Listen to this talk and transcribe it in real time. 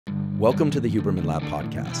Welcome to the Huberman Lab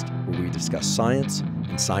podcast, where we discuss science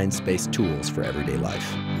and science-based tools for everyday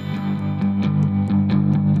life.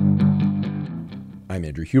 I'm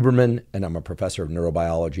Andrew Huberman, and I'm a professor of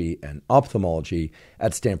neurobiology and ophthalmology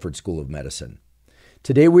at Stanford School of Medicine.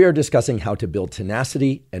 Today we are discussing how to build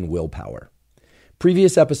tenacity and willpower.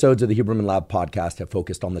 Previous episodes of the Huberman Lab podcast have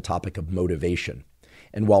focused on the topic of motivation.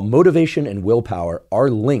 And while motivation and willpower are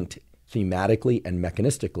linked thematically and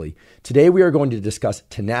mechanistically, today we are going to discuss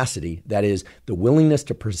tenacity, that is, the willingness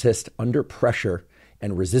to persist under pressure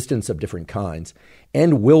and resistance of different kinds,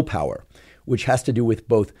 and willpower, which has to do with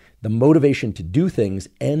both the motivation to do things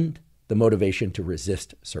and the motivation to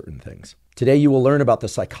resist certain things. Today you will learn about the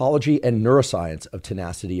psychology and neuroscience of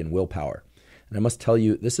tenacity and willpower. And I must tell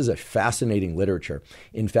you, this is a fascinating literature.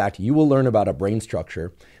 In fact, you will learn about a brain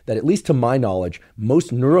structure that, at least to my knowledge,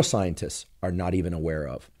 most neuroscientists are not even aware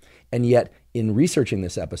of. And yet, in researching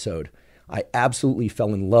this episode, I absolutely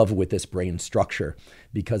fell in love with this brain structure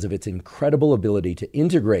because of its incredible ability to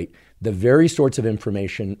integrate the very sorts of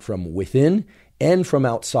information from within and from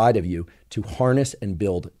outside of you to harness and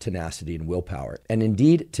build tenacity and willpower. And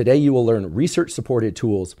indeed, today you will learn research-supported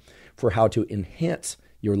tools for how to enhance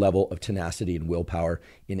your level of tenacity and willpower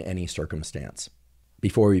in any circumstance.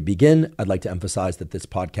 Before we begin, I'd like to emphasize that this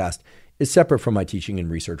podcast is separate from my teaching and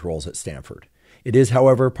research roles at Stanford. It is,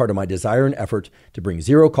 however, part of my desire and effort to bring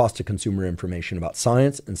zero cost to consumer information about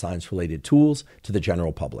science and science-related tools to the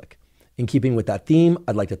general public. In keeping with that theme,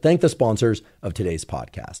 I'd like to thank the sponsors of today's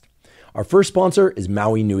podcast. Our first sponsor is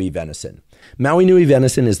Maui Nui Venison. Maui Nui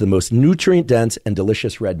Venison is the most nutrient-dense and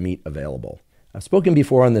delicious red meat available. I've spoken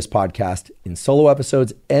before on this podcast in solo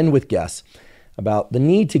episodes and with guests about the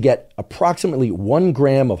need to get approximately 1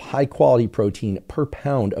 gram of high-quality protein per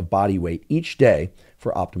pound of body weight each day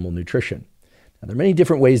for optimal nutrition. Now, there are many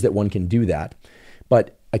different ways that one can do that,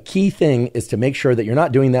 but a key thing is to make sure that you're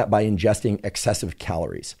not doing that by ingesting excessive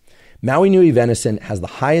calories. Maui Nui Venison has the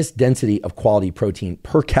highest density of quality protein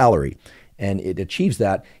per calorie, and it achieves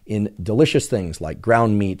that in delicious things like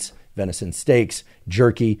ground meats, venison steaks,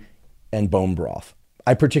 jerky, and bone broth.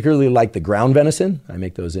 I particularly like the ground venison. I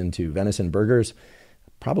make those into venison burgers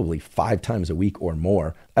probably 5 times a week or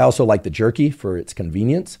more. I also like the jerky for its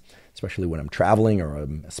convenience, especially when I'm traveling or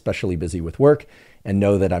I'm especially busy with work, and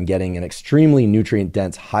know that I'm getting an extremely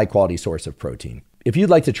nutrient-dense, high-quality source of protein. If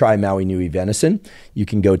you'd like to try Maui Nui Venison, you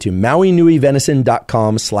can go to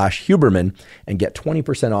mauinuivenison.com/Huberman and get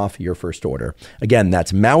 20% off your first order. Again,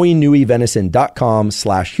 that's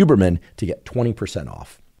mauinuivenison.com/Huberman to get 20%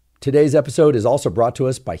 off. Today's episode is also brought to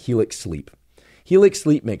us by Helix Sleep. Helix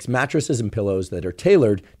Sleep makes mattresses and pillows that are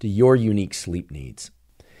tailored to your unique sleep needs.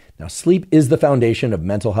 Now, sleep is the foundation of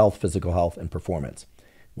mental health, physical health, and performance.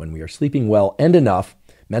 When we are sleeping well and enough,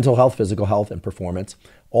 mental health, physical health, and performance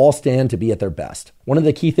all stand to be at their best. One of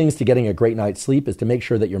the key things to getting a great night's sleep is to make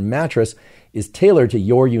sure that your mattress is tailored to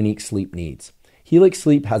your unique sleep needs. Helix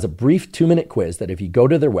Sleep has a brief 2-minute quiz that if you go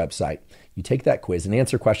to their website, you take that quiz and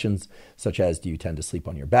answer questions such as, do you tend to sleep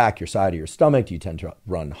on your back, your side, or your stomach? Do you tend to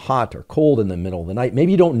run hot or cold in the middle of the night?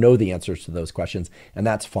 Maybe you don't know the answers to those questions, and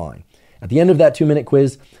that's fine. At the end of that 2-minute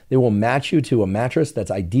quiz, they will match you to a mattress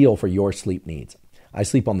that's ideal for your sleep needs. I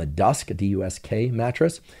sleep on the Dusk, D-U-S-K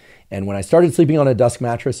mattress. And when I started sleeping on a Dusk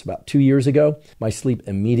mattress about 2 years ago, my sleep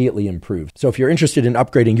immediately improved. So if you're interested in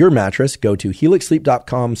upgrading your mattress, go to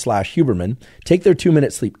helixsleep.com/Huberman, take their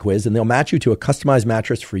 2-minute sleep quiz, and they'll match you to a customized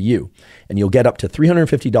mattress for you. And you'll get up to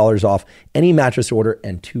 $350 off any mattress order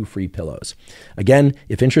and 2 free pillows. Again,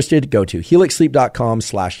 if interested, go to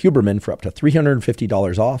helixsleep.com/Huberman for up to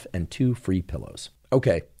 $350 off and 2 free pillows.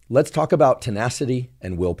 Okay, let's talk about tenacity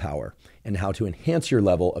and willpower and how to enhance your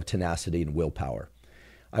level of tenacity and willpower.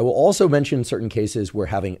 I will also mention certain cases where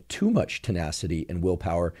having too much tenacity and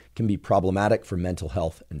willpower can be problematic for mental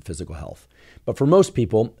health and physical health. But for most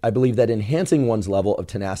people, I believe that enhancing one's level of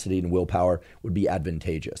tenacity and willpower would be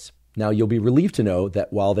advantageous. Now, you'll be relieved to know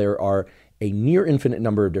that while there are a near infinite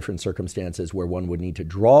number of different circumstances where one would need to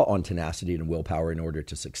draw on tenacity and willpower in order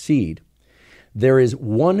to succeed, there is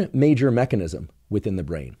one major mechanism within the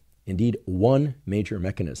brain, indeed one major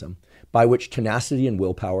mechanism, by which tenacity and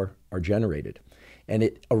willpower are generated. And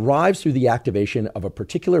it arrives through the activation of a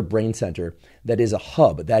particular brain center that is a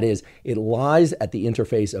hub. That is, it lies at the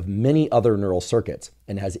interface of many other neural circuits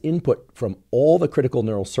and has input from all the critical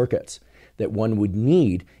neural circuits that one would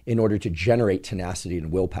need in order to generate tenacity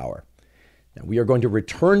and willpower. Now, we are going to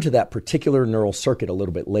return to that particular neural circuit a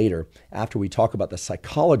little bit later after we talk about the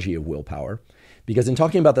psychology of willpower. Because in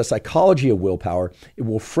talking about the psychology of willpower, it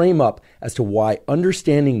will frame up as to why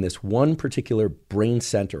understanding this one particular brain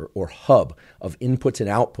center or hub of inputs and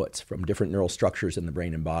outputs from different neural structures in the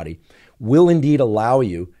brain and body will indeed allow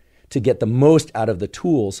you to get the most out of the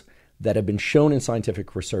tools that have been shown in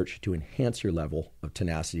scientific research to enhance your level of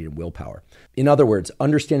tenacity and willpower. In other words,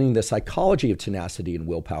 understanding the psychology of tenacity and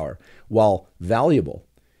willpower, while valuable,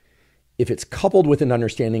 if it's coupled with an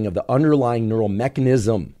understanding of the underlying neural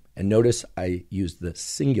mechanism, and notice I use the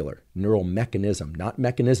singular, neural mechanism, not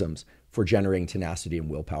mechanisms, for generating tenacity and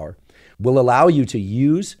willpower, will allow you to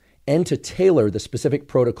use and to tailor the specific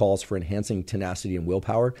protocols for enhancing tenacity and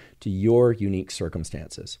willpower to your unique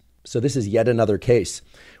circumstances. So this is yet another case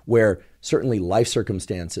where certainly life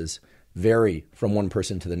circumstances vary from one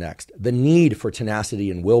person to the next. The need for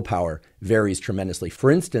tenacity and willpower varies tremendously.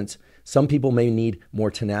 For instance, some people may need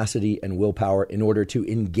more tenacity and willpower in order to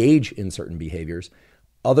engage in certain behaviors.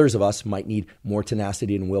 Others of us might need more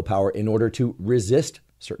tenacity and willpower in order to resist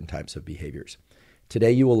certain types of behaviors.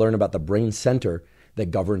 Today, you will learn about the brain center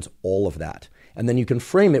that governs all of that. And then you can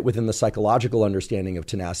frame it within the psychological understanding of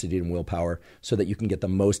tenacity and willpower so that you can get the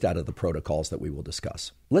most out of the protocols that we will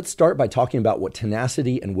discuss. Let's start by talking about what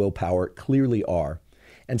tenacity and willpower clearly are,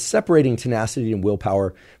 and separating tenacity and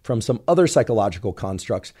willpower from some other psychological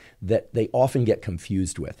constructs that they often get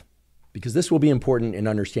confused with. Because this will be important in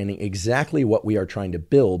understanding exactly what we are trying to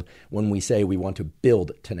build when we say we want to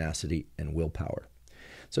build tenacity and willpower.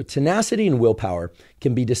 So tenacity and willpower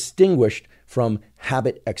can be distinguished from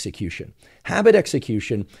habit execution. Habit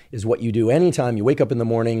execution is what you do anytime you wake up in the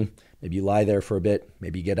morning, maybe you lie there for a bit,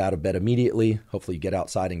 maybe you get out of bed immediately, hopefully you get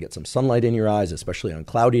outside and get some sunlight in your eyes, especially on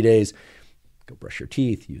cloudy days, go brush your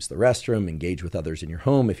teeth, use the restroom, engage with others in your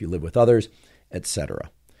home if you live with others, etc.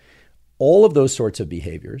 All of those sorts of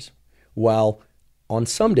behaviors, while on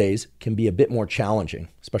some days can be a bit more challenging,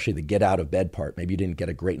 especially the get out of bed part. Maybe you didn't get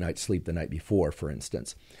a great night's sleep the night before, for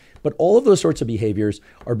instance. But all of those sorts of behaviors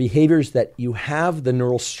are behaviors that you have the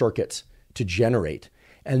neural circuits to generate,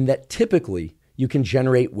 and that typically you can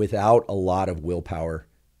generate without a lot of willpower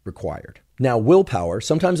required. Now, willpower,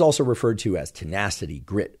 sometimes also referred to as tenacity,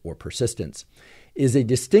 grit, or persistence, is a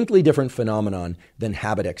distinctly different phenomenon than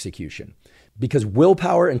habit execution, because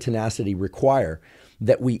willpower and tenacity require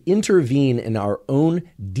that we intervene in our own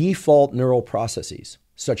default neural processes,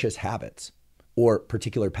 such as habits or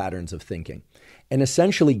particular patterns of thinking, and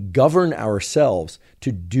essentially govern ourselves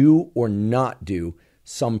to do or not do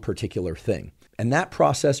some particular thing. And that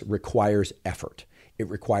process requires effort. It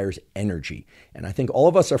requires energy. And I think all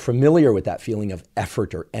of us are familiar with that feeling of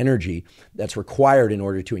effort or energy that's required in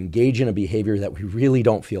order to engage in a behavior that we really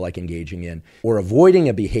don't feel like engaging in, or avoiding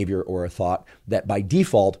a behavior or a thought that by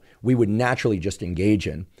default we would naturally just engage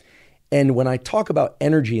in. And when I talk about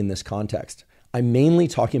energy in this context, I'm mainly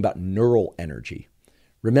talking about neural energy.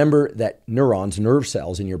 Remember that neurons, nerve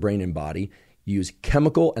cells in your brain and body, use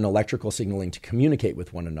chemical and electrical signaling to communicate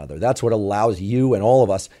with one another. That's what allows you and all of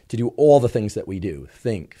us to do all the things that we do,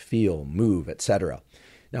 think, feel, move, etc.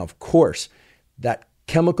 Now, of course, that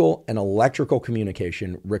chemical and electrical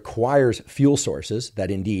communication requires fuel sources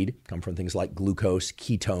that indeed come from things like glucose,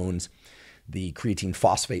 ketones, the creatine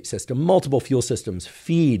phosphate system. Multiple fuel systems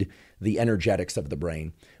feed the energetics of the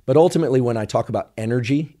brain. But ultimately, when I talk about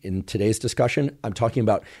energy in today's discussion, I'm talking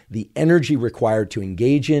about the energy required to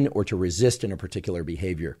engage in or to resist in a particular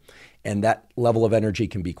behavior. And that level of energy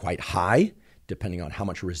can be quite high, depending on how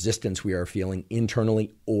much resistance we are feeling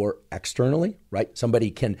internally or externally, right? Somebody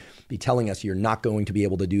can be telling us you're not going to be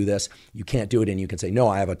able to do this, you can't do it, and you can say, no,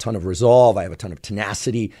 I have a ton of resolve, I have a ton of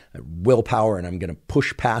tenacity, willpower, and I'm going to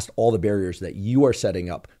push past all the barriers that you are setting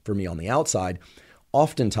up for me on the outside.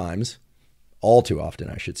 Oftentimes, all too often,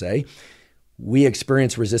 I should say, we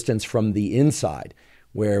experience resistance from the inside,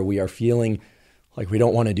 where we are feeling like we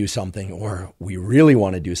don't want to do something, or we really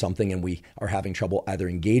want to do something, and we are having trouble either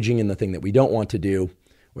engaging in the thing that we don't want to do,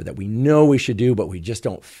 or that we know we should do, but we just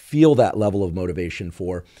don't feel that level of motivation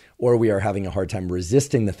for, or we are having a hard time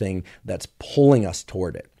resisting the thing that's pulling us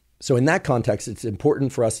toward it. So in that context, it's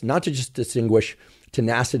important for us not to just distinguish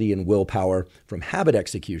tenacity and willpower from habit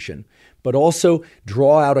execution, but also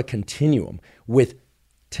draw out a continuum with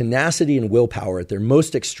tenacity and willpower at their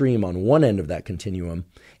most extreme on one end of that continuum,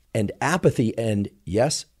 and apathy and,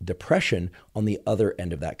 yes, depression on the other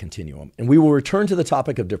end of that continuum. And we will return to the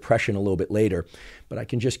topic of depression a little bit later, but I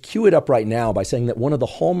can just cue it up right now by saying that one of the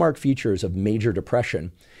hallmark features of major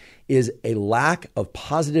depression is a lack of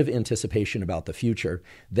positive anticipation about the future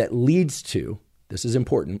that leads to, this is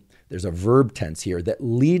important, there's a verb tense here, that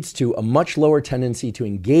leads to a much lower tendency to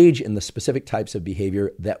engage in the specific types of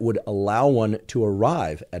behavior that would allow one to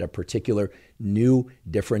arrive at a particular new,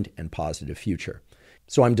 different, and positive future.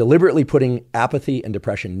 So I'm deliberately putting apathy and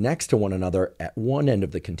depression next to one another at one end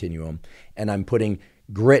of the continuum, and I'm putting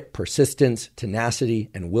grit, persistence, tenacity,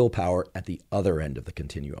 and willpower at the other end of the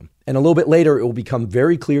continuum. And a little bit later, it will become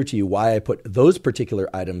very clear to you why I put those particular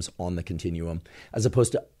items on the continuum as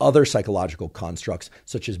opposed to other psychological constructs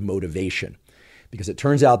such as motivation. Because it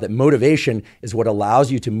turns out that motivation is what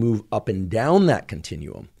allows you to move up and down that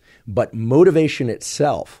continuum. But motivation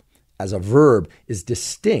itself, as a verb, is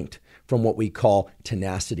distinct from what we call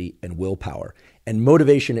tenacity and willpower. And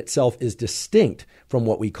motivation itself is distinct from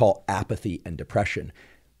what we call apathy and depression.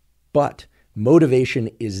 But motivation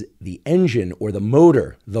is the engine or the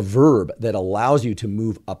motor, the verb that allows you to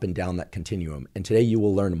move up and down that continuum. And today you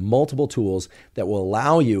will learn multiple tools that will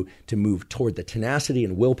allow you to move toward the tenacity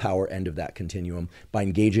and willpower end of that continuum by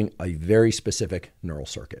engaging a very specific neural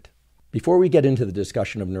circuit. Before we get into the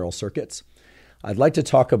discussion of neural circuits, I'd like to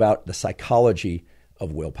talk about the psychology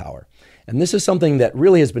of willpower. And this is something that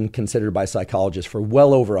really has been considered by psychologists for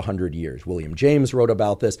well over 100 years. William James wrote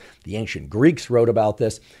about this. The ancient Greeks wrote about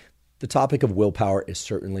this. The topic of willpower is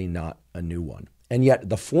certainly not a new one. And yet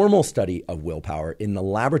the formal study of willpower in the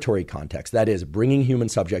laboratory context, that is bringing human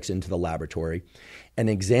subjects into the laboratory and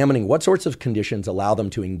examining what sorts of conditions allow them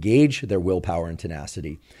to engage their willpower and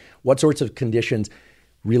tenacity, what sorts of conditions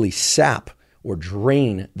really sap or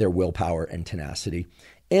drain their willpower and tenacity,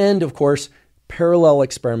 and of course, parallel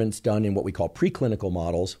experiments done in what we call preclinical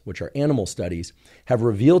models, which are animal studies, have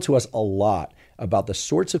revealed to us a lot about the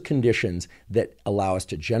sorts of conditions that allow us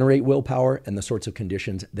to generate willpower and the sorts of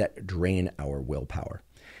conditions that drain our willpower.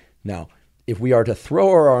 Now, if we are to throw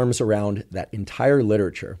our arms around that entire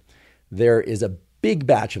literature, there is a big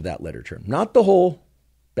batch of that literature, not the whole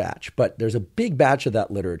batch, but there's a big batch of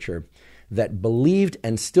that literature that believed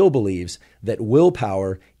and still believes that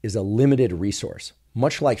willpower is a limited resource,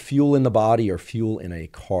 much like fuel in the body or fuel in a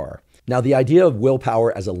car. Now, the idea of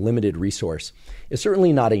willpower as a limited resource is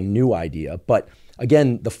certainly not a new idea, but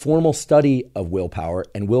again, the formal study of willpower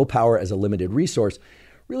and willpower as a limited resource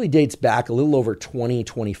really dates back a little over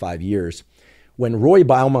 25 years when Roy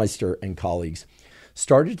Baumeister and colleagues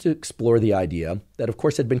started to explore the idea that, of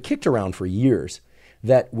course, had been kicked around for years,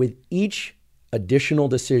 that with each additional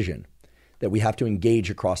decision that we have to engage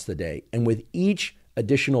across the day, and with each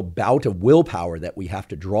additional bout of willpower that we have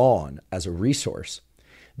to draw on as a resource,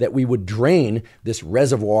 that we would drain this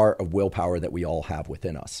reservoir of willpower that we all have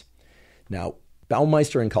within us. Now,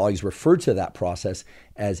 Baumeister and colleagues referred to that process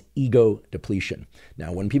as ego depletion.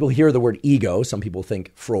 Now, when people hear the word ego, some people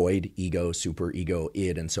think Freud, ego, superego,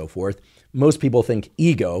 id, and so forth. Most people think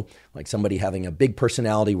ego, like somebody having a big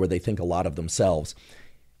personality where they think a lot of themselves.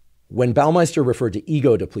 When Baumeister referred to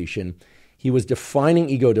ego depletion, he was defining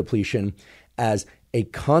ego depletion as a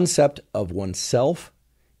concept of oneself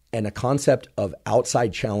and a concept of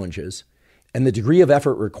outside challenges and the degree of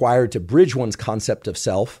effort required to bridge one's concept of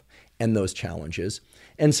self and those challenges.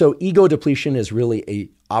 And so ego depletion is really a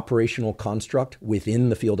operational construct within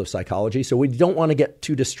the field of psychology. So we don't want to get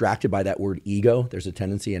too distracted by that word ego. There's a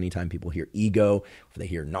tendency anytime people hear ego, if they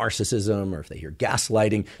hear narcissism or if they hear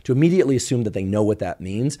gaslighting, to immediately assume that they know what that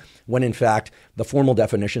means, when in fact, the formal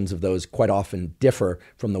definitions of those quite often differ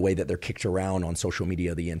from the way that they're kicked around on social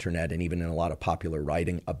media, the internet, and even in a lot of popular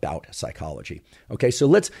writing about psychology. Okay, so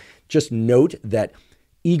let's just note that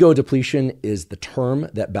ego depletion is the term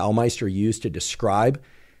that Baumeister used to describe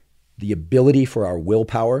the ability for our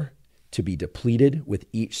willpower to be depleted with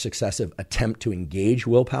each successive attempt to engage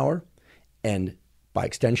willpower, and by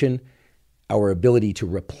extension, our ability to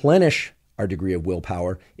replenish our degree of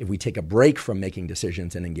willpower if we take a break from making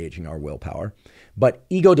decisions and engaging our willpower. But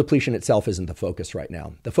ego depletion itself isn't the focus right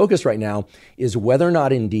now. The focus right now is whether or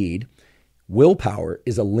not indeed willpower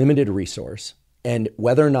is a limited resource, and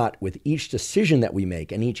whether or not with each decision that we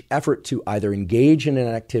make and each effort to either engage in an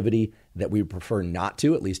activity that we prefer not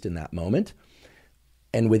to, at least in that moment,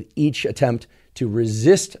 and with each attempt to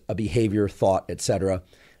resist a behavior, thought, etc.,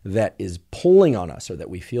 that is pulling on us or that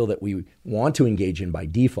we feel that we want to engage in by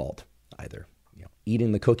default, either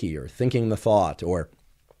eating the cookie or thinking the thought or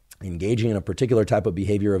engaging in a particular type of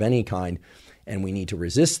behavior of any kind, and we need to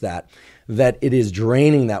resist that, that it is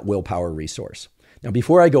draining that willpower resource. Now,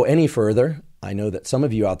 before I go any further, I know that some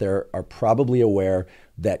of you out there are probably aware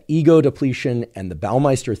that ego depletion and the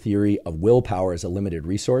Baumeister theory of willpower as a limited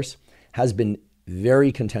resource has been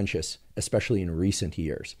very contentious, especially in recent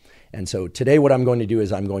years. And so today what I'm going to do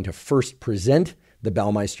is I'm going to first present the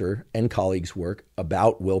Baumeister and colleagues' work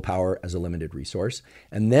about willpower as a limited resource.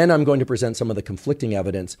 And then I'm going to present some of the conflicting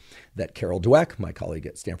evidence that Carol Dweck, my colleague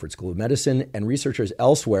at Stanford School of Medicine, and researchers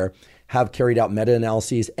elsewhere have carried out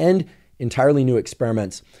meta-analyses and entirely new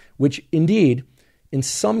experiments, which indeed, in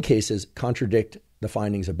some cases, contradict the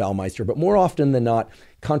findings of Baumeister, but more often than not,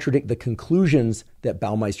 contradict the conclusions that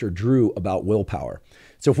Baumeister drew about willpower.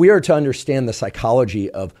 So if we are to understand the psychology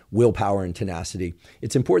of willpower and tenacity,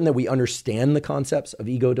 it's important that we understand the concepts of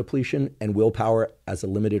ego depletion and willpower as a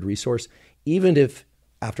limited resource, even if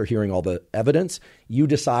after hearing all the evidence, you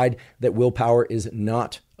decide that willpower is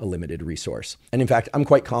not a limited resource. And in fact, I'm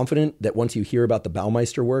quite confident that once you hear about the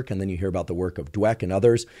Baumeister work and then you hear about the work of Dweck and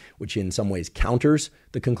others, which in some ways counters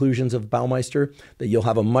the conclusions of Baumeister, that you'll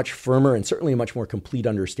have a much firmer and certainly a much more complete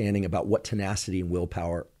understanding about what tenacity and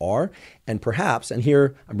willpower are. And perhaps, and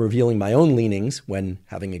here I'm revealing my own leanings when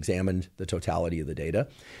having examined the totality of the data,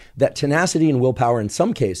 that tenacity and willpower in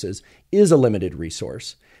some cases is a limited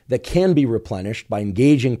resource that can be replenished by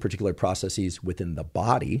engaging particular processes within the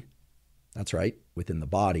body. That's right, within the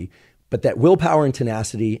body. But that willpower and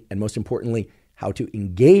tenacity, and most importantly, how to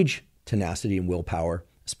engage tenacity and willpower,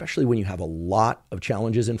 especially when you have a lot of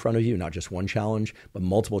challenges in front of you, not just one challenge, but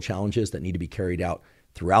multiple challenges that need to be carried out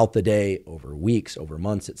throughout the day, over weeks, over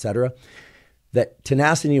months, etc., that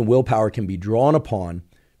tenacity and willpower can be drawn upon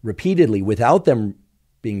repeatedly without them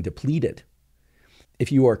being depleted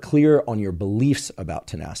if you are clear on your beliefs about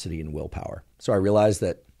tenacity and willpower. So I realize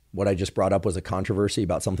that what I just brought up was a controversy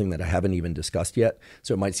about something that I haven't even discussed yet.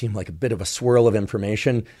 So it might seem like a bit of a swirl of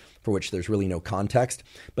information for which there's really no context.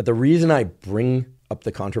 But the reason I bring up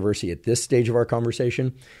the controversy at this stage of our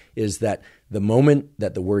conversation is that the moment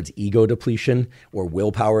that the words ego depletion or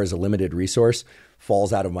willpower as a limited resource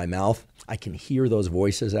falls out of my mouth, I can hear those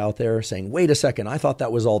voices out there saying, wait a second, I thought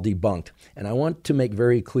that was all debunked. And I want to make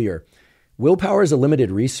very clear, willpower as a limited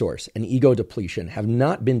resource and ego depletion have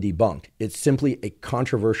not been debunked. It's simply a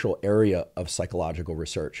controversial area of psychological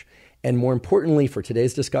research. And more importantly, for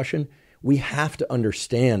today's discussion, we have to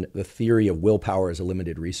understand the theory of willpower as a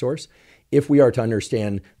limited resource if we are to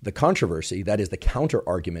understand the controversy, that is the counter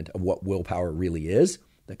argument of what willpower really is,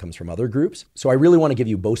 that comes from other groups. So I really want to give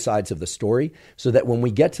you both sides of the story so that when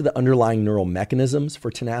we get to the underlying neural mechanisms for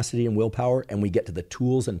tenacity and willpower, and we get to the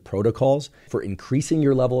tools and protocols for increasing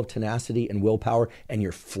your level of tenacity and willpower and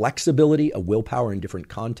your flexibility of willpower in different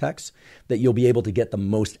contexts, that you'll be able to get the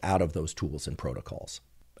most out of those tools and protocols.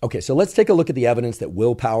 Okay, so let's take a look at the evidence that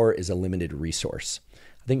willpower is a limited resource.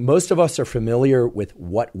 I think most of us are familiar with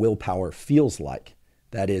what willpower feels like.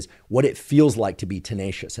 That is, what it feels like to be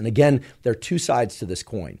tenacious. And again, there are two sides to this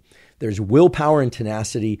coin. There's willpower and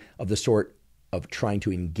tenacity of the sort of trying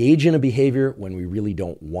to engage in a behavior when we really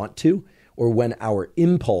don't want to, or when our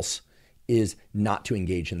impulse is not to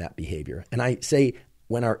engage in that behavior. And I say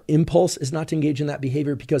when our impulse is not to engage in that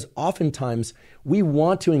behavior because oftentimes we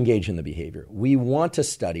want to engage in the behavior. We want to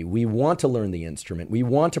study. We want to learn the instrument. We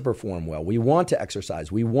want to perform well. We want to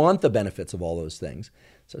exercise. We want the benefits of all those things.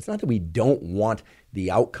 So it's not that we don't want the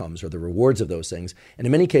outcomes or the rewards of those things. And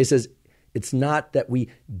in many cases, it's not that we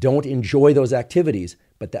don't enjoy those activities,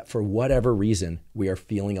 but that for whatever reason, we are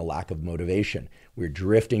feeling a lack of motivation. We're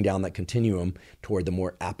drifting down that continuum toward the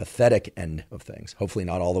more apathetic end of things. Hopefully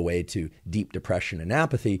not all the way to deep depression and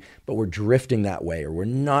apathy, but we're drifting that way, or we're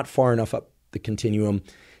not far enough up the continuum,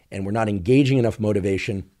 and we're not engaging enough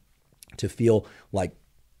motivation to feel like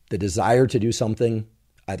the desire to do something,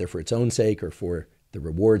 either for its own sake or for the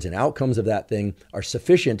rewards and outcomes of that thing, are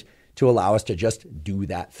sufficient to allow us to just do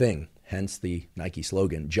that thing. Hence the Nike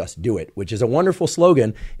slogan, just do it, which is a wonderful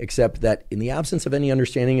slogan, except that in the absence of any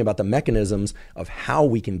understanding about the mechanisms of how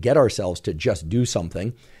we can get ourselves to just do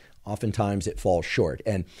something, oftentimes it falls short.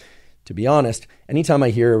 And to be honest, anytime I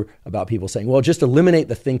hear about people saying, well, just eliminate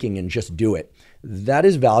the thinking and just do it, that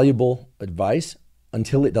is valuable advice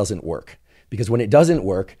until it doesn't work. Because when it doesn't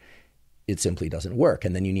work, it simply doesn't work.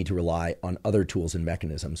 And then you need to rely on other tools and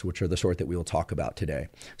mechanisms, which are the sort that we will talk about today.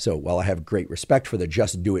 So while I have great respect for the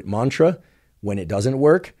just do it mantra, when it doesn't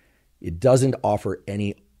work, it doesn't offer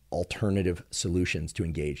any alternative solutions to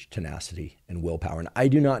engage tenacity and willpower. And I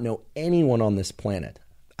do not know anyone on this planet,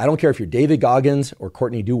 I don't care if you're David Goggins or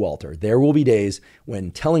Courtney Dauwalter, there will be days when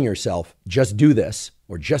telling yourself, just do this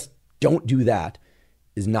or just don't do that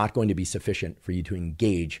is not going to be sufficient for you to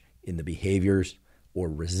engage in the behaviors or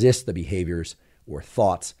resist the behaviors or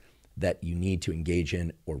thoughts that you need to engage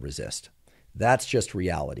in or resist. That's just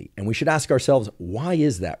reality. And we should ask ourselves, why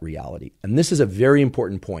is that reality? And this is a very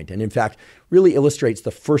important point, and in fact, really illustrates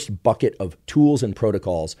the first bucket of tools and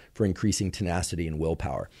protocols for increasing tenacity and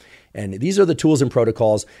willpower. And these are the tools and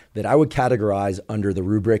protocols that I would categorize under the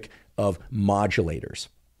rubric of modulators.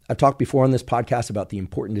 I've talked before on this podcast about the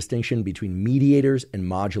important distinction between mediators and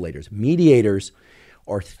modulators. Mediators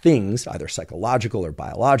are things, either psychological or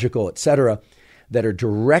biological, etc., that are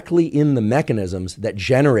directly in the mechanisms that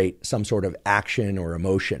generate some sort of action or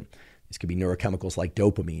emotion. These could be neurochemicals like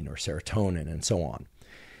dopamine or serotonin and so on.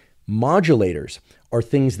 Modulators are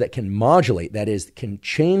things that can modulate, that is, can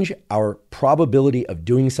change our probability of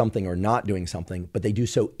doing something or not doing something, but they do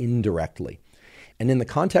so indirectly. And in the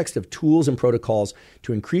context of tools and protocols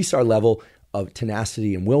to increase our level of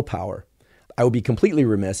tenacity and willpower, I would be completely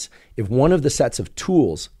remiss if one of the sets of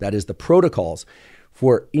tools, that is the protocols,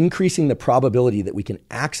 for increasing the probability that we can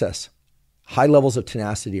access high levels of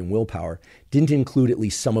tenacity and willpower didn't include at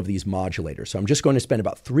least some of these modulators. So I'm just going to spend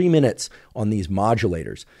about 3 minutes on these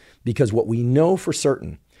modulators, because what we know for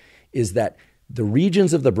certain is that the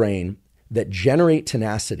regions of the brain that generate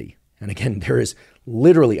tenacity, and again, there is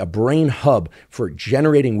literally a brain hub for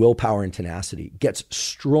generating willpower and tenacity, gets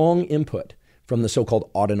strong input from the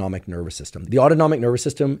so-called autonomic nervous system. The autonomic nervous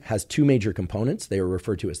system has two major components. They are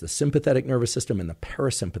referred to as the sympathetic nervous system and the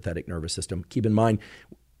parasympathetic nervous system. Keep in mind,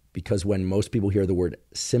 because when most people hear the word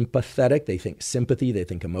sympathetic, they think sympathy, they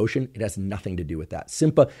think emotion. It has nothing to do with that.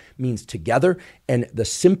 Sympa means together, and the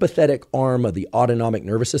sympathetic arm of the autonomic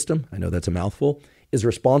nervous system, I know that's a mouthful, is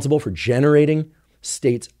responsible for generating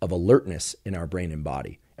states of alertness in our brain and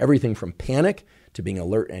body. Everything from panic to being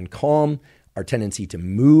alert and calm, our tendency to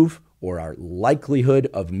move or our likelihood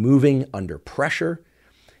of moving under pressure.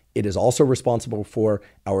 It is also responsible for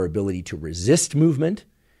our ability to resist movement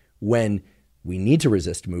when we need to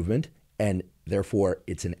resist movement, and therefore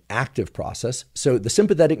it's an active process. So the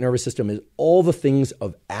sympathetic nervous system is all the things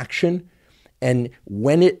of action, and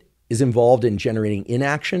when it is involved in generating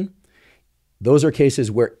inaction, those are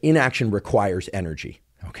cases where inaction requires energy,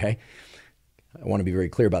 okay? I want to be very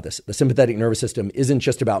clear about this. The sympathetic nervous system isn't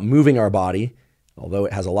just about moving our body, although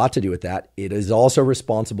it has a lot to do with that. It is also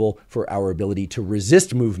responsible for our ability to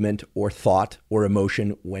resist movement or thought or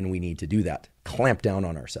emotion when we need to do that, clamp down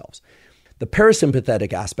on ourselves. The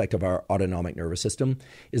parasympathetic aspect of our autonomic nervous system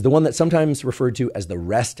is the one that's sometimes referred to as the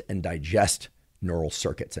rest and digest neural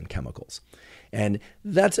circuits and chemicals. And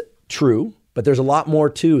that's true, but there's a lot more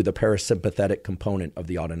to the parasympathetic component of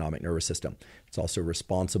the autonomic nervous system. It's also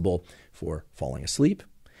responsible for falling asleep.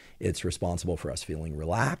 It's responsible for us feeling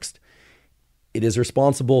relaxed. It is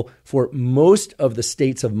responsible for most of the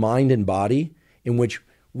states of mind and body in which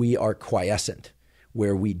we are quiescent,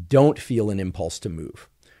 where we don't feel an impulse to move,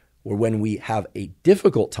 or when we have a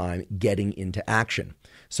difficult time getting into action.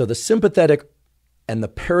 So the sympathetic and the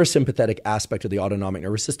parasympathetic aspect of the autonomic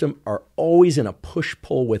nervous system are always in a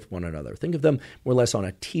push-pull with one another. Think of them more or less on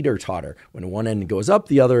a teeter-totter. When one end goes up,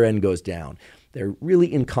 the other end goes down. They're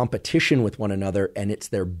really in competition with one another, and it's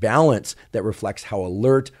their balance that reflects how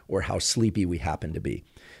alert or how sleepy we happen to be.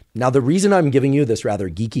 Now, the reason I'm giving you this rather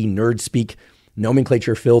geeky, nerd-speak,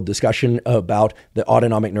 nomenclature-filled discussion about the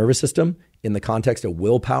autonomic nervous system in the context of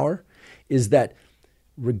willpower is that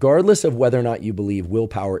regardless of whether or not you believe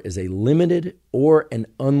willpower is a limited or an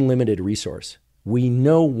unlimited resource, we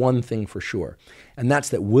know one thing for sure, and that's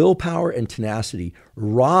that willpower and tenacity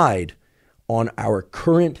ride on our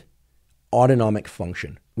current autonomic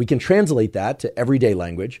function. We can translate that to everyday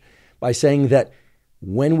language by saying that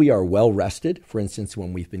when we are well rested, for instance,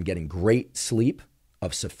 when we've been getting great sleep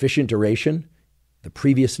of sufficient duration the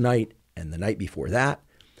previous night and the night before that,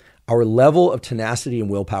 our level of tenacity and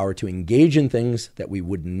willpower to engage in things that we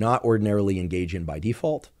would not ordinarily engage in by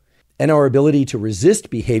default, and our ability to resist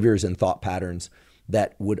behaviors and thought patterns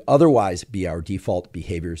that would otherwise be our default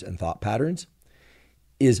behaviors and thought patterns,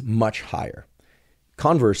 is much higher.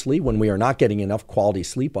 Conversely, when we are not getting enough quality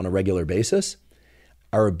sleep on a regular basis,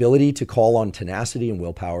 our ability to call on tenacity and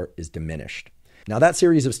willpower is diminished. Now, that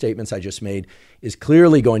series of statements I just made is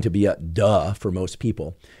clearly going to be a duh for most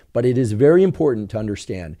people, but it is very important to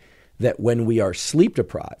understand that when we are sleep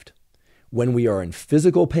deprived, when we are in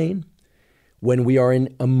physical pain, when we are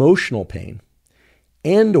in emotional pain,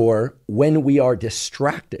 and or when we are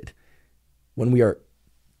distracted, when we are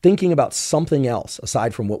thinking about something else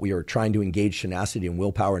aside from what we are trying to engage tenacity and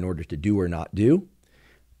willpower in order to do or not do,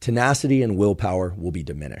 tenacity and willpower will be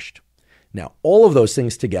diminished. Now, all of those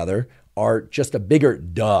things together are just a bigger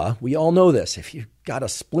duh. We all know this. If you've got a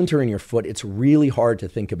splinter in your foot, it's really hard to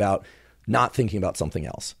think about not thinking about something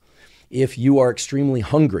else. If you are extremely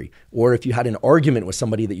hungry, or if you had an argument with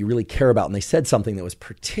somebody that you really care about and they said something that was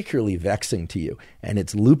particularly vexing to you and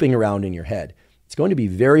it's looping around in your head, it's going to be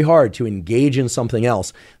very hard to engage in something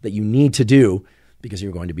else that you need to do because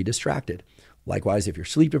you're going to be distracted. Likewise, if you're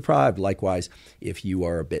sleep deprived, likewise, if you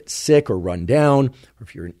are a bit sick or run down, or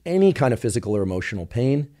if you're in any kind of physical or emotional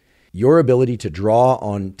pain, your ability to draw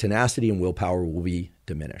on tenacity and willpower will be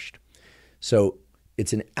diminished. So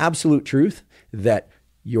it's an absolute truth that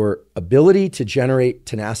your ability to generate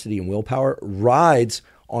tenacity and willpower rides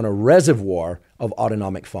on a reservoir of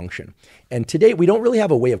autonomic function. And today, we don't really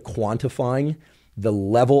have a way of quantifying the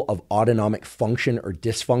level of autonomic function or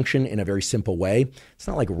dysfunction in a very simple way. It's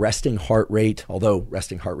not like resting heart rate, although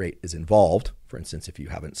resting heart rate is involved. For instance, if you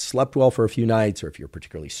haven't slept well for a few nights, or if you're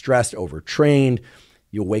particularly stressed, overtrained,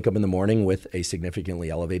 you'll wake up in the morning with a significantly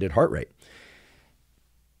elevated heart rate.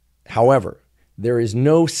 However, there is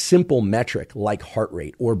no simple metric like heart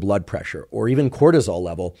rate or blood pressure or even cortisol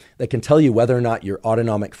level that can tell you whether or not your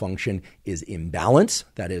autonomic function is in balance.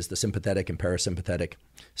 That is, the sympathetic and parasympathetic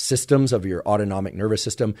systems of your autonomic nervous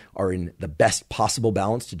system are in the best possible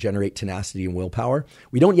balance to generate tenacity and willpower.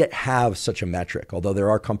 We don't yet have such a metric, although there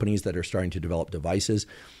are companies that are starting to develop devices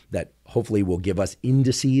that hopefully will give us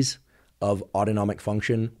indices of autonomic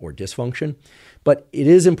function or dysfunction. But it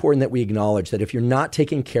is important that we acknowledge that if you're not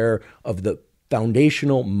taking care of the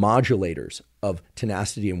foundational modulators of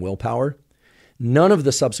tenacity and willpower, none of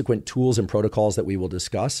the subsequent tools and protocols that we will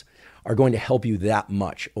discuss are going to help you that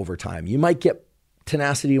much over time. You might get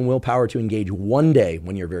tenacity and willpower to engage one day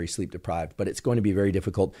when you're very sleep deprived, but it's going to be very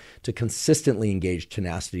difficult to consistently engage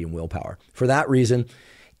tenacity and willpower. For that reason,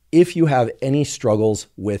 if you have any struggles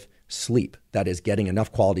with sleep, that is getting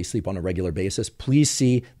enough quality sleep on a regular basis, please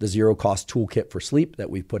see the zero-cost toolkit for sleep that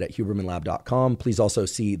we've put at hubermanlab.com. Please also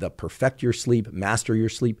see the Perfect Your Sleep, Master Your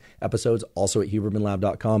Sleep episodes, also at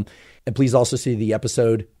hubermanlab.com. And please also see the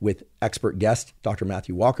episode with expert guest, Dr.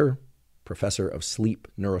 Matthew Walker, professor of sleep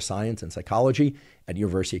neuroscience and psychology at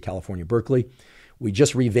University of California, Berkeley. We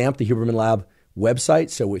just revamped the Huberman Lab website.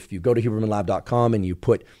 So if you go to hubermanlab.com and you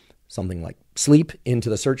put something like sleep into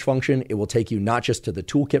the search function, it will take you not just to the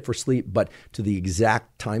toolkit for sleep, but to the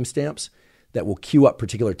exact timestamps that will queue up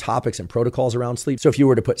particular topics and protocols around sleep. So if you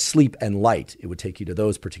were to put sleep and light, it would take you to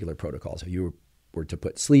those particular protocols. If you were to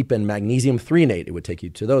put sleep and magnesium threonate, it would take you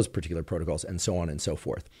to those particular protocols, and so on and so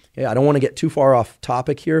forth. I don't want to get too far off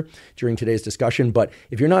topic here during today's discussion, but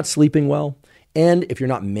if you're not sleeping well, and if you're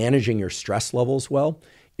not managing your stress levels well,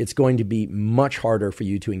 it's going to be much harder for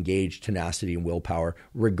you to engage tenacity and willpower,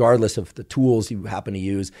 regardless of the tools you happen to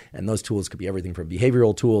use. And those tools could be everything from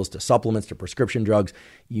behavioral tools to supplements to prescription drugs.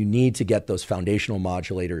 You need to get those foundational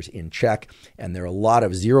modulators in check. And there are a lot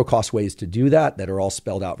of zero-cost ways to do that are all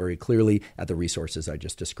spelled out very clearly at the resources I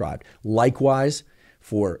just described. Likewise,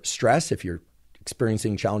 for stress, if you're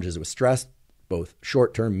experiencing challenges with stress, both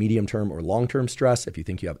short-term, medium-term, or long-term stress, if you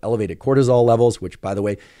think you have elevated cortisol levels, which, by the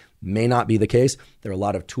way, may not be the case. There are a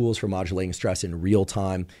lot of tools for modulating stress in real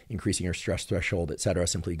time, increasing your stress threshold, etc.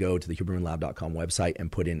 Simply go to the hubermanlab.com website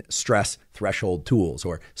and put in stress threshold tools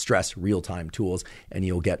or stress real-time tools, and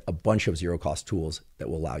you'll get a bunch of zero-cost tools that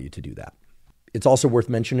will allow you to do that. It's also worth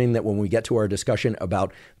mentioning that when we get to our discussion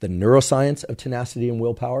about the neuroscience of tenacity and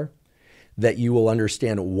willpower, that you will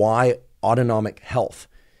understand why autonomic health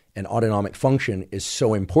and autonomic function is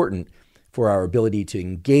so important for our ability to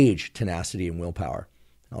engage tenacity and willpower.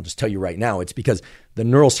 I'll just tell you right now, it's because the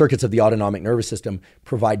neural circuits of the autonomic nervous system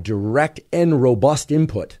provide direct and robust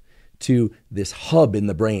input to this hub in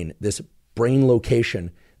the brain, this brain location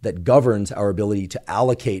that governs our ability to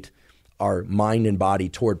allocate our mind and body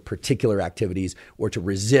toward particular activities or to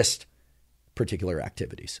resist particular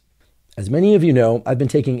activities. As many of you know, I've been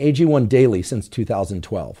taking AG1 daily since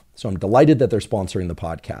 2012, so I'm delighted that they're sponsoring the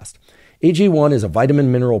podcast. AG1 is a vitamin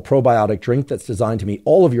mineral probiotic drink that's designed to meet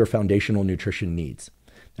all of your foundational nutrition needs.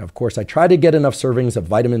 Now, of course, I try to get enough servings of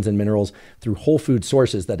vitamins and minerals through whole food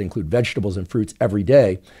sources that include vegetables and fruits every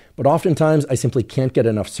day, but oftentimes I simply can't get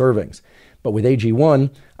enough servings. But with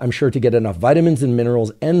AG1, I'm sure to get enough vitamins and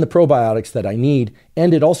minerals and the probiotics that I need,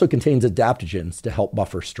 and it also contains adaptogens to help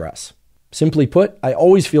buffer stress. Simply put, I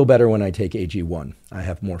always feel better when I take AG1. I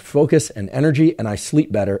have more focus and energy, and I sleep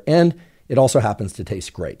better, and it also happens to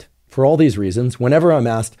taste great. For all these reasons, whenever I'm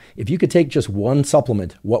asked, if you could take just one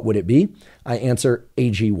supplement, what would it be? I answer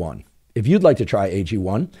AG1. If you'd like to try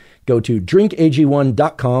AG1, go to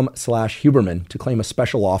drinkag1.com/Huberman to claim a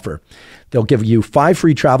special offer. They'll give you 5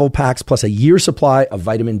 free travel packs plus a year's supply of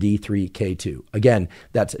vitamin D3K2. Again,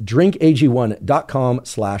 that's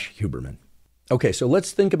drinkag1.com/Huberman. Okay, so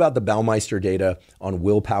let's think about the Baumeister data on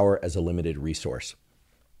willpower as a limited resource.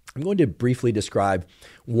 I'm going to briefly describe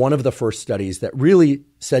one of the first studies that really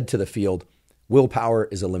said to the field, willpower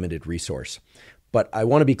is a limited resource. But I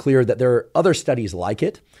want to be clear that there are other studies like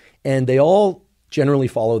it, and they all generally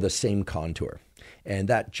follow the same contour. And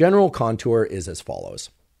that general contour is as follows.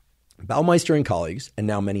 Baumeister and colleagues, and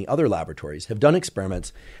now many other laboratories, have done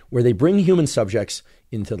experiments where they bring human subjects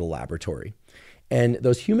into the laboratory. And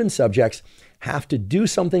those human subjects have to do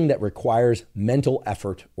something that requires mental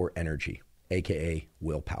effort or energy, aka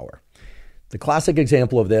willpower. The classic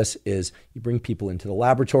example of this is you bring people into the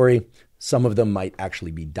laboratory, Some of them might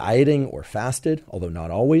actually be dieting or fasted, although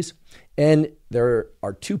not always. And there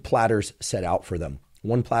are 2 platters set out for them.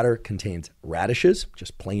 One platter contains radishes,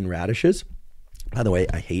 just plain radishes. By the way,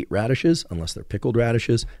 I hate radishes unless they're pickled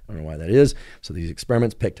radishes. I don't know why that is. So these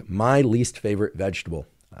experiments picked my least favorite vegetable.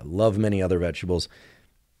 I love many other vegetables.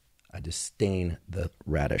 I disdain the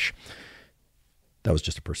radish. That was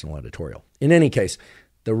just a personal editorial. In any case,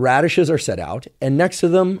 the radishes are set out, and next to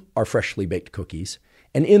them are freshly baked cookies.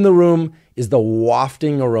 And in the room is the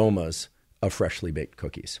wafting aromas of freshly baked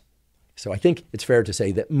cookies. So I think it's fair to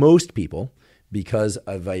say that most people, because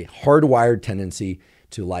of a hardwired tendency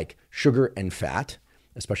to like sugar and fat,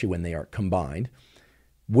 especially when they are combined,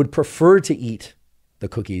 would prefer to eat the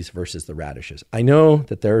cookies versus the radishes. I know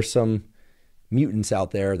that there are some mutants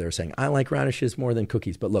out there that are saying, I like radishes more than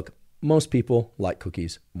cookies. But look, most people like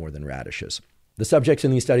cookies more than radishes. The subjects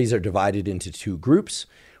in these studies are divided into 2 groups.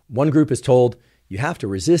 One group is told, you have to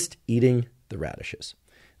resist eating the radishes.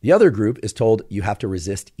 The other group is told you have to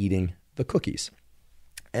resist eating the cookies.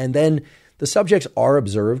 And then the subjects are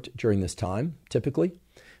observed during this time, typically,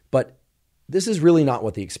 but this is really not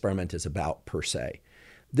what the experiment is about per se.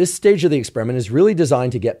 This stage of the experiment is really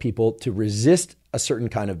designed to get people to resist a certain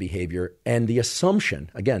kind of behavior. And the assumption,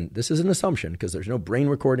 again, this is an assumption because there's no brain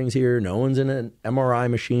recordings here. No one's in an MRI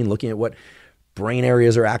machine looking at what brain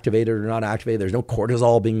areas are activated or not activated. There's no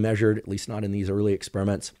cortisol being measured, at least not in these early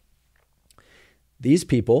experiments. These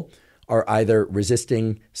people are either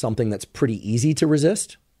resisting something that's pretty easy to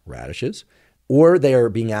resist, radishes, or they are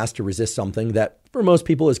being asked to resist something that for most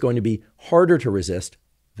people is going to be harder to resist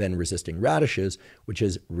than resisting radishes, which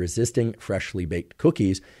is resisting freshly baked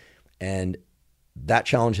cookies. And that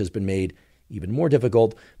challenge has been made even more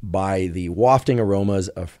difficult by the wafting aromas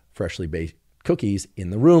of freshly baked cookies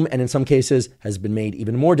in the room, and in some cases has been made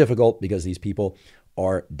even more difficult because these people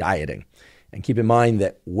are dieting. And keep in mind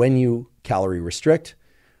that when you calorie restrict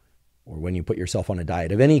or when you put yourself on a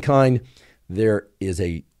diet of any kind, there is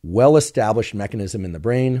a well-established mechanism in the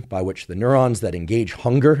brain by which the neurons that engage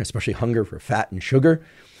hunger, especially hunger for fat and sugar,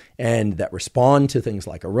 and that respond to things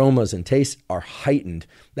like aromas and tastes are heightened.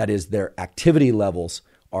 That is, their activity levels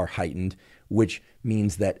are heightened, which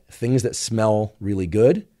means that things that smell really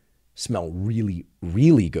good smell really,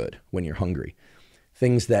 really good when you're hungry.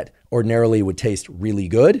 Things that ordinarily would taste really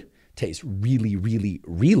good taste really, really,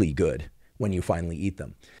 really good when you finally eat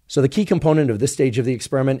them. So the key component of this stage of the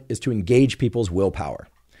experiment is to engage people's willpower.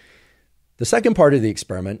 The second part of the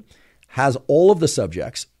experiment has all of the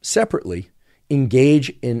subjects separately engage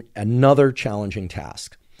in another challenging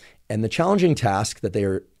task. And the challenging task that they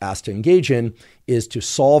are asked to engage in is to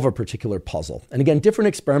solve a particular puzzle. And again, different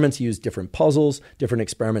experiments use different puzzles, different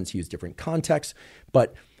experiments use different contexts,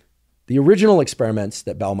 but the original experiments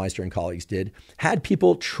that Baumeister and colleagues did had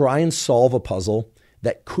people try and solve a puzzle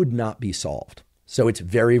that could not be solved. So it's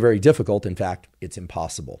very, very difficult. In fact, it's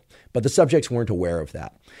impossible. But the subjects weren't aware of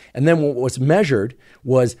that. And then what was measured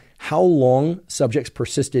was how long subjects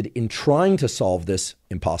persisted in trying to solve this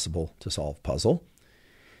impossible to solve puzzle,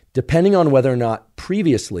 depending on whether or not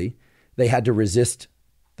previously they had to resist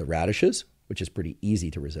the radishes, which is pretty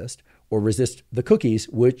easy to resist, or resist the cookies,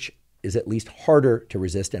 which is at least harder to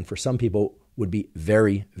resist, and for some people would be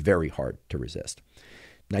very, very hard to resist.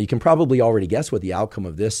 Now, you can probably already guess what the outcome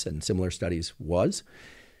of this and similar studies was,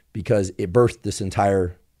 because it birthed this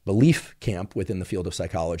entire belief camp within the field of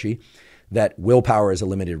psychology that willpower is a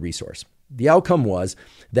limited resource. The outcome was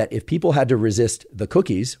that if people had to resist the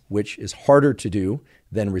cookies, which is harder to do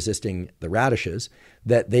than resisting the radishes,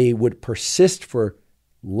 that they would persist for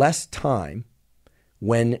less time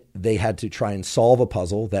when they had to try and solve a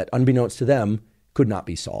puzzle that, unbeknownst to them, could not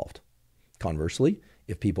be solved. Conversely,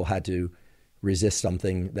 if people had to resist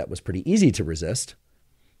something that was pretty easy to resist,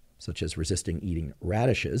 such as resisting eating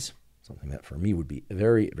radishes, something that for me would be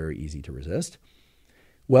very, very easy to resist,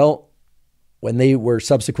 well, when they were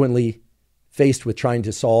subsequently faced with trying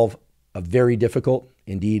to solve a very difficult,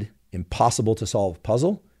 indeed impossible to solve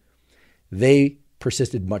puzzle, they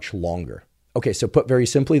persisted much longer. Okay, so put very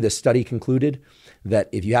simply, this study concluded that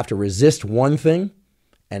if you have to resist one thing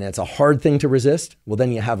and it's a hard thing to resist, well,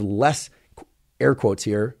 then you have less, air quotes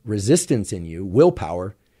here, resistance in you,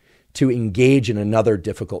 willpower, to engage in another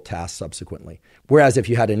difficult task subsequently. Whereas if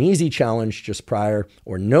you had an easy challenge just prior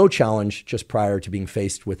or no challenge just prior to being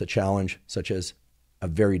faced with a challenge such as a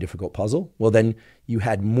very difficult puzzle, well, then you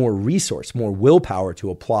had more resource, more willpower to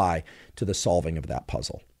apply to the solving of that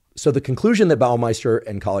puzzle. So the conclusion that Baumeister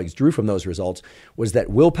and colleagues drew from those results was that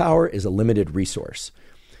willpower is a limited resource.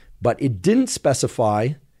 But it didn't specify,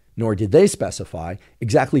 nor did they specify,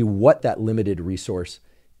 exactly what that limited resource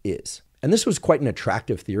is. And this was quite an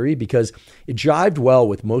attractive theory because it jived well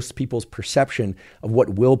with most people's perception of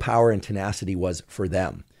what willpower and tenacity was for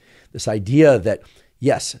them. This idea that,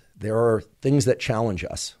 yes, there are things that challenge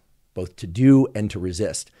us, both to do and to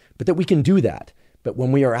resist, but that we can do that. But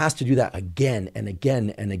when we are asked to do that again and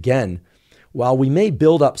again and again, while we may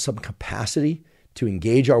build up some capacity to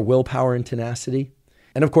engage our willpower and tenacity,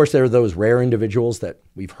 and of course there are those rare individuals that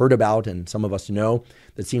we've heard about and some of us know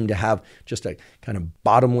that seem to have just a kind of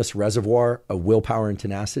bottomless reservoir of willpower and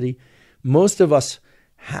tenacity, most of us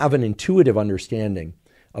have an intuitive understanding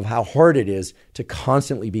of how hard it is to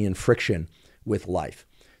constantly be in friction with life,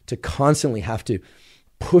 to constantly have to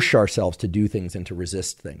push ourselves to do things and to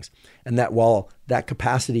resist things. And that while that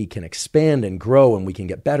capacity can expand and grow and we can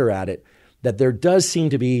get better at it, that there does seem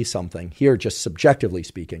to be something here, just subjectively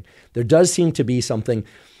speaking, there does seem to be something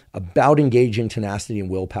about engaging tenacity and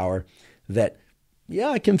willpower that,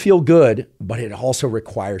 yeah, it can feel good, but it also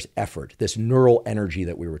requires effort, this neural energy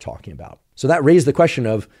that we were talking about. So that raised the question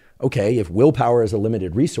of, okay, if willpower is a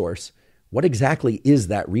limited resource, what exactly is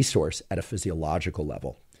that resource at a physiological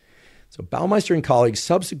level? So Baumeister and colleagues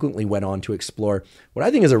subsequently went on to explore what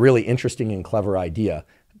I think is a really interesting and clever idea.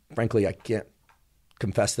 Frankly, I can't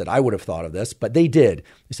confess that I would have thought of this, but they did.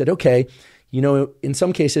 They said, okay, in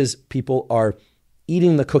some cases, people are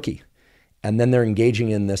eating the cookie and then they're engaging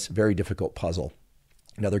in this very difficult puzzle.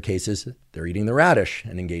 In other cases, they're eating the radish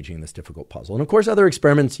and engaging in this difficult puzzle. And of course, other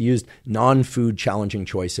experiments used non-food challenging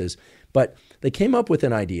choices, but they came up with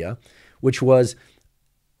an idea, which was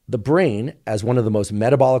the brain, as one of the most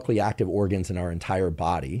metabolically active organs in our entire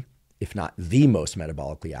body, if not the most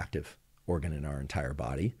metabolically active organ in our entire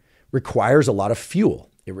body, requires a lot of fuel.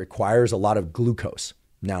 It requires a lot of glucose.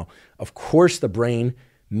 Now, of course, the brain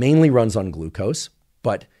mainly runs on glucose,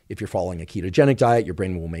 but if you're following a ketogenic diet, your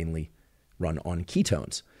brain will mainly run on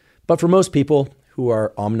ketones. But for most people who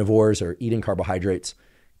are omnivores or eating carbohydrates,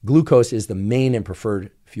 glucose is the main and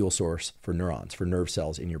preferred fuel source for neurons, for nerve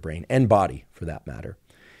cells in your brain and body for that matter.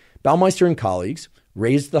 Baumeister and colleagues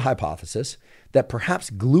raised the hypothesis that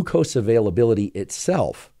perhaps glucose availability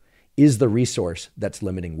itself is the resource that's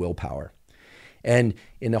limiting willpower. And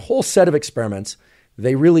in a whole set of experiments,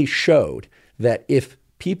 they really showed that if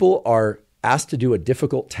people are asked to do a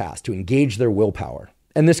difficult task, to engage their willpower,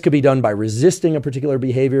 and this could be done by resisting a particular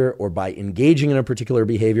behavior or by engaging in a particular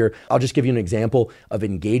behavior. I'll just give you an example of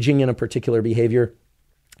engaging in a particular behavior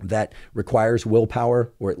that requires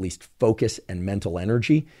willpower or at least focus and mental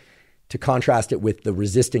energy, to contrast it with the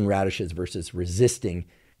resisting radishes versus resisting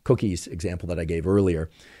cookies example that I gave earlier.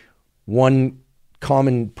 One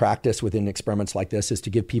common practice within experiments like this is to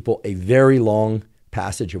give people a very long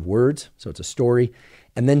passage of words, so it's a story,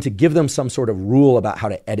 and then to give them some sort of rule about how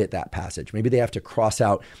to edit that passage. Maybe they have to cross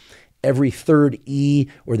out every third E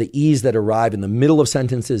or the E's that arrive in the middle of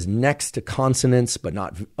sentences next to consonants, but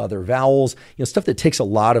not other vowels, stuff that takes a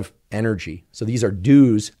lot of energy. So these are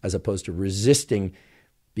do's as opposed to resisting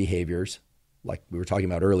behaviors, like we were talking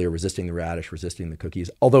about earlier, resisting the radish, resisting the cookies.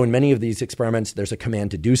 Although in many of these experiments, there's a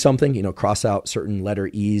command to do something, cross out certain letter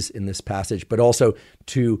E's in this passage, but also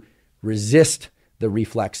to resist the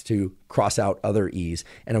reflex to cross out other E's.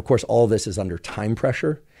 And of course, all of this is under time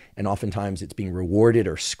pressure, and oftentimes it's being rewarded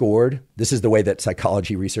or scored. This is the way that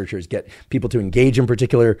psychology researchers get people to engage in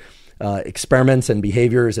particular experiments and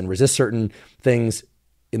behaviors and resist certain things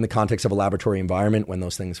in the context of a laboratory environment when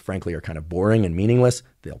those things, frankly, are kind of boring and meaningless.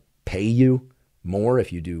 They'll pay you more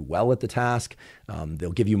if you do well at the task.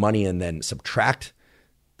 They'll give you money and then subtract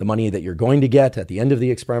the money that you're going to get at the end of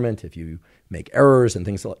the experiment if you make errors and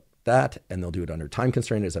things like that, and they'll do it under time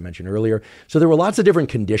constraint, as I mentioned earlier. So there were lots of different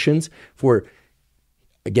conditions for,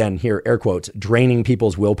 again, here, air quotes, draining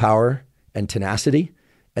people's willpower and tenacity,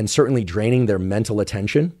 and certainly draining their mental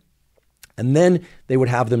attention. And then they would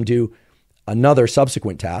have them do another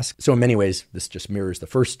subsequent task. So in many ways, this just mirrors the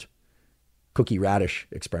first cookie radish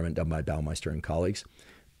experiment done by Baumeister and colleagues.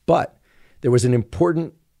 But there was an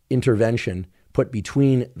important intervention put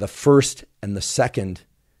between the first and the second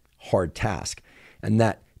hard task. And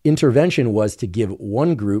that intervention was to give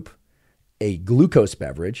one group a glucose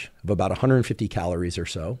beverage of about 150 calories or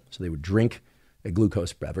so. So they would drink a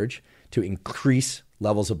glucose beverage to increase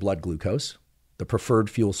levels of blood glucose, the preferred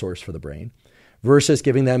fuel source for the brain, versus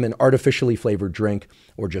giving them an artificially flavored drink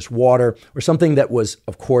or just water or something that was,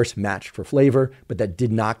 of course, matched for flavor, but that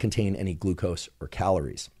did not contain any glucose or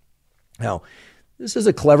calories. Now, this is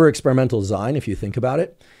a clever experimental design if you think about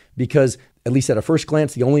it, because at least at a first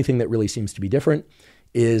glance, the only thing that really seems to be different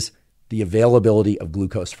is the availability of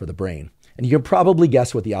glucose for the brain. And you can probably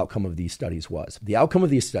guess what the outcome of these studies was. The outcome of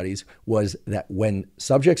these studies was that when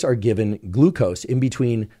subjects are given glucose in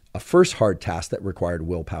between a first hard task that required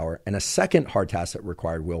willpower and a second hard task that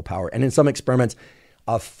required willpower, and in some experiments,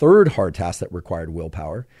 a third hard task that required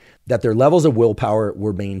willpower, that their levels of willpower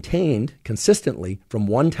were maintained consistently from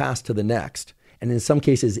one task to the next, and in some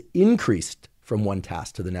cases increased from one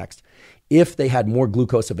task to the next if they had more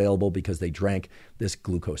glucose available because they drank this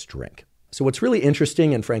glucose drink. So what's really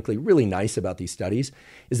interesting and frankly really nice about these studies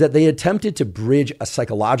is that they attempted to bridge a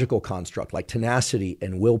psychological construct like tenacity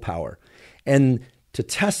and willpower, and to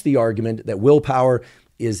test the argument that willpower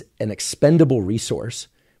is an expendable resource,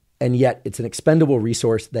 and yet it's an expendable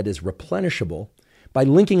resource that is replenishable, by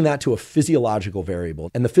linking that to a physiological variable.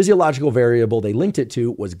 And the physiological variable they linked it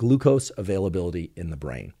to was glucose availability in the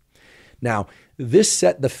brain. Now, this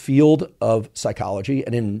set the field of psychology,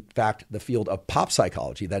 and in fact, the field of pop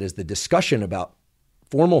psychology, that is the discussion about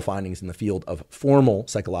formal findings in the field of formal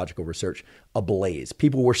psychological research, ablaze.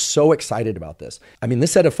 People were so excited about this. I mean,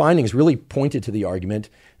 this set of findings really pointed to the argument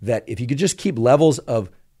that if you could just keep levels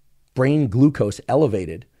of brain glucose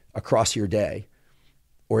elevated across your day,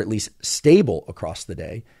 or at least stable across the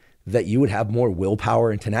day, that you would have more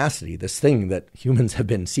willpower and tenacity, this thing that humans have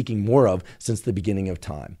been seeking more of since the beginning of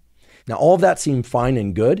time. Now, all of that seemed fine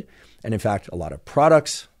and good. And in fact, a lot of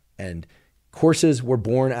products and courses were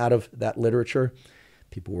born out of that literature.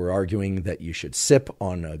 People were arguing that you should sip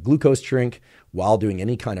on a glucose drink while doing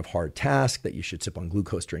any kind of hard task, that you should sip on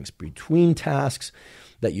glucose drinks between tasks,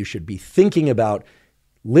 that you should be thinking about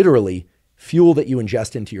literally fuel that you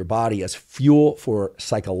ingest into your body as fuel for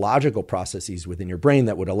psychological processes within your brain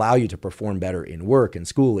that would allow you to perform better in work and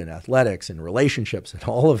school, in athletics, in relationships, and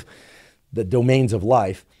all of the domains of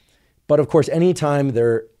life. But of course, anytime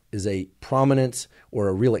there is a prominence or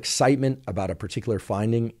a real excitement about a particular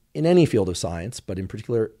finding in any field of science, but in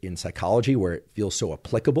particular in psychology where it feels so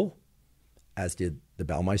applicable, as did the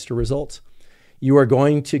Baumeister results, you are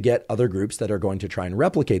going to get other groups that are going to try and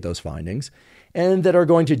replicate those findings and that are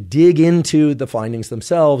going to dig into the findings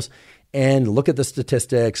themselves and look at the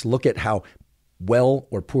statistics, look at how well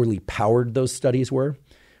or poorly powered those studies were.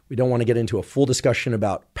 We don't want to get into a full discussion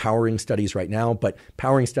about powering studies right now, but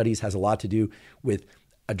powering studies has a lot to do with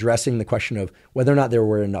addressing the question of whether or not there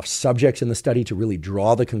were enough subjects in the study to really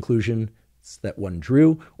draw the conclusion that one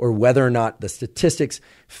drew, or whether or not the statistics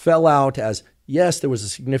fell out as, yes, there was a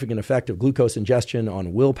significant effect of glucose ingestion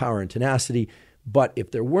on willpower and tenacity, but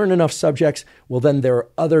if there weren't enough subjects, well, then there are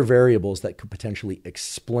other variables that could potentially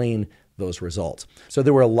explain those results. So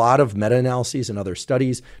there were a lot of meta-analyses and other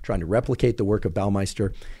studies trying to replicate the work of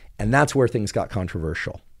Baumeister, and that's where things got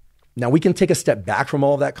controversial. Now, we can take a step back from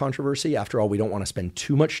all of that controversy. After all, we don't want to spend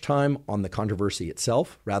too much time on the controversy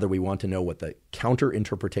itself. Rather, we want to know what the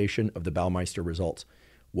counter-interpretation of the Baumeister results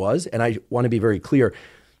was. And I want to be very clear,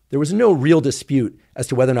 there was no real dispute as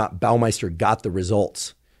to whether or not Baumeister got the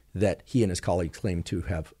results that he and his colleagues claimed to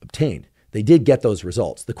have obtained. They did get those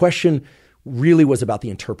results. The question really was about the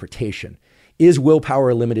interpretation. Is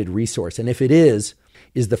willpower a limited resource? And if it is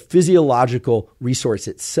the physiological resource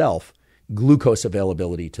itself glucose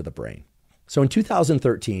availability to the brain? So in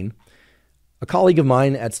 2013, a colleague of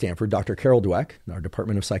mine at Stanford, Dr. Carol Dweck, in our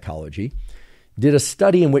Department of Psychology, did a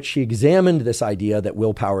study in which she examined this idea that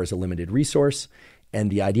willpower is a limited resource and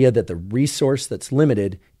the idea that the resource that's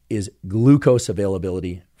limited is glucose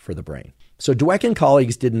availability for the brain. So Dweck and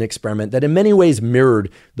colleagues did an experiment that in many ways mirrored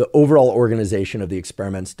the overall organization of the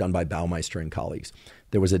experiments done by Baumeister and colleagues.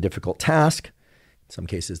 There was a difficult task. In some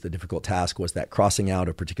cases, the difficult task was that crossing out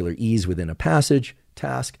a particular ease within a passage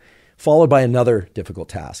task, followed by another difficult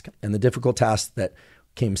task. And the difficult task that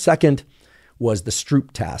came second was the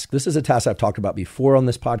Stroop task. This is a task I've talked about before on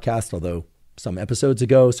this podcast, although some episodes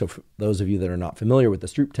ago. So for those of you that are not familiar with the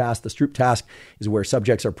Stroop task is where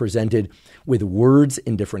subjects are presented with words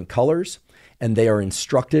in different colors, and they are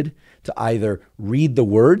instructed to either read the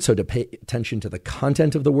word, so to pay attention to the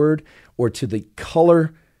content of the word, or to the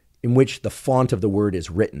color in which the font of the word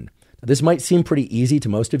is written. Now, this might seem pretty easy to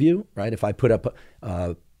most of you, right? If I put up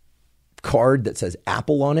a card that says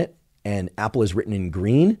Apple on it and Apple is written in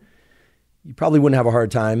green, you probably wouldn't have a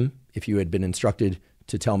hard time if you had been instructed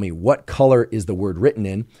to tell me what color is the word written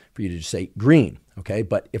in for you to just say green, okay?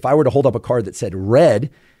 But if I were to hold up a card that said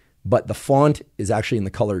red, but the font is actually in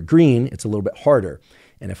the color green, it's a little bit harder.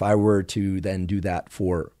 And if I were to then do that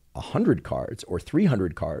for 100 cards or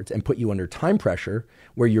 300 cards and put you under time pressure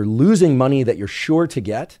where you're losing money that you're sure to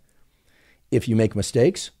get if you make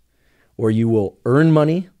mistakes, or you will earn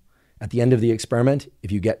money at the end of the experiment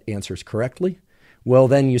if you get answers correctly, well,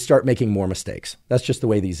 then you start making more mistakes. That's just the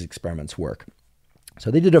way these experiments work.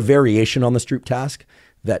 So they did a variation on the Stroop task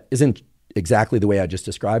that isn't exactly the way I just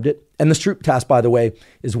described it. And the Stroop task, by the way,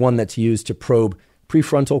 is one that's used to probe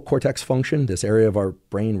prefrontal cortex function, this area of our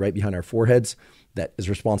brain right behind our foreheads that is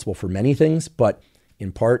responsible for many things, but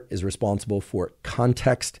in part is responsible for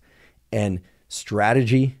context and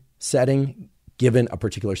strategy setting given a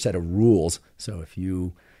particular set of rules. So if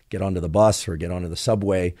you get onto the bus or get onto the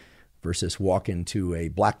subway versus walk into a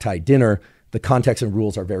black tie dinner, the context and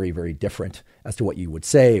rules are very, very different as to what you would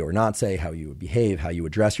say or not say, how you would behave, how you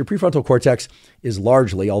would dress. Your prefrontal cortex is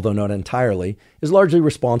largely, although not entirely, is largely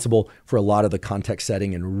responsible for a lot of the context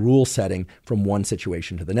setting and rule setting from one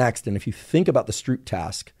situation to the next. And if you think about the Stroop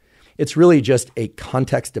task, it's really just a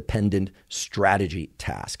context-dependent strategy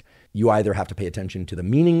task. You either have to pay attention to the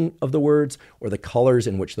meaning of the words or the colors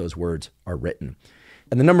in which those words are written.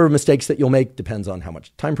 And the number of mistakes that you'll make depends on how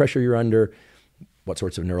much time pressure you're under, what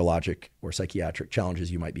sorts of neurologic or psychiatric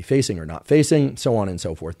challenges you might be facing or not facing, so on and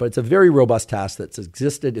so forth. But it's a very robust task that's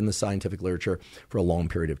existed in the scientific literature for a long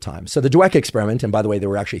period of time. So the Dweck experiment, and by the way, there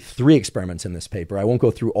were actually 3 experiments in this paper. I won't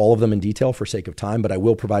go through all of them in detail for sake of time, but I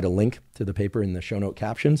will provide a link to the paper in the show note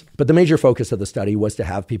captions. But the major focus of the study was to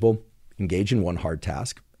have people engage in one hard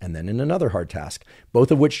task and then in another hard task,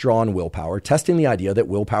 both of which draw on willpower, testing the idea that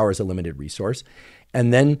willpower is a limited resource,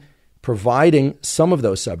 and then providing some of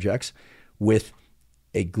those subjects with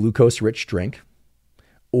a glucose-rich drink,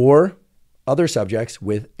 or other subjects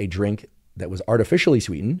with a drink that was artificially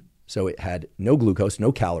sweetened, so it had no glucose,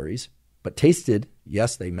 no calories, but tasted,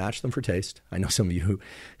 yes, they matched them for taste. I know some of you who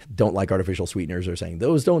don't like artificial sweeteners are saying,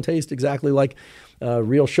 those don't taste exactly like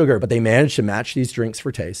real sugar, but they managed to match these drinks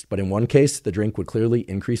for taste. But in one case, the drink would clearly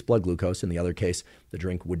increase blood glucose. In the other case, the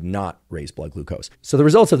drink would not raise blood glucose. So the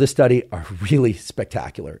results of this study are really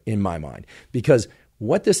spectacular in my mind, because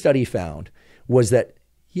what this study found was that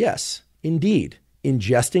yes, indeed,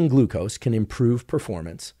 ingesting glucose can improve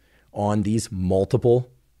performance on these multiple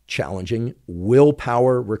challenging,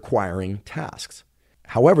 willpower requiring tasks.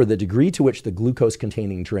 However, the degree to which the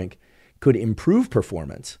glucose-containing drink could improve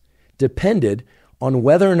performance depended on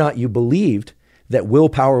whether or not you believed that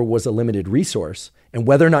willpower was a limited resource and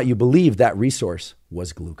whether or not you believed that resource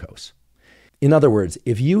was glucose. In other words,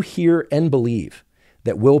 if you hear and believe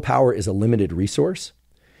that willpower is a limited resource,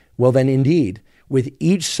 well then indeed, with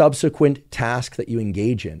each subsequent task that you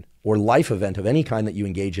engage in or life event of any kind that you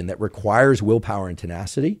engage in that requires willpower and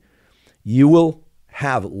tenacity, you will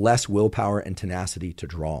have less willpower and tenacity to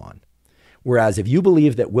draw on. Whereas if you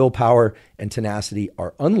believe that willpower and tenacity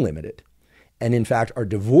are unlimited and in fact are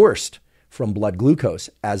divorced from blood glucose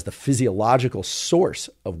as the physiological source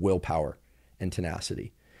of willpower and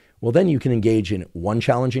tenacity, well then you can engage in one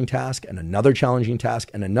challenging task and another challenging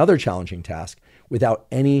task and another challenging task without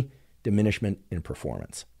any diminishment in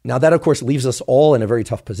performance. Now that of course leaves us all in a very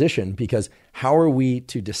tough position, because how are we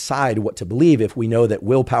to decide what to believe if we know that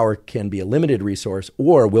willpower can be a limited resource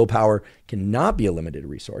or willpower cannot be a limited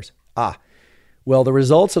resource? Well, the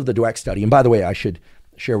results of the Dweck study, and by the way, I should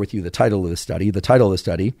share with you the title of the study. The title of the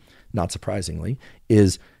study, not surprisingly,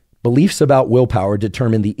 is Beliefs About Willpower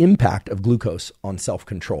Determine the Impact of Glucose on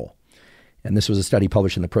Self-Control. And this was a study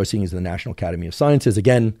published in the Proceedings of the National Academy of Sciences.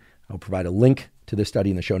 Again, I'll provide a link to this study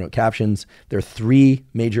in the show note captions. There are 3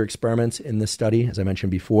 major experiments in this study, as I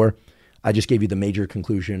mentioned before. I just gave you the major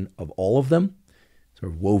conclusion of all of them,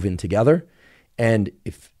 sort of woven together. And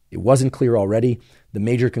if it wasn't clear already, the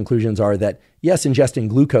major conclusions are that, yes, ingesting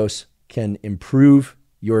glucose can improve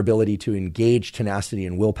your ability to engage tenacity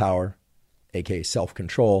and willpower, aka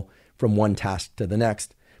self-control, from one task to the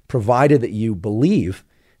next, provided that you believe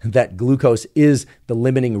that glucose is the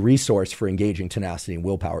limiting resource for engaging tenacity and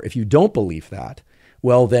willpower. If you don't believe that,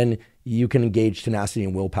 well, then you can engage tenacity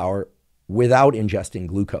and willpower without ingesting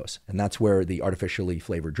glucose. And that's where the artificially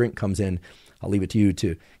flavored drink comes in. I'll leave it to you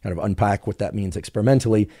to kind of unpack what that means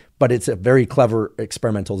experimentally, but it's a very clever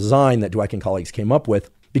experimental design that Dweck and colleagues came up with,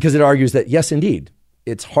 because it argues that, yes, indeed,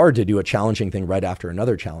 it's hard to do a challenging thing right after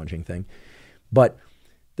another challenging thing, but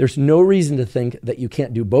there's no reason to think that you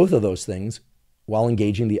can't do both of those things while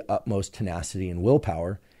engaging the utmost tenacity and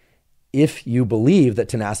willpower, if you believe that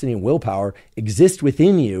tenacity and willpower exist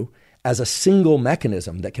within you as a single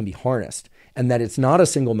mechanism that can be harnessed, and that it's not a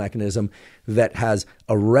single mechanism that has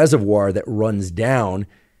a reservoir that runs down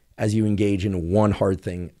as you engage in one hard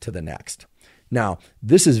thing to the next. Now,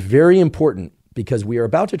 this is very important because we are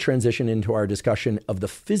about to transition into our discussion of the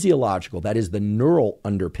physiological, that is the neural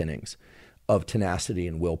underpinnings of tenacity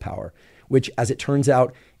and willpower, which, as it turns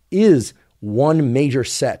out, is one major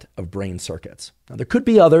set of brain circuits. Now, there could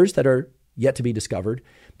be others that are yet to be discovered,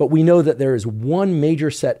 but we know that there is one major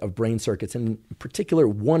set of brain circuits, and in particular,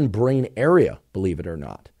 one brain area, believe it or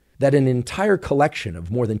not, that an entire collection of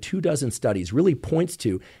more than 24 studies really points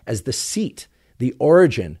to as the seat, the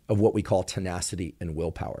origin of what we call tenacity and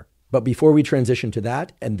willpower. But before we transition to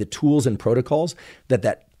that and the tools and protocols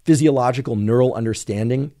that physiological neural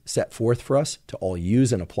understanding set forth for us to all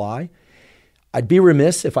use and apply, I'd be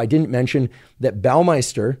remiss if I didn't mention that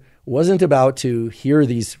Baumeister wasn't about to hear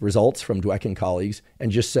these results from Dweck and colleagues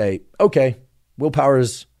and just say, okay, willpower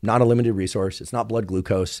is not a limited resource. It's not blood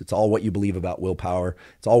glucose. It's all what you believe about willpower.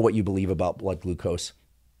 It's all what you believe about blood glucose.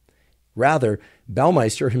 Rather,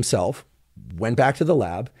 Baumeister himself went back to the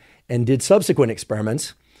lab and did subsequent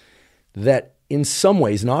experiments that in some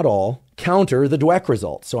ways, not all, counter the Dweck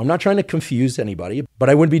results. So I'm not trying to confuse anybody, but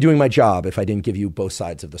I wouldn't be doing my job if I didn't give you both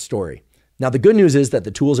sides of the story. Now, the good news is that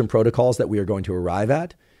the tools and protocols that we are going to arrive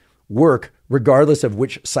at work regardless of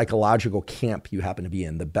which psychological camp you happen to be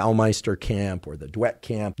in, the Baumeister camp or the Dweck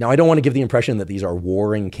camp. Now, I don't want to give the impression that these are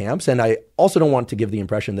warring camps, and I also don't want to give the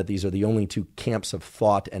impression that these are the only two camps of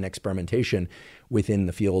thought and experimentation within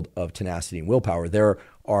the field of tenacity and willpower. There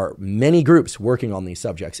are many groups working on these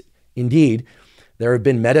subjects. Indeed, there have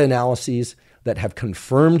been meta-analyses that have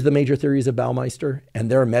confirmed the major theories of Baumeister, and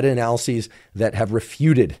there are meta-analyses that have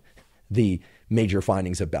refuted the major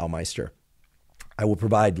findings of Baumeister. I will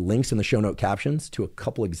provide links in the show note captions to a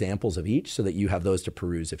couple examples of each so that you have those to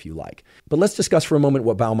peruse if you like. But let's discuss for a moment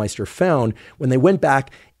what Baumeister found when they went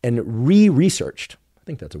back and re-researched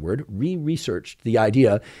the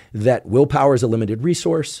idea that willpower is a limited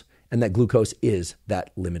resource and that glucose is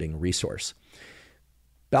that limiting resource.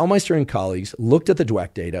 Baumeister and colleagues looked at the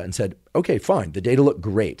Dweck data and said, okay, fine, the data look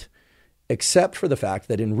great, except for the fact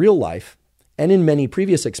that in real life and in many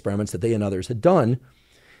previous experiments that they and others had done,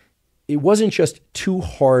 it wasn't just two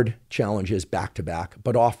hard challenges back to back,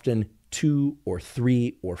 but often 2 or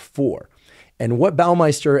 3 or 4. And what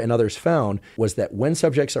Baumeister and others found was that when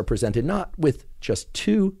subjects are presented not with just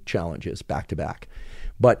 2 challenges back to back,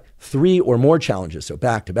 but 3 or more challenges, so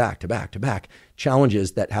back to back to back to back,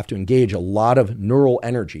 challenges that have to engage a lot of neural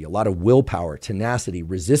energy, a lot of willpower, tenacity,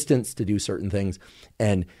 resistance to do certain things,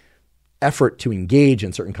 and effort to engage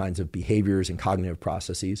in certain kinds of behaviors and cognitive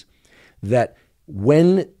processes, that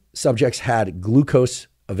when subjects had glucose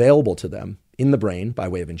available to them in the brain by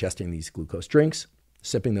way of ingesting these glucose drinks,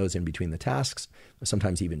 sipping those in between the tasks,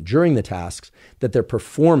 sometimes even during the tasks, that their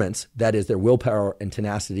performance, that is their willpower and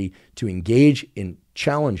tenacity to engage in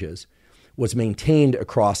challenges, was maintained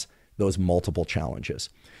across those multiple challenges.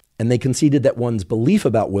 And they conceded that one's belief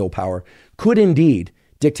about willpower could indeed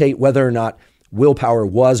dictate whether or not willpower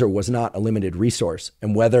was or was not a limited resource,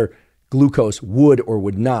 and whether glucose would or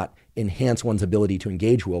would not enhance one's ability to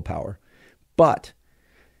engage willpower. But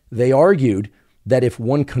they argued that if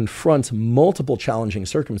one confronts multiple challenging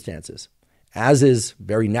circumstances, as is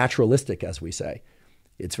very naturalistic, as we say,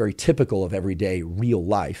 it's very typical of everyday real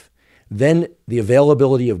life, then the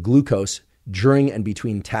availability of glucose during and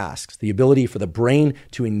between tasks, the ability for the brain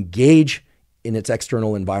to engage in its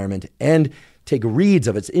external environment and take reads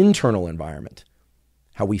of its internal environment,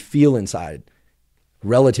 how we feel inside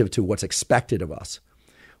relative to what's expected of us,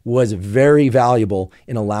 was very valuable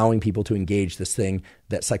in allowing people to engage this thing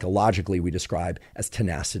that psychologically we describe as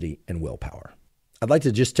tenacity and willpower. I'd like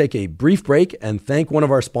to just take a brief break and thank one of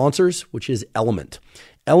our sponsors, which is Element.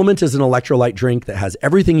 Element is an electrolyte drink that has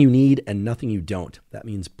everything you need and nothing you don't. That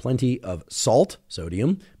means plenty of salt,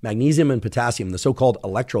 sodium, magnesium, and potassium, the so-called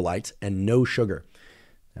electrolytes, and no sugar.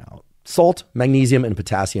 Now, salt, magnesium, and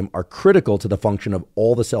potassium are critical to the function of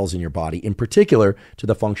all the cells in your body, in particular to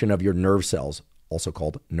the function of your nerve cells, also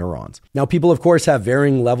called neurons. Now, people, of course, have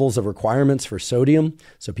varying levels of requirements for sodium.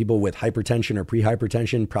 So people with hypertension or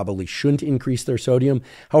prehypertension probably shouldn't increase their sodium.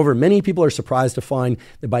 However, many people are surprised to find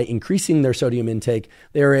that by increasing their sodium intake,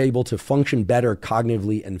 they are able to function better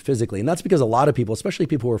cognitively and physically. And that's because a lot of people, especially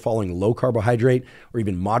people who are following low carbohydrate or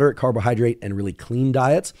even moderate carbohydrate and really clean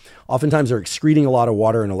diets, oftentimes are excreting a lot of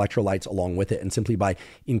water and electrolytes along with it. And simply by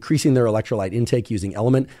increasing their electrolyte intake using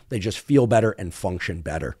Element, they just feel better and function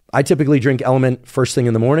better. I typically drink Element first thing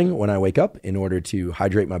in the morning when I wake up in order to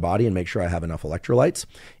hydrate my body and make sure I have enough electrolytes.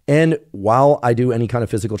 And while I do any kind of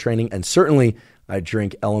physical training, and certainly I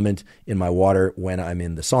drink Element in my water when I'm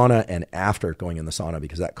in the sauna and after going in the sauna,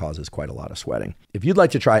 because that causes quite a lot of sweating. If you'd like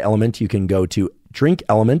to try Element, you can go to Drink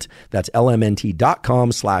Element, that's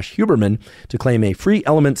lmnt.com/Huberman, to claim a free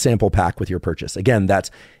Element sample pack with your purchase. Again, that's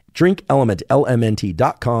Drink Element,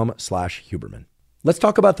 lmnt.com/Huberman. Let's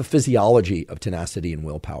talk about the physiology of tenacity and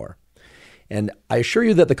willpower. And I assure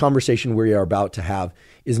you that the conversation we are about to have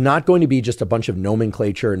is not going to be just a bunch of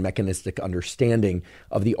nomenclature and mechanistic understanding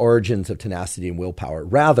of the origins of tenacity and willpower.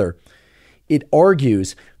 Rather, it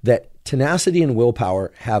argues that tenacity and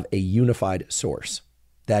willpower have a unified source.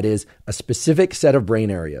 That is, a specific set of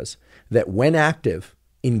brain areas that, when active,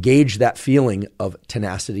 engage that feeling of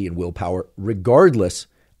tenacity and willpower regardless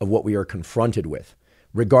of what we are confronted with,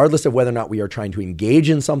 regardless of whether or not we are trying to engage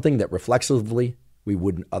in something that reflexively we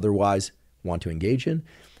wouldn't otherwise want to engage in,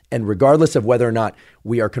 and regardless of whether or not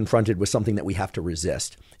we are confronted with something that we have to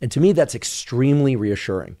resist. And to me, that's extremely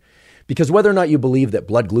reassuring, because whether or not you believe that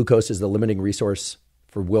blood glucose is the limiting resource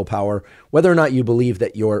for willpower, whether or not you believe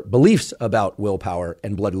that your beliefs about willpower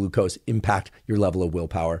and blood glucose impact your level of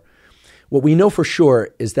willpower, what we know for sure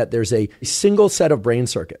is that there's a single set of brain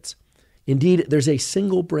circuits. Indeed, there's a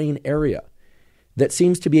single brain area that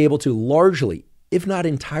seems to be able to largely, if not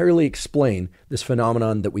entirely, explain this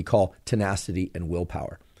phenomenon that we call tenacity and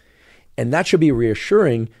willpower. And that should be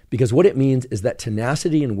reassuring, because what it means is that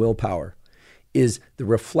tenacity and willpower is the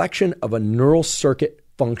reflection of a neural circuit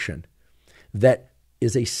function that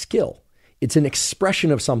is a skill. It's an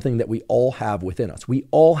expression of something that we all have within us. We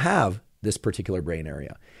all have this particular brain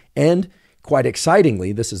area. And quite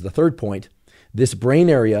excitingly, this is the third point, this brain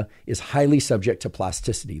area is highly subject to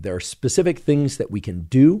plasticity. There are specific things that we can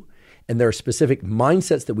do, and there are specific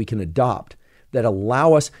mindsets that we can adopt that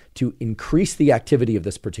allow us to increase the activity of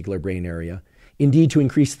this particular brain area, indeed to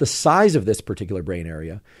increase the size of this particular brain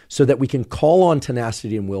area, so that we can call on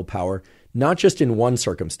tenacity and willpower, not just in one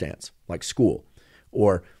circumstance, like school,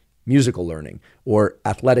 or musical learning, or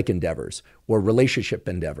athletic endeavors, or relationship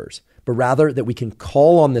endeavors, but rather that we can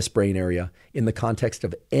call on this brain area in the context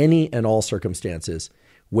of any and all circumstances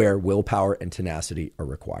where willpower and tenacity are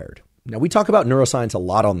required. Now, we talk about neuroscience a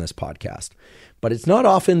lot on this podcast, but it's not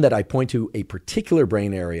often that I point to a particular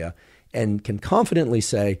brain area and can confidently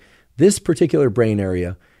say this particular brain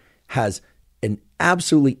area has an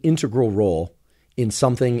absolutely integral role in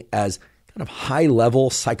something as kind of high-level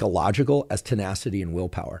psychological as tenacity and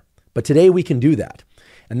willpower. But today we can do that.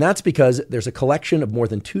 And that's because there's a collection of more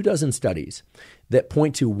than 24 studies that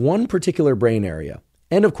point to one particular brain area,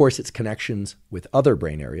 and of course its connections with other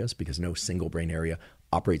brain areas, because no single brain area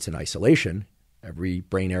operates in isolation. Every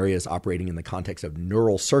brain area is operating in the context of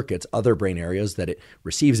neural circuits, other brain areas that it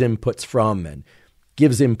receives inputs from and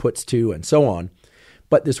gives inputs to, and so on.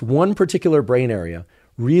 But this one particular brain area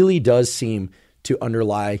really does seem to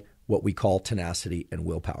underlie what we call tenacity and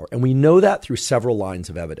willpower. And we know that through several lines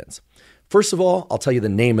of evidence. First of all, I'll tell you the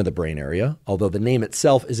name of the brain area, although the name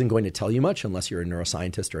itself isn't going to tell you much unless you're a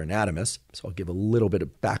neuroscientist or anatomist. So I'll give a little bit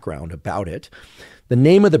of background about it. The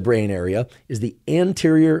name of the brain area is the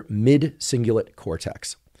anterior mid-cingulate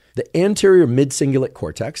cortex. The anterior mid-cingulate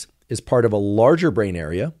cortex is part of a larger brain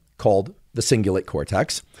area called the cingulate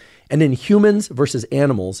cortex. And in humans versus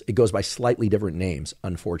animals, it goes by slightly different names,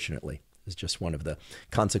 unfortunately. It's just one of the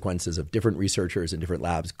consequences of different researchers in different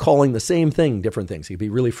labs calling the same thing different things. It can be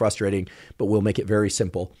really frustrating, but we'll make it very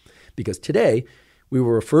simple, because today we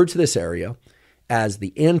will refer to this area as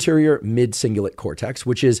the anterior mid-cingulate cortex,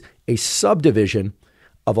 which is a subdivision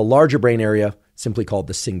of a larger brain area simply called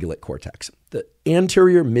the cingulate cortex. The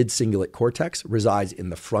anterior mid-cingulate cortex resides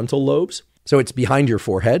in the frontal lobes. So it's behind your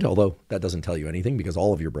forehead, although that doesn't tell you anything because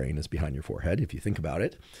all of your brain is behind your forehead if you think about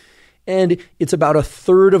it. And it's about a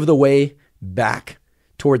third of the way back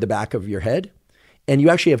toward the back of your head. And you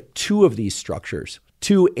actually have two of these structures,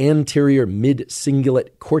 two anterior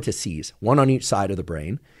mid-cingulate cortices, one on each side of the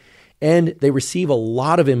brain. And they receive a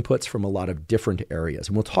lot of inputs from a lot of different areas.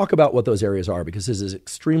 And we'll talk about what those areas are, because this is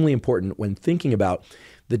extremely important when thinking about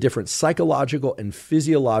the different psychological and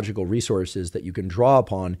physiological resources that you can draw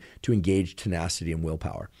upon to engage tenacity and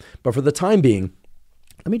willpower. But for the time being,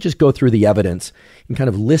 let me just go through the evidence in kind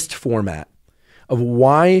of list format of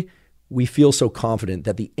why we feel so confident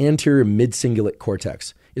that the anterior mid-cingulate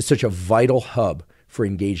cortex is such a vital hub for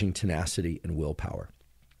engaging tenacity and willpower.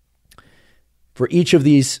 For each of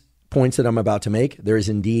these points that I'm about to make, there is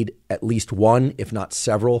indeed at least one, if not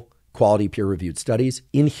several, quality peer-reviewed studies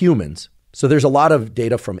in humans. So there's a lot of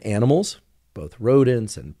data from animals, both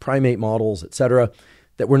rodents and primate models, et cetera,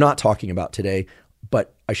 that we're not talking about today,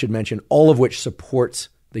 but I should mention all of which supports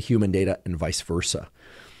the human data and vice versa.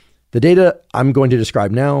 The data I'm going to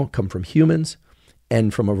describe now come from humans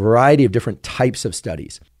and from a variety of different types of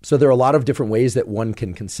studies. So there are a lot of different ways that one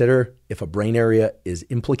can consider if a brain area is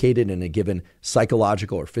implicated in a given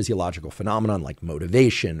psychological or physiological phenomenon like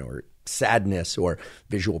motivation or sadness or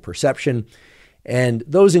visual perception. And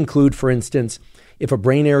those include, for instance, if a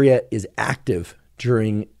brain area is active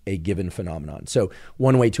during a given phenomenon. So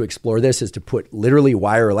one way to explore this is to put literally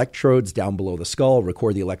wire electrodes down below the skull,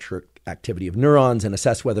 record the electric activity of neurons, and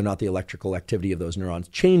assess whether or not the electrical activity of those neurons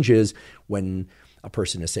changes when a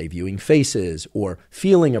person is, say, viewing faces or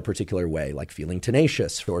feeling a particular way, like feeling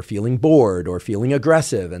tenacious or feeling bored or feeling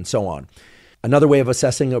aggressive and so on. Another way of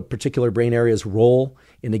assessing a particular brain area's role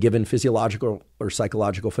in a given physiological or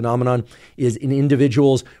psychological phenomenon is in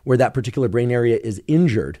individuals where that particular brain area is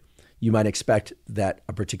injured. You might expect that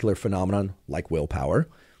a particular phenomenon, like willpower,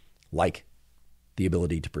 like the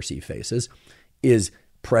ability to perceive faces, is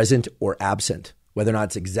present or absent, whether or not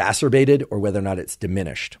it's exacerbated or whether or not it's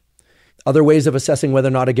diminished. Other ways of assessing whether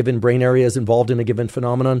or not a given brain area is involved in a given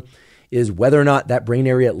phenomenon is whether or not that brain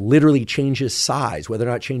area literally changes size, whether or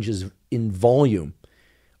not it changes in volume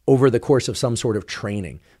over the course of some sort of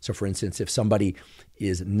training. So for instance, if somebody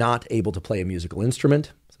is not able to play a musical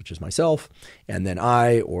instrument, such as myself, and then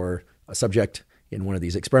I or a subject in one of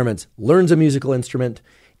these experiments learns a musical instrument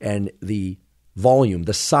and the volume,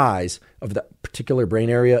 the size of the particular brain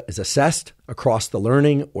area is assessed across the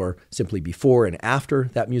learning or simply before and after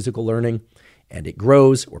that musical learning, and it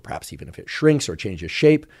grows, or perhaps even if it shrinks or changes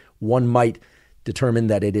shape, one might determine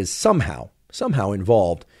that it is somehow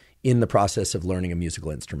involved in the process of learning a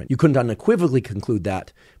musical instrument. You couldn't unequivocally conclude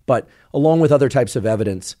that, but along with other types of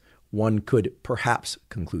evidence, one could perhaps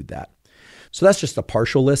conclude that. So that's just a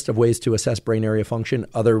partial list of ways to assess brain area function.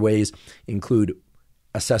 Other ways include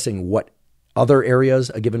assessing what other areas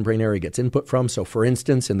a given brain area gets input from. So for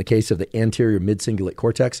instance, in the case of the anterior mid-cingulate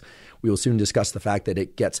cortex, we will soon discuss the fact that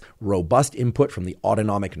it gets robust input from the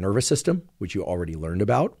autonomic nervous system, which you already learned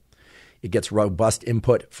about. It gets robust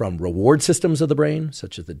input from reward systems of the brain,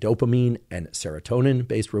 such as the dopamine and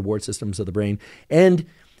serotonin-based reward systems of the brain. And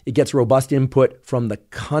it gets robust input from the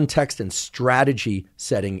context and strategy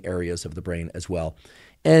setting areas of the brain as well,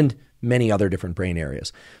 and many other different brain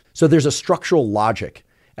areas. So there's a structural logic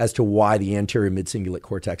as to why the anterior mid-cingulate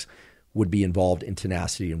cortex would be involved in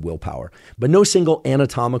tenacity and willpower. But no single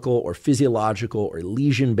anatomical or physiological or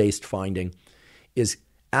lesion-based finding is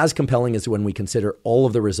as compelling as when we consider all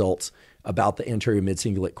of the results about the anterior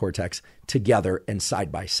mid-cingulate cortex together and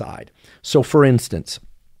side by side. So for instance,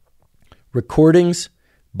 recordings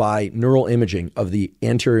by neural imaging of the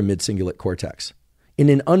anterior mid-cingulate cortex in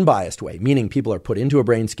an unbiased way, meaning people are put into a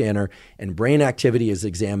brain scanner and brain activity is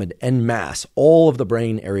examined en masse. All of the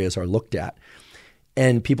brain areas are looked at,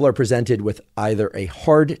 and people are presented with either a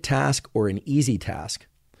hard task or an easy task,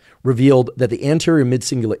 revealed that the anterior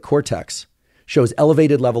mid-cingulate cortex shows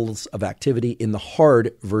elevated levels of activity in the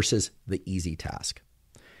hard versus the easy task.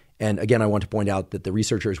 And again, I want to point out that the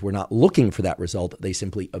researchers were not looking for that result. They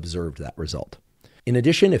simply observed that result. In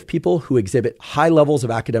addition, if people who exhibit high levels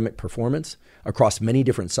of academic performance across many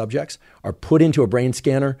different subjects are put into a brain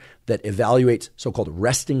scanner that evaluates so-called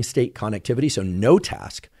resting state connectivity, so no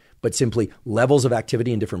task, but simply levels of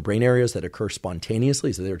activity in different brain areas that occur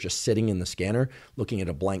spontaneously, so they're just sitting in the scanner looking at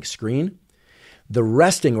a blank screen, the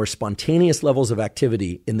resting or spontaneous levels of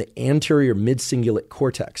activity in the anterior mid-cingulate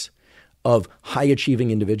cortex of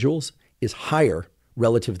high-achieving individuals is higher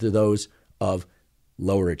relative to those of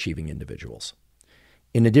lower-achieving individuals.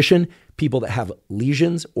 In addition, people that have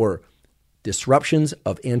lesions or disruptions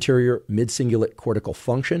of anterior mid-cingulate cortical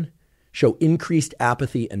function show increased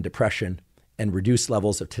apathy and depression and reduced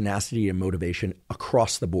levels of tenacity and motivation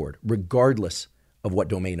across the board, regardless of what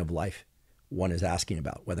domain of life one is asking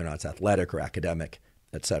about, whether or not it's athletic or academic,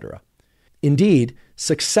 etc. Indeed,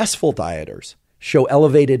 successful dieters show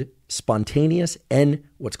elevated spontaneous and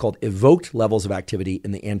what's called evoked levels of activity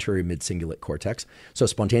in the anterior mid-cingulate cortex. So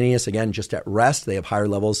spontaneous, again, just at rest, they have higher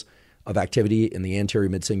levels of activity in the anterior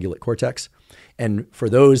mid-cingulate cortex. And for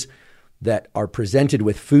those that are presented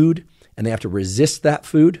with food and they have to resist that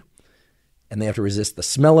food, and they have to resist the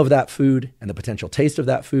smell of that food and the potential taste of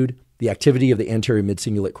that food, the activity of the anterior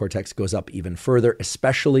mid-cingulate cortex goes up even further,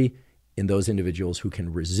 especially in those individuals who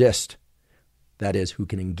can resist, that is, who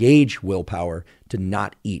can engage willpower to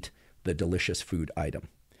not eat the delicious food item.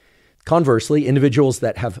 Conversely, individuals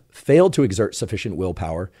that have failed to exert sufficient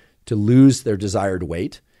willpower to lose their desired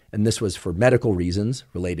weight, and this was for medical reasons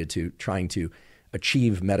related to trying to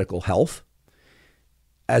achieve medical health,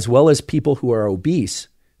 as well as people who are obese,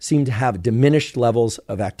 seem to have diminished levels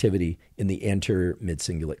of activity in the anterior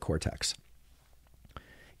mid-cingulate cortex.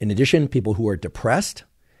 In addition, people who are depressed,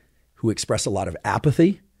 who express a lot of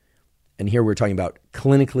apathy, and here we're talking about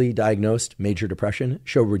clinically diagnosed major depression,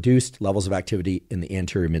 show reduced levels of activity in the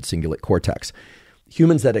anterior mid-cingulate cortex.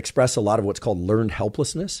 Humans that express a lot of what's called learned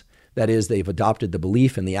helplessness, that is, they've adopted the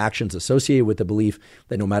belief and the actions associated with the belief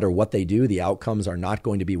that no matter what they do, the outcomes are not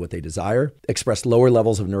going to be what they desire, express lower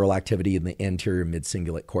levels of neural activity in the anterior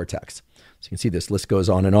mid-cingulate cortex. So you can see this list goes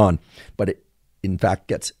on, but it in fact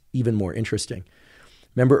gets even more interesting.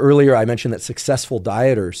 Remember earlier I mentioned that successful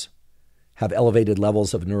dieters have elevated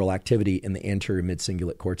levels of neural activity in the anterior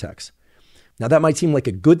mid-cingulate cortex. Now that might seem like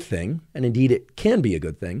a good thing, and indeed it can be a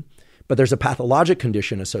good thing, But there's a pathologic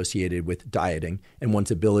condition associated with dieting and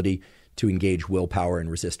one's ability to engage willpower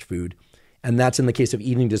and resist food. And that's in the case of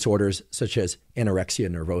eating disorders such as anorexia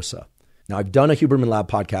nervosa. Now, I've done a Huberman Lab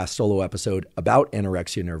podcast solo episode about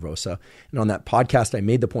anorexia nervosa. And on that podcast, I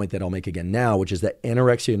made the point that I'll make again now, which is that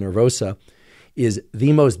anorexia nervosa is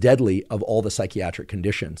the most deadly of all the psychiatric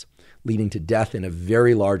conditions, leading to death in a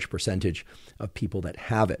very large percentage of people that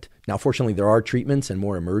have it. Now, fortunately, there are treatments and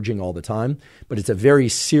more emerging all the time, but it's a very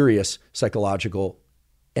serious psychological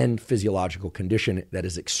and physiological condition that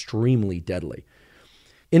is extremely deadly.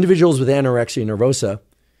 Individuals with anorexia nervosa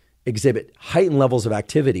exhibit heightened levels of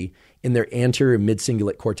activity in their anterior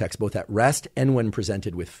mid-cingulate cortex, both at rest and when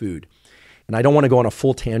presented with food. And I don't want to go on a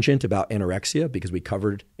full tangent about anorexia because we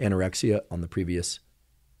covered anorexia on the previous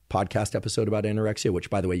podcast episode about anorexia, which,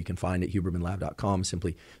 by the way, you can find at hubermanlab.com.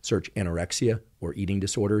 Simply search anorexia or eating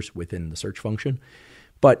disorders within the search function.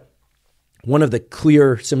 But one of the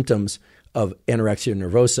clear symptoms of anorexia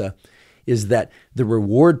nervosa is that the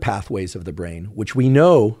reward pathways of the brain, which we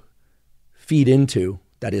know feed into,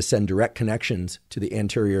 that is, send direct connections to the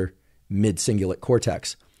anterior mid-cingulate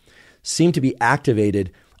cortex, seem to be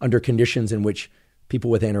activated under conditions in which people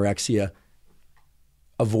with anorexia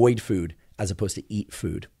avoid food as opposed to eat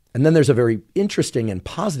food. And then there's a very interesting and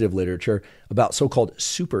positive literature about so-called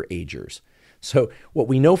superagers. So what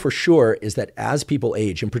we know for sure is that as people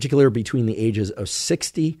age, in particular between the ages of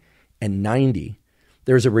 60 and 90,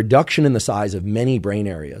 there's a reduction in the size of many brain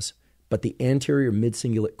areas, but the anterior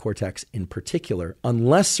mid-cingulate cortex in particular,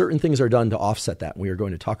 unless certain things are done to offset that. We are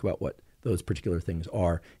going to talk about what those particular things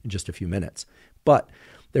are in just a few minutes. But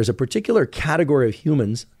there's a particular category of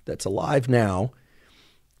humans that's alive now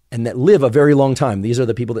and that live a very long time. These are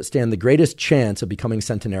the people that stand the greatest chance of becoming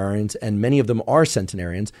centenarians, and many of them are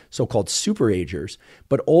centenarians, so-called superagers.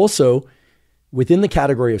 But also within the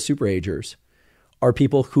category of superagers are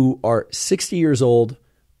people who are 60 years old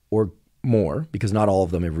or more, because not all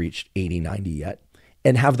of them have reached 80, 90 yet,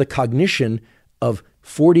 and have the cognition of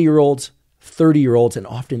 40-year-olds, 30-year-olds, and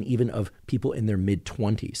often even of people in their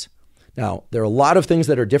mid-20s. Now, there are a lot of things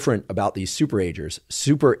that are different about these superagers.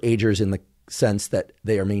 Superagers in the sense that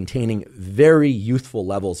they are maintaining very youthful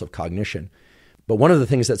levels of cognition. But one of the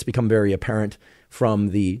things that's become very apparent from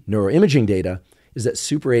the neuroimaging data is that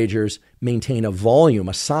superagers maintain a volume,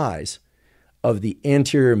 a size of the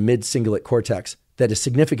anterior mid-cingulate cortex that is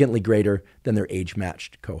significantly greater than their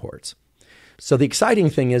age-matched cohorts. So the exciting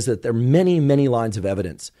thing is that there are many, many lines of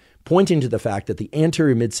evidence pointing to the fact that the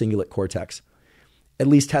anterior mid-cingulate cortex at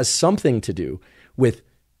least has something to do with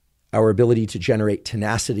our ability to generate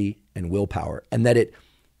tenacity and willpower, and that it,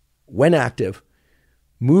 when active,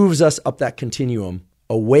 moves us up that continuum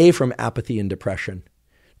away from apathy and depression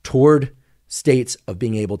toward states of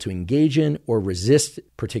being able to engage in or resist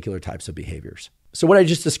particular types of behaviors. So what I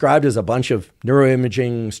just described is a bunch of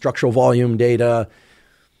neuroimaging, structural volume data,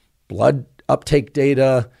 blood uptake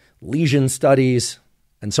data, lesion studies,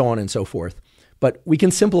 and so on and so forth. But we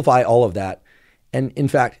can simplify all of that and, in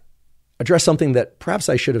fact, address something that perhaps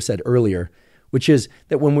I should have said earlier, which is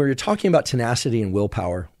that when we're talking about tenacity and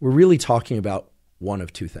willpower, we're really talking about one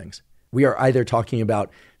of two things. We are either talking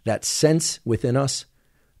about that sense within us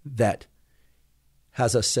that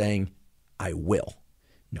has us saying, I will.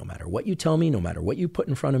 No matter what you tell me, no matter what you put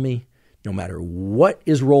in front of me, no matter what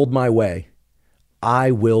is rolled my way,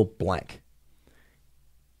 I will blank.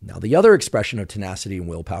 Now, the other expression of tenacity and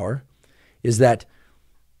willpower is that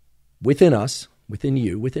within us, within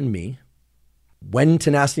you, within me, when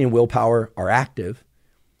tenacity and willpower are active,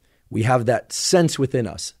 we have that sense within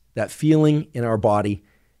us, that feeling in our body,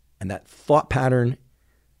 and that thought pattern,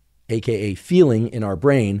 aka feeling in our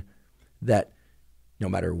brain, that no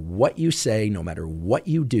matter what you say, no matter what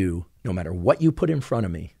you do, no matter what you put in front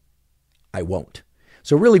of me, I won't.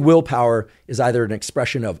 So really, willpower is either an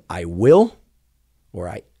expression of I will, or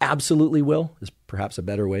I absolutely will, is perhaps a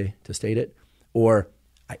better way to state it, or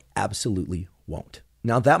I absolutely won't.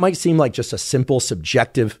 Now, that might seem like just a simple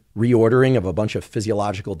subjective reordering of a bunch of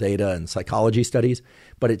physiological data and psychology studies,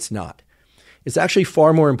 but it's not. It's actually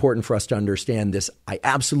far more important for us to understand this I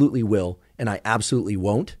absolutely will and I absolutely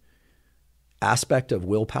won't aspect of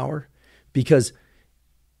willpower, because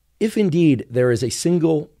if indeed there is a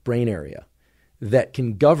single brain area that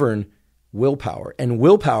can govern willpower, and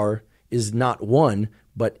willpower is not one,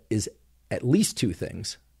 but is at least two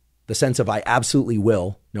things, the sense of I absolutely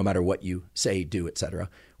will, no matter what you say, do, etc.,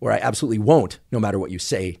 or I absolutely won't, no matter what you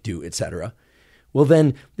say, do, etc., well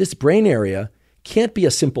then this brain area can't be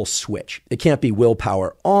a simple switch. It can't be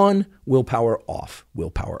willpower on, willpower off,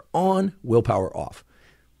 willpower on, willpower off.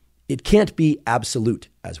 It can't be absolute,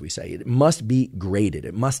 as we say. It must be graded.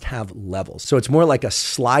 It must have levels. So it's more like a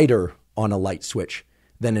slider on a light switch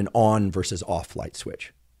than an on versus off light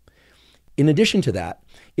switch. In addition to that,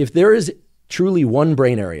 if there is truly one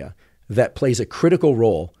brain area that plays a critical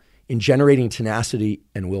role in generating tenacity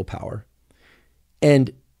and willpower,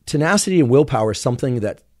 and tenacity and willpower is something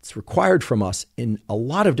that's required from us in a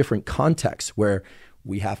lot of different contexts where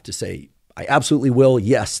we have to say, I absolutely will,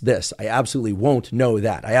 yes, this. I absolutely won't, no,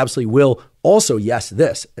 that. I absolutely will, also, yes,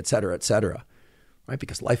 this, et cetera, right?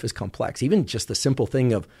 Because life is complex. Even just the simple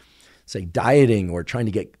thing of, say, dieting or trying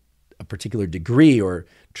to get a particular degree or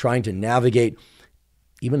trying to navigate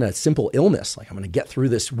even a simple illness, like I'm going to get through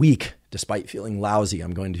this week despite feeling lousy.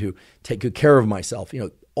 I'm going to take good care of myself.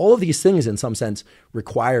 All of these things in some sense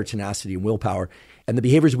require tenacity and willpower. And the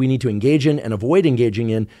behaviors we need to engage in and avoid engaging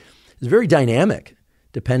in is very dynamic,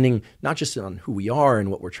 depending not just on who we are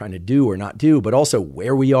and what we're trying to do or not do, but also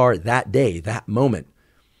where we are that day, that moment.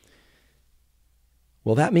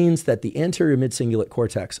 Well, that means that the anterior mid-cingulate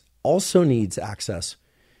cortex also needs access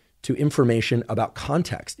to information about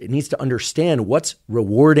context. It needs to understand what's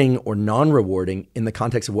rewarding or non-rewarding in the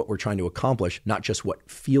context of what we're trying to accomplish, not just what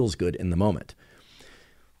feels good in the moment.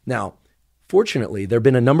 Now, fortunately, there have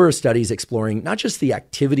been a number of studies exploring not just the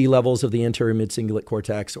activity levels of the anterior mid-cingulate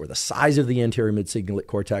cortex or the size of the anterior mid-cingulate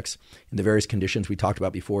cortex in the various conditions we talked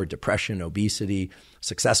about before, depression, obesity,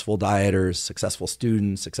 successful dieters, successful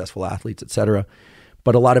students, successful athletes, etc.,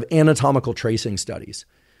 but a lot of anatomical tracing studies,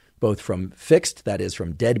 both from fixed, that is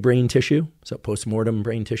from dead brain tissue, so postmortem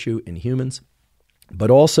brain tissue in humans, but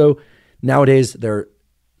also nowadays there are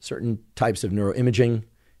certain types of neuroimaging, in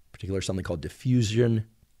particular something called diffusion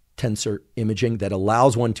tensor imaging that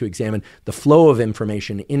allows one to examine the flow of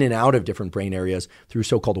information in and out of different brain areas through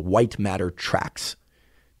so-called white matter tracks.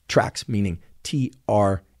 Tracks meaning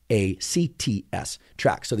TRACTS,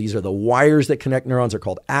 tracks. So these are the wires that connect neurons, are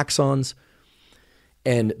called axons.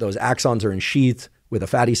 And those axons are ensheathed with a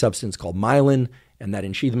fatty substance called myelin. And that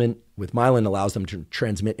ensheathment with myelin allows them to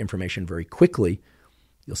transmit information very quickly.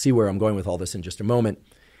 You'll see where I'm going with all this in just a moment.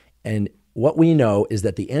 And what we know is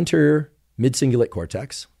that the anterior mid-cingulate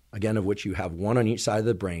cortex, again, of which you have one on each side of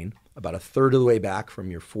the brain, about a third of the way back from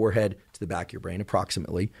your forehead to the back of your brain,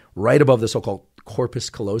 approximately, right above the so-called corpus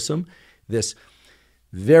callosum, this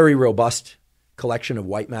very robust collection of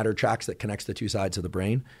white matter tracks that connects the two sides of the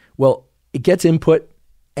brain. Well, it gets input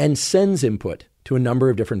and sends input to a number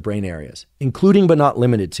of different brain areas, including but not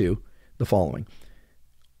limited to the following: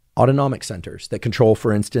 autonomic centers that control,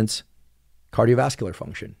 for instance, cardiovascular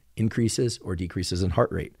function, increases or decreases in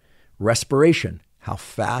heart rate, respiration, how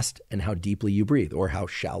fast and how deeply you breathe, or how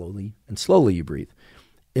shallowly and slowly you breathe.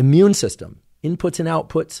 Immune system, inputs and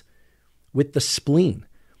outputs with the spleen,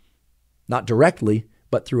 not directly,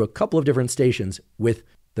 but through a couple of different stations with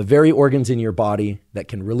the very organs in your body that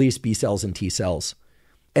can release B cells and T cells,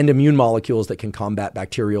 and immune molecules that can combat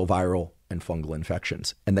bacterial, viral, and fungal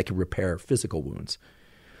infections, and that can repair physical wounds.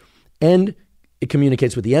 And it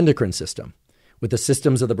communicates with the endocrine system, with the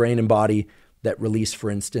systems of the brain and body that release, for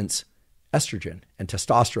instance, estrogen and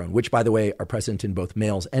testosterone, which, by the way, are present in both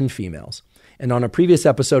males and females. And on a previous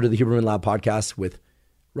episode of the Huberman Lab podcast with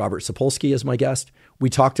Robert Sapolsky as my guest, we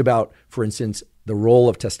talked about, for instance, the role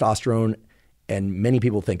of testosterone. And many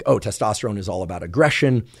people think, oh, testosterone is all about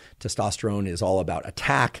aggression. Testosterone is all about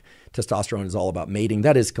attack. Testosterone is all about mating.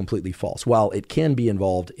 That is completely false. While it can be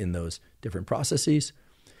involved in those different processes,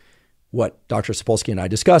 what Dr. Sapolsky and I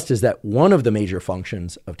discussed is that one of the major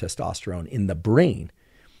functions of testosterone in the brain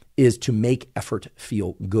is to make effort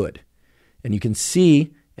feel good. And you can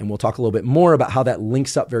see, and we'll talk a little bit more about how that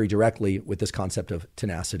links up very directly with this concept of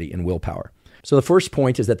tenacity and willpower. So the first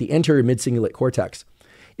point is that the anterior mid-cingulate cortex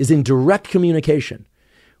is in direct communication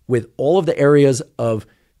with all of the areas of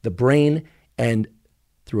the brain and,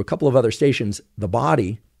 through a couple of other stations, the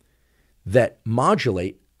body that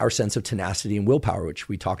modulate our sense of tenacity and willpower, which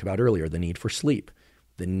we talked about earlier: the need for sleep,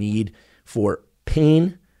 the need for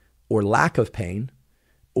pain or lack of pain,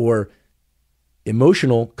 or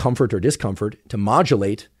emotional comfort or discomfort to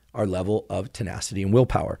modulate our level of tenacity and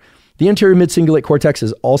willpower. The anterior mid-cingulate cortex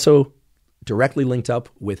is also directly linked up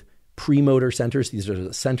with premotor centers. These are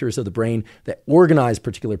the centers of the brain that organize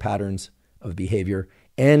particular patterns of behavior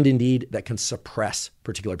and indeed that can suppress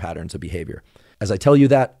particular patterns of behavior. As I tell you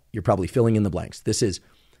that, you're probably filling in the blanks. This is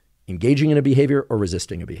engaging in a behavior or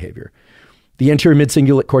resisting a behavior. The anterior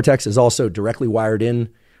mid-cingulate cortex is also directly wired in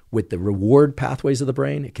with the reward pathways of the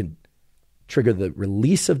brain. It can trigger the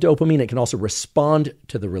release of dopamine. It can also respond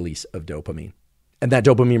to the release of dopamine. And that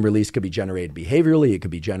dopamine release could be generated behaviorally. It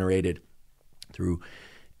could be generated through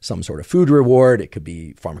some sort of food reward. It could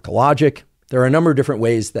be pharmacologic. There are a number of different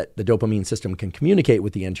ways that the dopamine system can communicate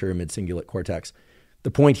with the anterior mid-cingulate cortex.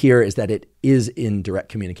 The point here is that it is in direct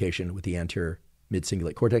communication with the anterior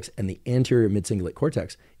mid-cingulate cortex, and the anterior mid-cingulate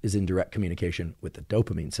cortex is in direct communication with the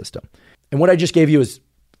dopamine system. And what I just gave you is,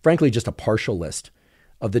 frankly, just a partial list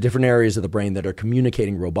of the different areas of the brain that are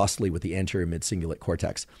communicating robustly with the anterior mid-cingulate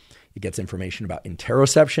cortex. It gets information about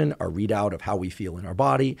interoception, our readout of how we feel in our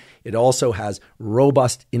body. It also has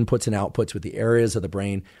robust inputs and outputs with the areas of the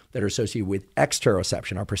brain that are associated with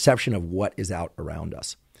exteroception, our perception of what is out around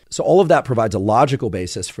us. So all of that provides a logical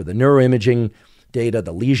basis for the neuroimaging data,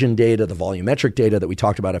 the lesion data, the volumetric data that we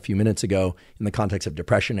talked about a few minutes ago in the context of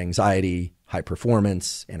depression, anxiety, high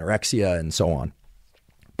performance, anorexia, and so on.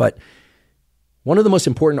 But one of the most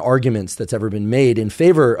important arguments that's ever been made in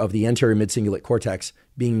favor of the anterior mid-cingulate cortex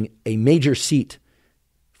being a major seat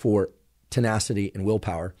for tenacity and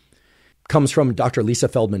willpower comes from Dr. Lisa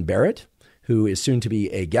Feldman Barrett, who is soon to be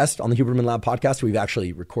a guest on the Huberman Lab podcast. We've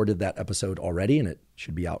actually recorded that episode already, and it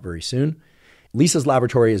should be out very soon. Lisa's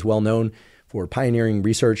laboratory is well known for pioneering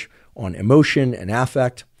research on emotion and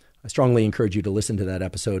affect. I strongly encourage you to listen to that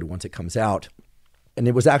episode once it comes out. And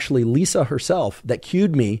it was actually Lisa herself that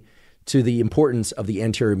cued me to the importance of the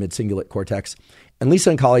anterior mid-cingulate cortex. And Lisa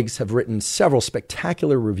and colleagues have written several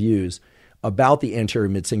spectacular reviews about the anterior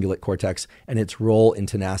mid-cingulate cortex and its role in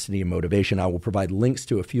tenacity and motivation. I will provide links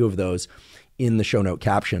to a few of those in the show note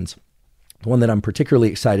captions. The one that I'm particularly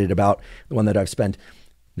excited about, the one that I've spent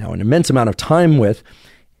now an immense amount of time with,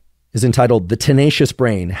 is entitled The Tenacious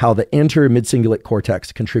Brain, How the Anterior Mid-Cingulate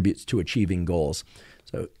Cortex Contributes to Achieving Goals.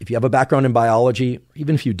 So if you have a background in biology,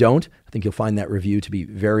 even if you don't, I think you'll find that review to be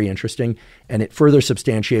very interesting. And it further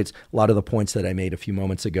substantiates a lot of the points that I made a few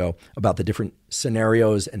moments ago about the different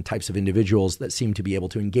scenarios and types of individuals that seem to be able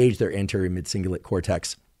to engage their anterior mid-cingulate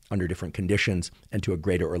cortex under different conditions and to a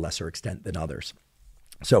greater or lesser extent than others.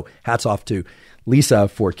 So hats off to Lisa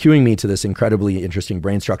for cueing me to this incredibly interesting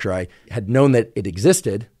brain structure. I had known that it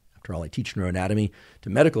existed. After all, I teach neuroanatomy to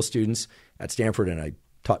medical students at Stanford, and I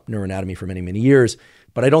taught neuroanatomy for many, many years.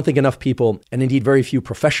 But I don't think enough people, and indeed very few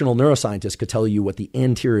professional neuroscientists, could tell you what the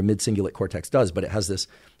anterior mid-cingulate cortex does, but it has this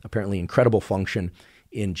apparently incredible function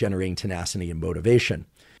in generating tenacity and motivation.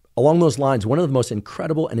 Along those lines, one of the most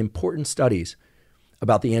incredible and important studies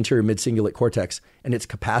about the anterior mid-cingulate cortex and its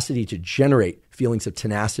capacity to generate feelings of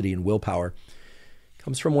tenacity and willpower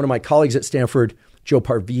comes from one of my colleagues at Stanford, Joe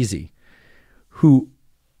Parvizi, who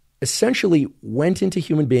essentially went into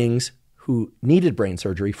human beings who needed brain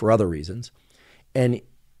surgery for other reasons and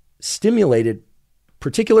stimulated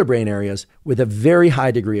particular brain areas with a very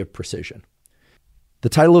high degree of precision. The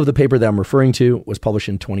title of the paper that I'm referring to was published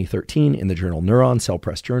in 2013 in the journal Neuron, Cell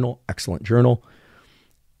Press Journal, excellent journal.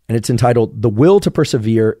 And it's entitled The Will to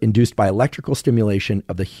Persevere Induced by Electrical Stimulation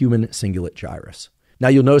of the Human Cingulate Gyrus. Now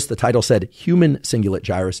you'll notice the title said human cingulate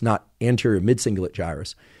gyrus, not anterior mid-cingulate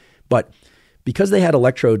gyrus. But because they had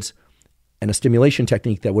electrodes and a stimulation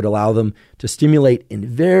technique that would allow them to stimulate in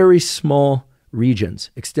very small regions,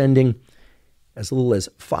 extending as little as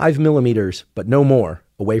 5 millimeters, but no more,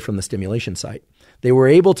 away from the stimulation site, they were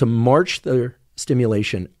able to march their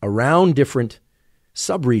stimulation around different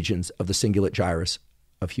subregions of the cingulate gyrus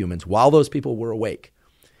of humans while those people were awake,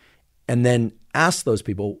 and then ask those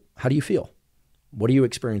people, how do you feel? What are you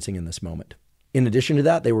experiencing in this moment? In addition to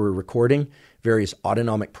that, they were recording various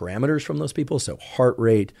autonomic parameters from those people, so heart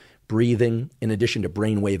rate, breathing, in addition to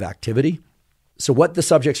brainwave activity. So what the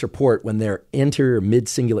subjects report when their anterior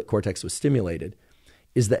mid-cingulate cortex was stimulated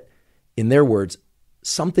is that, in their words,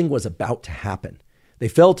 something was about to happen. They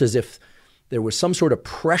felt as if there was some sort of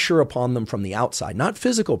pressure upon them from the outside, not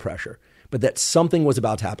physical pressure, but that something was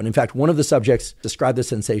about to happen. In fact, one of the subjects described the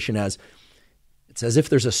sensation as, it's as if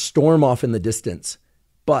there's a storm off in the distance,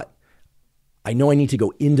 but I know I need to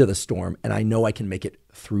go into the storm, and I know I can make it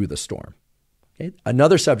through the storm. Okay?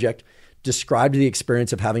 Another subject described the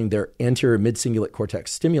experience of having their anterior mid-cingulate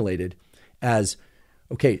cortex stimulated as,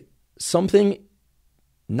 okay, something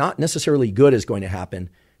not necessarily good is going to happen,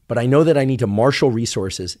 but I know that I need to marshal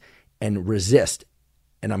resources and resist,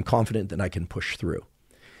 and I'm confident that I can push through.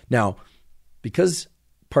 Now, because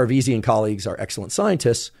Parvizi and colleagues are excellent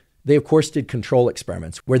scientists, they, of course, did control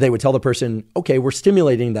experiments where they would tell the person, okay, we're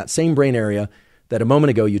stimulating that same brain area that a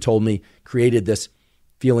moment ago you told me created this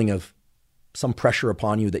feeling of some pressure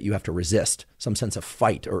upon you that you have to resist, some sense of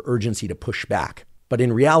fight or urgency to push back. But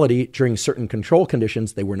in reality, during certain control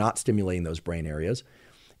conditions, they were not stimulating those brain areas.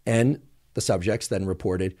 And the subjects then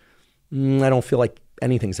reported, I don't feel like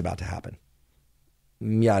anything's about to happen.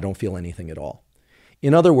 Yeah, I don't feel anything at all.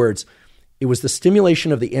 In other words, it was the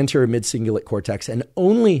stimulation of the anterior mid-cingulate cortex and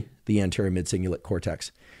only the anterior mid-cingulate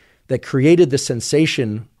cortex that created the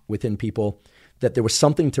sensation within people that there was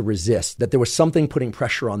something to resist, that there was something putting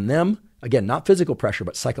pressure on them, again, not physical pressure,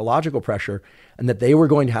 but psychological pressure, and that they were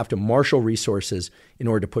going to have to marshal resources in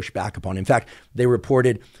order to push back upon. In fact, they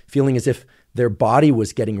reported feeling as if their body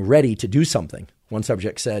was getting ready to do something. One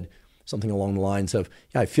subject said something along the lines of,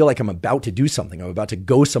 I feel like I'm about to do something. I'm about to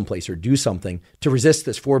go someplace or do something to resist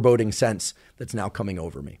this foreboding sense that's now coming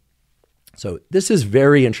over me. So this is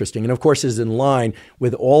very interesting, and of course is in line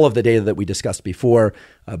with all of the data that we discussed before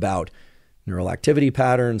about neural activity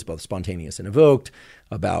patterns, both spontaneous and evoked,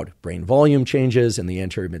 about brain volume changes in the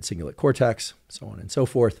anterior mid-cingulate cortex, so on and so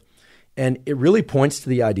forth. And it really points to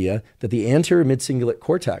the idea that the anterior mid-cingulate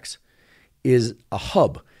cortex is a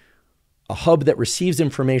hub that receives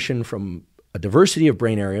information from a diversity of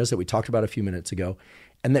brain areas that we talked about a few minutes ago,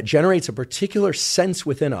 and that generates a particular sense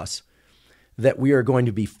within us that we are going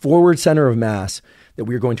to be forward center of mass, that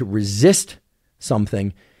we are going to resist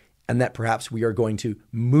something, and that perhaps we are going to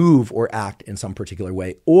move or act in some particular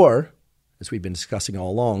way, or, as we've been discussing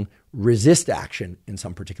all along, resist action in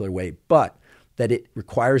some particular way, but that it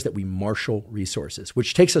requires that we marshal resources,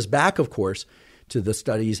 which takes us back, of course, to the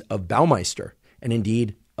studies of Baumeister and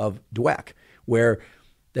indeed of Dweck, where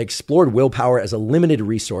they explored willpower as a limited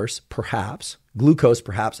resource, perhaps, glucose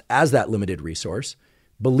perhaps as that limited resource,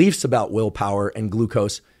 beliefs about willpower and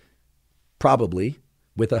glucose probably,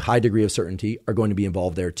 with a high degree of certainty, are going to be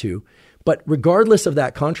involved there too. But regardless of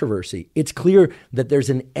that controversy, it's clear that there's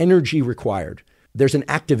an energy required. There's an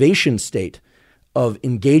activation state of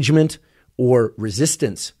engagement or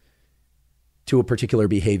resistance to a particular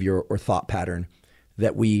behavior or thought pattern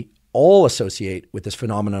that we all associate with this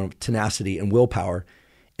phenomenon of tenacity and willpower.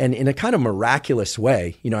 And in a kind of miraculous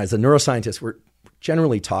way, as a neuroscientist, we're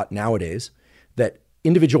generally taught nowadays that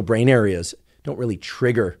individual brain areas don't really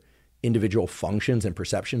trigger individual functions and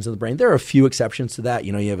perceptions of the brain. There are a few exceptions to that.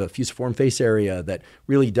 You have a fusiform face area that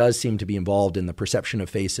really does seem to be involved in the perception of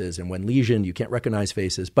faces. And when lesioned, you can't recognize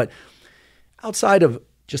faces. But outside of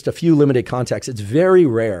just a few limited contexts, it's very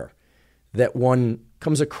rare that one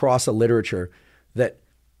comes across a literature that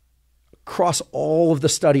across all of the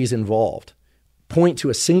studies involved point to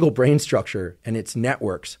a single brain structure and its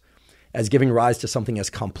networks as giving rise to something as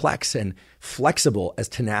complex and flexible as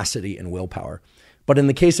tenacity and willpower. But in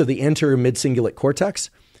the case of the anterior mid-cingulate cortex,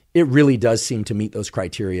 it really does seem to meet those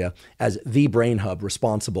criteria as the brain hub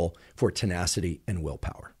responsible for tenacity and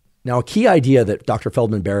willpower. Now, a key idea that Dr.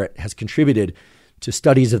 Feldman Barrett has contributed to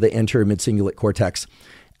studies of the anterior mid-cingulate cortex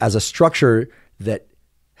as a structure that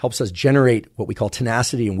helps us generate what we call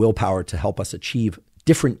tenacity and willpower to help us achieve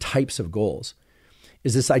different types of goals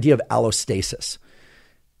is this idea of allostasis.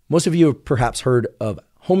 Most of you have perhaps heard of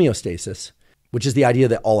homeostasis, which is the idea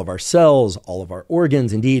that all of our cells, all of our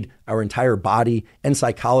organs, indeed our entire body and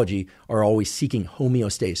psychology are always seeking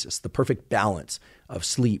homeostasis, the perfect balance of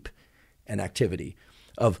sleep and activity,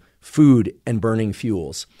 of food and burning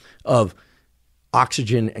fuels, of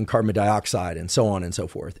oxygen and carbon dioxide, and so on and so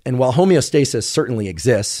forth. And while homeostasis certainly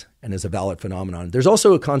exists and is a valid phenomenon, there's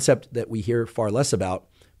also a concept that we hear far less about,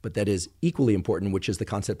 but that is equally important, which is the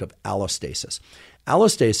concept of allostasis.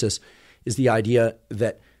 Allostasis is the idea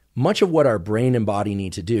that much of what our brain and body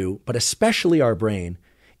need to do, but especially our brain,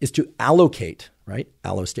 is to allocate, right?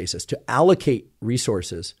 Allostasis, to allocate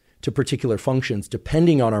resources to particular functions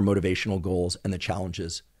depending on our motivational goals and the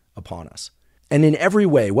challenges upon us. And in every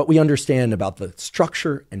way, what we understand about the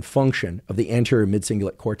structure and function of the anterior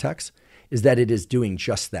mid-cingulate cortex is that it is doing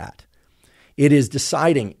just that. It is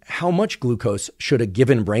deciding how much glucose should a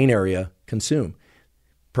given brain area consume.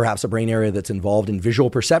 Perhaps a brain area that's involved in visual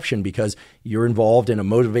perception because you're involved in a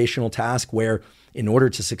motivational task where in order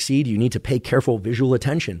to succeed, you need to pay careful visual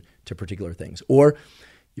attention to particular things. Or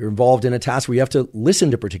you're involved in a task where you have to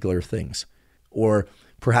listen to particular things. Or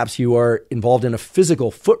perhaps you are involved in a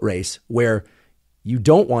physical foot race where you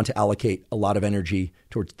don't want to allocate a lot of energy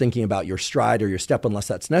towards thinking about your stride or your step unless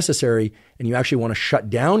that's necessary, and you actually want to shut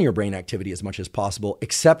down your brain activity as much as possible,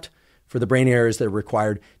 except for the brain areas that are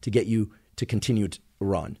required to get you to continue to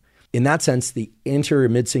run. In that sense, the anterior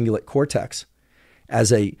mid-cingulate cortex,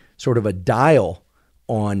 as a sort of a dial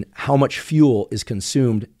on how much fuel is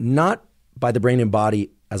consumed, not by the brain and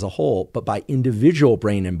body as a whole, but by individual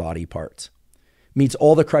brain and body parts, meets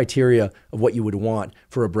all the criteria of what you would want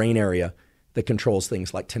for a brain area that controls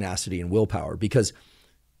things like tenacity and willpower. Because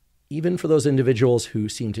even for those individuals who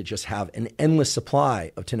seem to just have an endless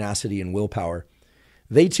supply of tenacity and willpower,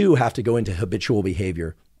 they too have to go into habitual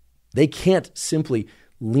behavior. They can't simply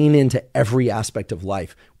lean into every aspect of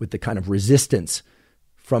life with the kind of resistance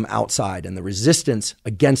from outside and the resistance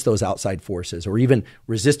against those outside forces, or even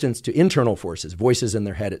resistance to internal forces, voices in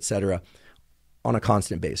their head, etc., on a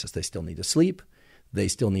constant basis. They still need to sleep. They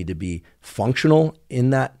still need to be functional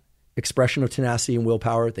in that expression of tenacity and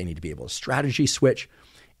willpower. They need to be able to strategy switch,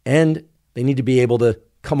 and they need to be able to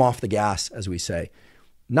come off the gas, as we say.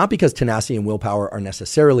 Not because tenacity and willpower are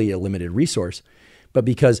necessarily a limited resource, but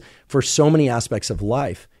because for so many aspects of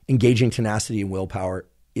life, engaging tenacity and willpower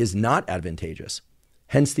is not advantageous.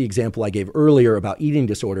 Hence the example I gave earlier about eating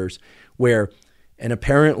disorders, where an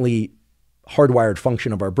apparently hardwired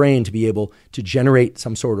function of our brain to be able to generate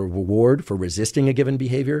some sort of reward for resisting a given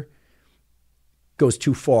behavior goes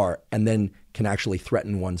too far and then can actually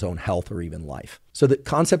threaten one's own health or even life. So the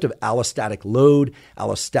concept of allostatic load,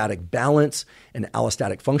 allostatic balance, and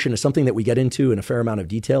allostatic function is something that we get into in a fair amount of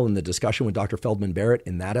detail in the discussion with Dr. Feldman Barrett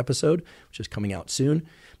in that episode, which is coming out soon.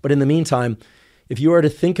 But in the meantime, if you are to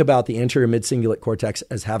think about the anterior mid-cingulate cortex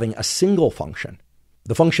as having a single function,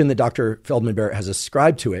 the function that Dr. Feldman Barrett has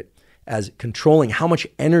ascribed to it as controlling how much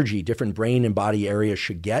energy different brain and body areas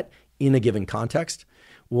should get in a given context,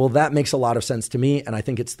 well, that makes a lot of sense to me, and I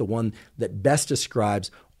think it's the one that best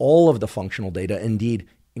describes all of the functional data, indeed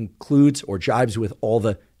includes or jibes with all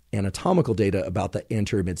the anatomical data about the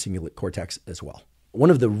anterior mid-cingulate cortex as well. One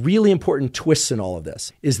of the really important twists in all of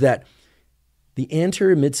this is that the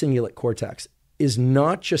anterior mid-cingulate cortex is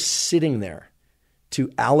not just sitting there to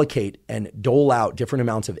allocate and dole out different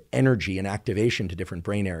amounts of energy and activation to different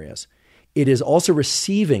brain areas. It is also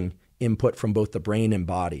receiving input from both the brain and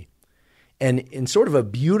body. And in sort of a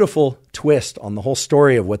beautiful twist on the whole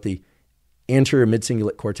story of what the anterior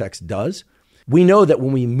mid-cingulate cortex does, we know that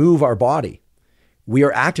when we move our body, we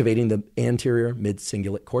are activating the anterior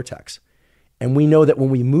mid-cingulate cortex. And we know that when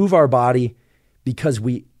we move our body because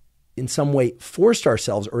we in some way forced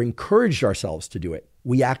ourselves or encouraged ourselves to do it,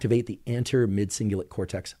 we activate the anterior mid-cingulate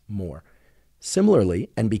cortex more. Similarly,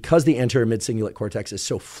 and because the anterior mid-cingulate cortex is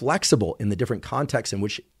so flexible in the different contexts in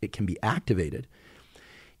which it can be activated,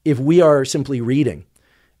 if we are simply reading,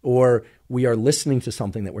 or we are listening to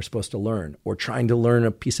something that we're supposed to learn, or trying to learn a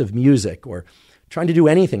piece of music, or trying to do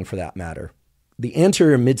anything for that matter, the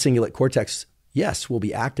anterior mid-cingulate cortex, yes, will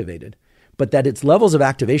be activated, but that its levels of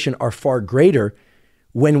activation are far greater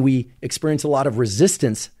when we experience a lot of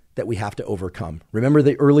resistance that we have to overcome. Remember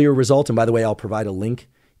the earlier result? And by the way, I'll provide a link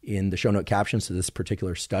in the show note captions to this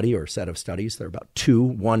particular study or set of studies. There are about two,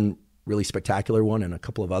 one really spectacular one and a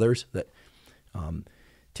couple of others that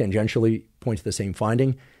tangentially point to the same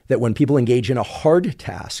finding, that when people engage in a hard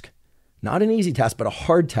task, not an easy task, but a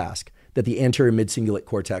hard task, that the anterior mid-cingulate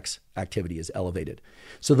cortex activity is elevated.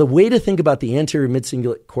 So the way to think about the anterior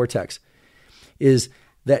mid-cingulate cortex is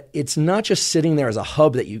that it's not just sitting there as a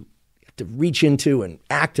hub that you have to reach into and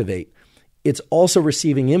activate. It's also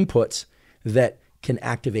receiving inputs that can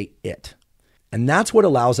activate it. And that's what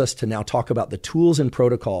allows us to now talk about the tools and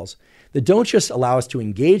protocols that don't just allow us to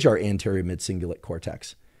engage our anterior mid-cingulate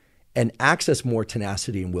cortex and access more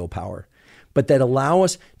tenacity and willpower, but that allow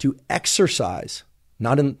us to exercise,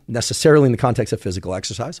 not necessarily in the context of physical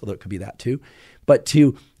exercise, although it could be that too, but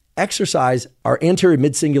to exercise our anterior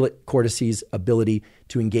mid-cingulate cortice's ability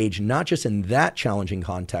to engage not just in that challenging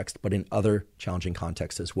context, but in other challenging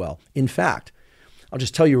contexts as well. In fact, I'll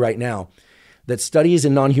just tell you right now that studies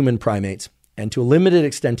in non-human primates, and to a limited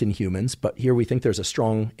extent in humans, but here we think there's a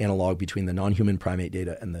strong analog between the non-human primate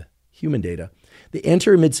data and the human data, the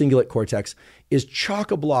anterior mid-cingulate cortex is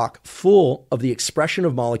chock-a-block full of the expression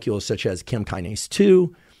of molecules such as CAM kinase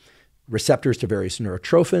 2, receptors to various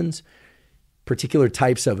neurotrophins, particular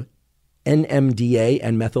types of NMDA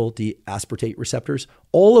and methyl D-aspartate receptors,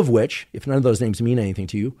 all of which, if none of those names mean anything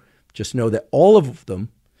to you, just know that all of them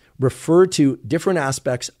refer to different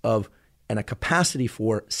aspects of and a capacity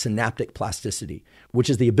for synaptic plasticity, which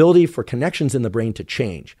is the ability for connections in the brain to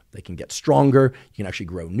change. They can get stronger. You can actually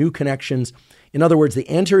grow new connections. In other words, the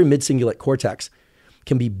anterior mid-cingulate cortex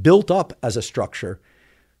can be built up as a structure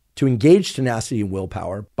to engage tenacity and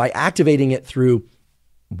willpower by activating it through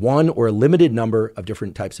one or a limited number of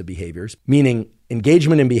different types of behaviors, meaning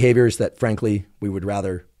engagement in behaviors that, frankly, we would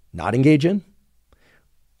rather not engage in,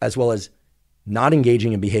 as well as not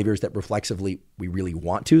engaging in behaviors that reflexively we really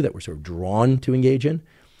want to, that we're sort of drawn to engage in.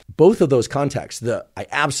 Both of those contexts, the I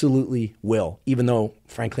absolutely will, even though,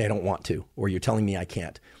 frankly, I don't want to, or you're telling me I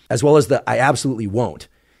can't, as well as the I absolutely won't,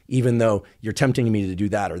 even though you're tempting me to do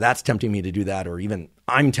that, or that's tempting me to do that, or even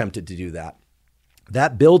I'm tempted to do that.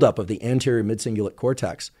 That buildup of the anterior mid-cingulate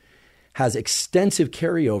cortex has extensive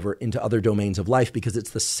carryover into other domains of life because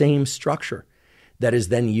it's the same structure that is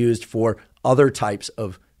then used for other types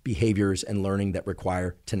of behaviors and learning that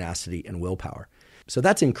require tenacity and willpower. So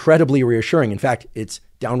that's incredibly reassuring. In fact, it's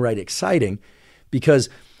downright exciting because,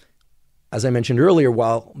 as I mentioned earlier,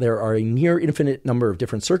 while there are a near infinite number of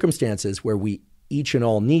different circumstances where we each and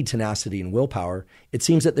all need tenacity and willpower, it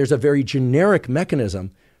seems that there's a very generic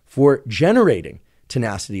mechanism for generating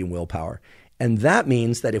tenacity and willpower. And that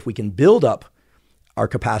means that if we can build up our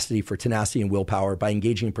capacity for tenacity and willpower by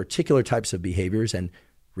engaging in particular types of behaviors and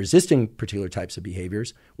resisting particular types of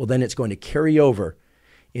behaviors, well, then it's going to carry over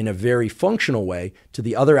in a very functional way to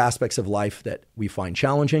the other aspects of life that we find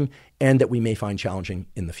challenging and that we may find challenging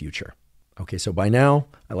in the future. Okay, so by now,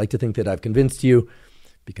 I like to think that I've convinced you,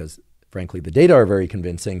 because frankly, the data are very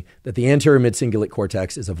convincing, that the anterior mid-cingulate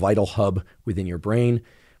cortex is a vital hub within your brain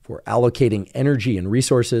for allocating energy and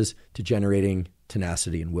resources to generating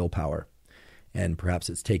tenacity and willpower. And perhaps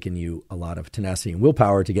it's taken you a lot of tenacity and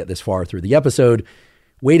willpower to get this far through the episode,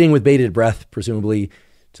 waiting with bated breath, presumably,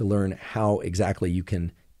 to learn how exactly you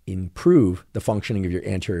can improve the functioning of your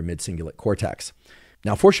anterior mid-cingulate cortex.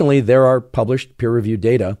 Now, fortunately, there are published peer-reviewed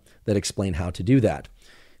data that explain how to do that.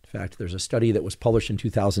 In fact, there's a study that was published in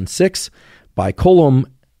 2006 by Colom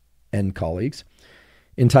and colleagues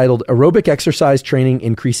entitled Aerobic Exercise Training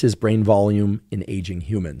Increases Brain Volume in Aging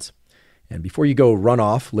Humans. And before you go run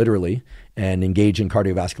off, literally, and engage in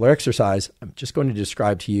cardiovascular exercise, I'm just going to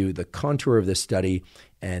describe to you the contour of this study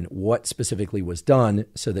and what specifically was done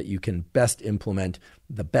so that you can best implement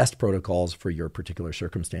the best protocols for your particular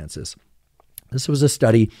circumstances. This was a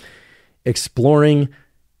study exploring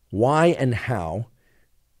why and how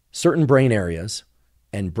certain brain areas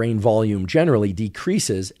and brain volume generally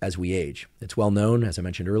decreases as we age. It's well known, as I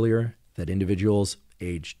mentioned earlier, that individuals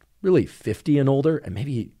aged really 50 and older, and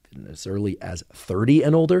maybe as early as 30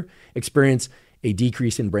 and older, experience a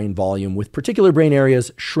decrease in brain volume, with particular brain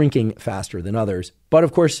areas shrinking faster than others. But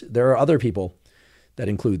of course, there are other people that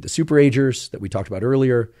include the superagers that we talked about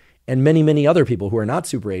earlier, and many, many other people who are not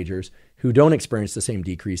superagers who don't experience the same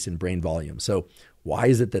decrease in brain volume. So why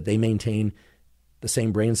is it that they maintain the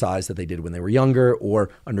same brain size that they did when they were younger or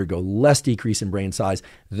undergo less decrease in brain size?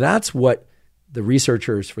 That's what the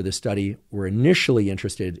researchers for this study were initially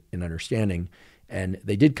interested in understanding. And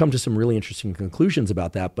they did come to some really interesting conclusions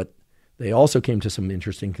about that, but they also came to some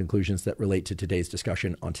interesting conclusions that relate to today's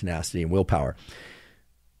discussion on tenacity and willpower.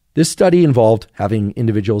 This study involved having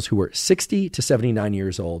individuals who were 60 to 79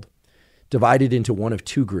 years old divided into one of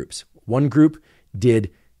two groups. One group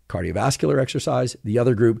did cardiovascular exercise. The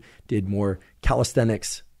other group did more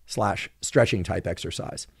calisthenics/stretching type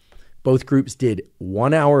exercise. Both groups did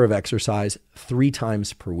 1 hour of exercise 3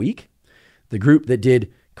 times per week. The group that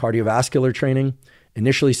did cardiovascular training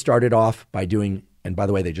initially started off by doing, and by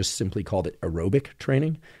the way, they just simply called it aerobic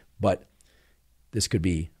training, but this could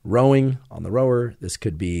be rowing on the rower, this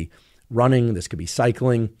could be running, this could be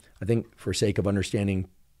cycling. I think for sake of understanding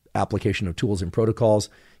application of tools and protocols,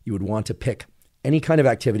 you would want to pick any kind of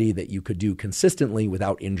activity that you could do consistently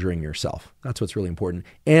without injuring yourself. That's what's really important,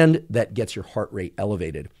 and that gets your heart rate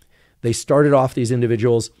elevated. They started off, these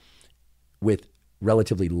individuals, with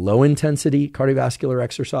relatively low intensity cardiovascular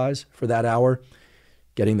exercise for that hour,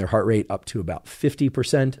 getting their heart rate up to about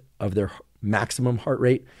 50% of their maximum heart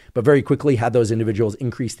rate, but very quickly had those individuals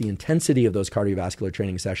increase the intensity of those cardiovascular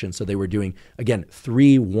training sessions. So they were doing, again,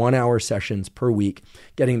 3 1-hour sessions per week,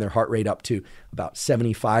 getting their heart rate up to about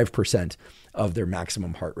 75% of their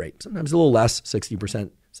maximum heart rate. Sometimes a little less, 60%,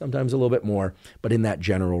 sometimes a little bit more, but in that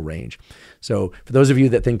general range. So for those of you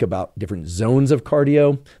that think about different zones of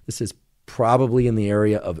cardio, this is probably in the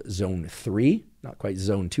area of zone 3, not quite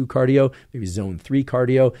zone 2 cardio, maybe zone 3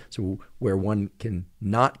 cardio. So where one can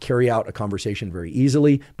not carry out a conversation very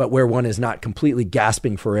easily, but where one is not completely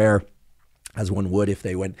gasping for air as one would if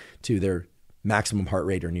they went to their maximum heart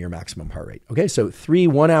rate or near maximum heart rate. Okay, so 3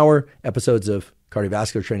 1-hour episodes of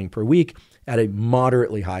cardiovascular training per week at a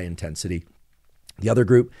moderately high intensity. The other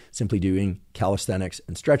group simply doing calisthenics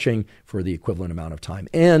and stretching for the equivalent amount of time.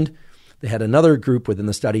 And they had another group within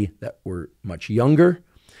the study that were much younger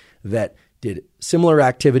that did similar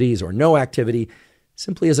activities or no activity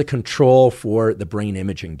simply as a control for the brain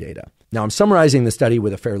imaging data. Now, I'm summarizing the study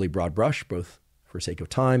with a fairly broad brush, both for sake of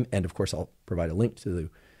time, and of course, I'll provide a link to the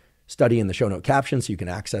study in the show note caption so you can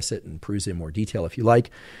access it and peruse it in more detail if you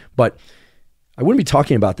like. But I wouldn't be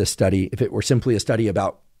talking about this study if it were simply a study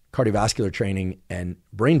about cardiovascular training and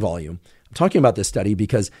brain volume. I'm talking about this study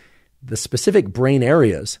because the specific brain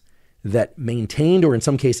areas that maintained or in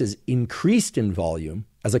some cases increased in volume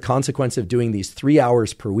as a consequence of doing these 3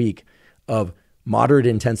 hours per week of moderate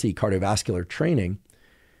intensity cardiovascular training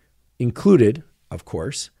included, of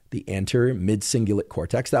course, the anterior mid-cingulate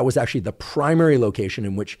cortex. That was actually the primary location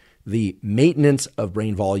in which the maintenance of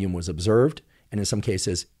brain volume was observed, and in some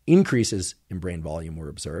cases, increases in brain volume were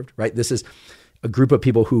observed, right? This is a group of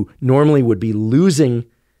people who normally would be losing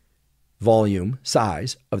volume,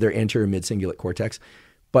 size of their anterior mid-cingulate cortex,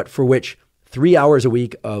 but for which 3 hours a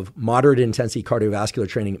week of moderate intensity cardiovascular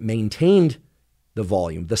training maintained the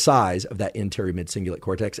volume, the size of that anterior mid-cingulate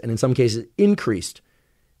cortex, and in some cases increased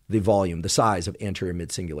the volume, the size of anterior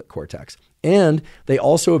mid-cingulate cortex. And they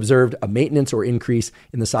also observed a maintenance or increase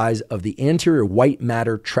in the size of the anterior white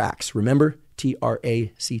matter tracts. Remember,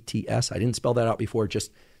 TRACTS? I didn't spell that out before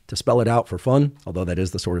just to spell it out for fun, although that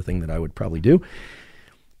is the sort of thing that I would probably do.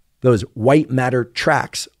 Those white matter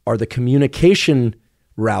tracts are the communication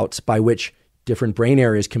routes by which different brain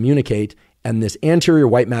areas communicate, and this anterior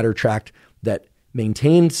white matter tract that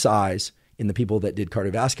maintained size in the people that did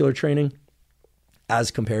cardiovascular training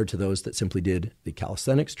as compared to those that simply did the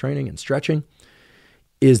calisthenics training and stretching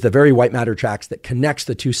is the very white matter tracts that connects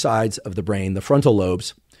the two sides of the brain, the frontal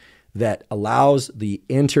lobes, that allows the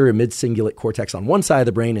anterior mid-cingulate cortex on one side of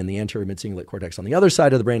the brain and the anterior mid-cingulate cortex on the other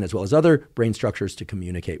side of the brain, as well as other brain structures, to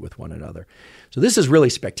communicate with one another. So this is really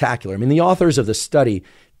spectacular. I mean, the authors of the study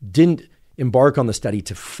didn't embark on the study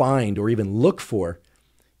to find or even look for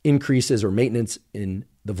increases or maintenance in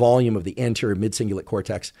the volume of the anterior mid-cingulate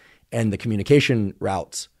cortex and the communication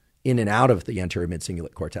routes in and out of the anterior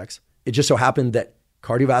mid-cingulate cortex. It just so happened that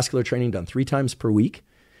cardiovascular training done 3 times per week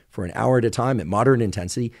for an hour at a time at moderate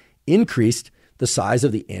intensity increased the size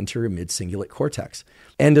of the anterior mid-cingulate cortex.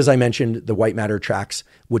 And as I mentioned, the white matter tracts,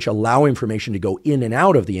 which allow information to go in and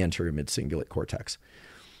out of the anterior mid-cingulate cortex.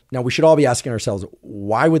 Now, we should all be asking ourselves,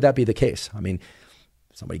 why would that be the case? I mean,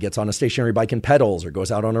 somebody gets on a stationary bike and pedals, or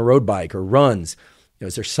goes out on a road bike or runs.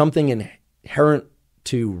 Is there something inherent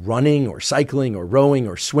to running or cycling or rowing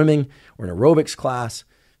or swimming or an aerobics class,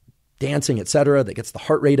 dancing, etc., that gets the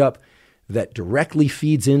heart rate up, that directly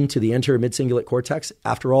feeds into the anterior mid-cingulate cortex?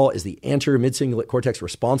 After all, is the anterior mid-cingulate cortex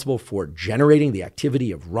responsible for generating the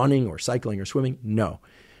activity of running or cycling or swimming? No.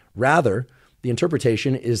 Rather, the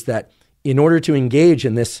interpretation is that in order to engage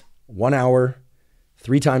in this 1 hour,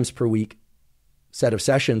 3 times per week set of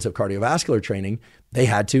sessions of cardiovascular training, they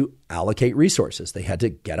had to allocate resources. They had to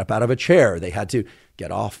get up out of a chair. They had to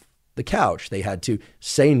get off the couch. They had to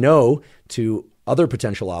say no to other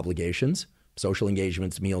potential obligations, social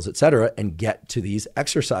engagements, meals, etc., and get to these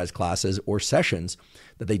exercise classes or sessions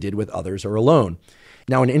that they did with others or alone.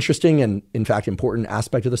 Now, an interesting and, in fact, important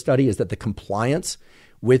aspect of the study is that the compliance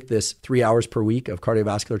with this 3 hours per week of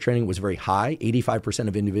cardiovascular training was very high. 85%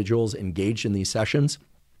 of individuals engaged in these sessions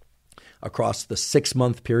across the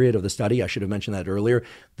 6-month period of the study. I should have mentioned that earlier.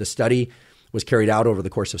 The study was carried out over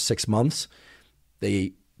the course of 6 months.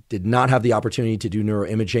 They did not have the opportunity to do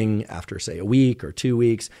neuroimaging after, say, a week or 2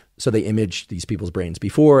 weeks. So they imaged these people's brains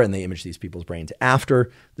before and they imaged these people's brains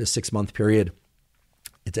after this 6-month period.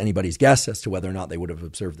 It's anybody's guess as to whether or not they would have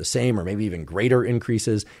observed the same or maybe even greater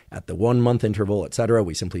increases at the 1-month interval, et cetera.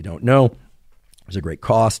 We simply don't know. There's a great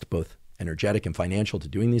cost, both energetic and financial, to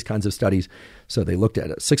doing these kinds of studies. So they looked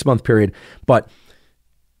at a 6-month period. But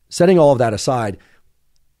setting all of that aside,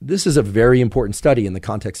 this is a very important study in the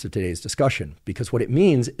context of today's discussion, because what it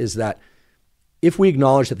means is that if we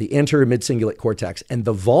acknowledge that the anterior mid-cingulate cortex and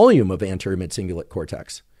the volume of anterior mid-cingulate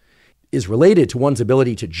cortex is related to one's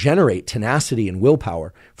ability to generate tenacity and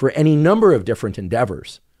willpower for any number of different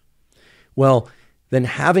endeavors, well, then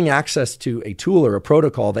having access to a tool or a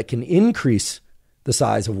protocol that can increase the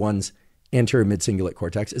size of one's anterior mid-cingulate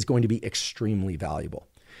cortex is going to be extremely valuable.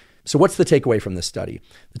 So what's the takeaway from this study?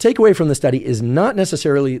 The takeaway from the study is not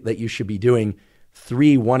necessarily that you should be doing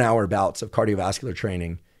 3 1-hour bouts of cardiovascular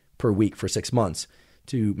training per week for 6 months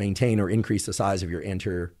to maintain or increase the size of your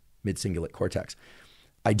anterior mid-cingulate cortex.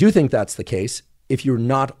 I do think that's the case if you're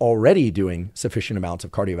not already doing sufficient amounts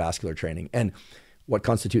of cardiovascular training. And what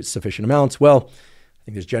constitutes sufficient amounts? Well, I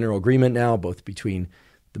think there's general agreement now, both between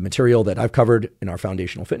the material that I've covered in our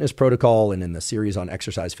foundational fitness protocol and in the series on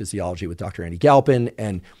exercise physiology with Dr. Andy Galpin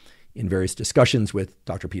and in various discussions with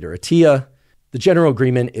Dr. Peter Attia. The general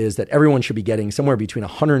agreement is that everyone should be getting somewhere between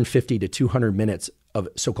 150 to 200 minutes of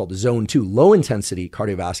so-called zone 2, low-intensity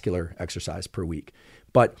cardiovascular exercise per week.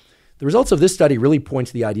 But the results of this study really point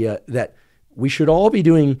to the idea that we should all be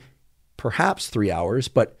doing perhaps 3 hours,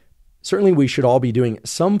 but certainly we should all be doing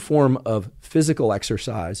some form of physical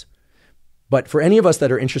exercise. But for any of us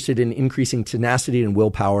that are interested in increasing tenacity and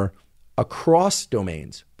willpower across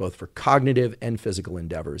domains, both for cognitive and physical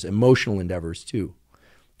endeavors, emotional endeavors too,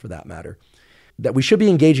 for that matter, that we should be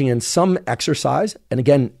engaging in some exercise. And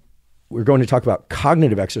again, we're going to talk about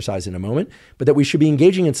cognitive exercise in a moment, but that we should be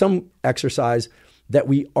engaging in some exercise that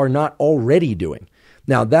we are not already doing.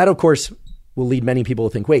 Now, that, of course, will lead many people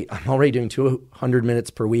to think, wait, I'm already doing 200 minutes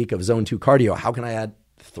per week of zone 2 cardio. How can I add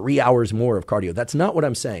 3 hours more of cardio? That's not what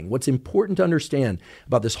I'm saying. What's important to understand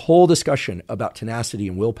about this whole discussion about tenacity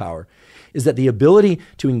and willpower is that the ability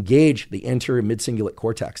to engage the anterior mid-cingulate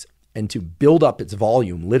cortex and to build up its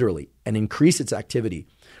volume, literally, and increase its activity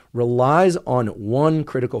relies on one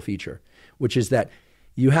critical feature, which is that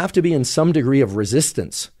you have to be in some degree of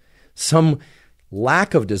resistance, some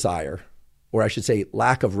lack of desire, or I should say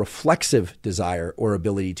lack of reflexive desire or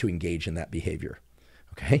ability to engage in that behavior.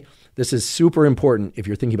 Okay? This is super important if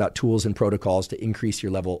you're thinking about tools and protocols to increase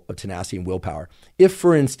your level of tenacity and willpower. If,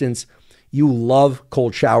 for instance, you love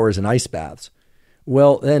cold showers and ice baths,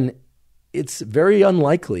 well, then it's very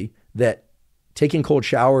unlikely that taking cold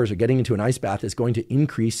showers or getting into an ice bath is going to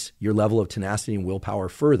increase your level of tenacity and willpower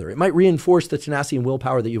further. It might reinforce the tenacity and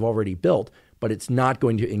willpower that you've already built, but it's not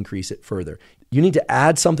going to increase it further. You need to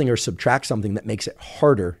add something or subtract something that makes it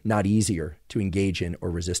harder, not easier, to engage in or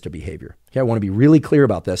resist a behavior. Okay, I want to be really clear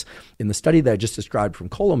about this. In the study that I just described from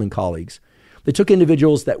Colum and colleagues, they took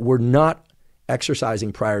individuals that were not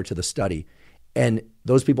exercising prior to the study, and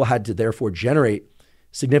those people had to therefore generate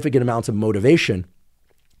significant amounts of motivation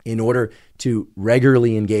in order to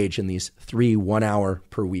regularly engage in these 3 1-hour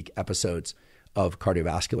per week episodes of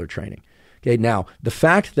cardiovascular training. Okay, now the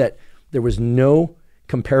fact that there was no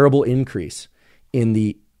comparable increase in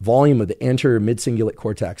the volume of the anterior mid-cingulate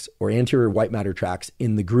cortex or anterior white matter tracts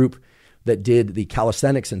in the group that did the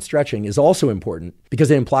calisthenics and stretching is also important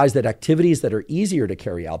because it implies that activities that are easier to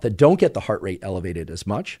carry out, that don't get the heart rate elevated as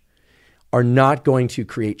much, are not going to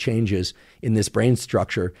create changes in this brain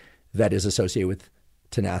structure that is associated with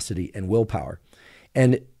tenacity and willpower.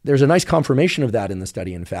 And there's a nice confirmation of that in the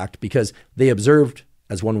study, in fact, because they observed,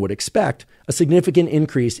 as one would expect, a significant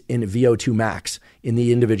increase in VO2 max in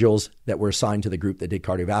the individuals that were assigned to the group that did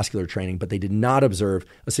cardiovascular training, but they did not observe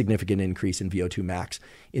a significant increase in VO2 max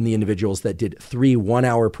in the individuals that did 3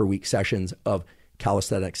 1-hour per week sessions of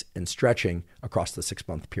calisthenics and stretching across the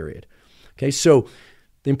 6-month period. Okay, so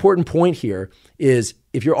the important point here is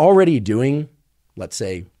if you're already doing, let's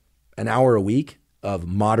say, an hour a week of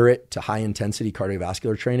moderate to high intensity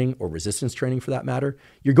cardiovascular training or resistance training for that matter,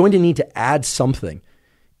 you're going to need to add something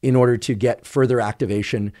in order to get further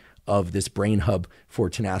activation of this brain hub for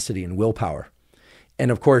tenacity and willpower.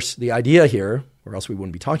 And of course, the idea here, or else we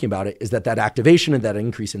wouldn't be talking about it, is that that activation and that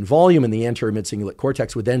increase in volume in the anterior mid-cingulate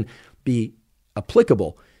cortex would then be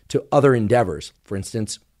applicable to other endeavors, for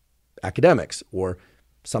instance, academics or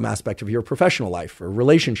some aspect of your professional life or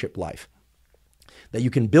relationship life. That you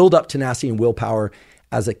can build up tenacity and willpower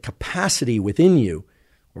as a capacity within you,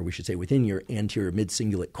 or we should say within your anterior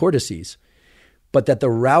mid-cingulate cortices, but that the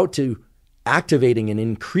route to activating and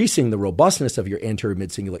increasing the robustness of your anterior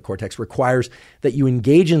mid-cingulate cortex requires that you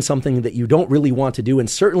engage in something that you don't really want to do and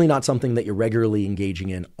certainly not something that you're regularly engaging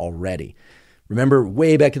in already. Remember,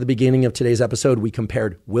 way back at the beginning of today's episode, we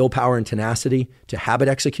compared willpower and tenacity to habit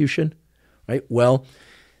execution, right? Well,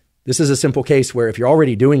 this is a simple case where if you're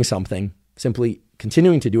already doing something, simply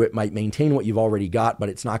continuing to do it might maintain what you've already got, but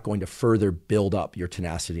it's not going to further build up your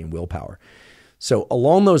tenacity and willpower. So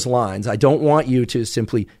along those lines, I don't want you to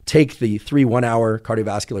simply take the 3 1-hour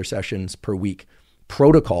cardiovascular sessions per week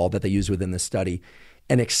protocol that they use within this study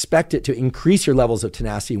and expect it to increase your levels of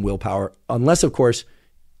tenacity and willpower, unless, of course,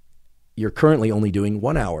 you're currently only doing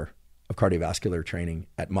 1 hour of cardiovascular training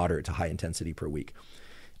at moderate to high intensity per week,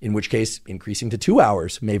 in which case increasing to 2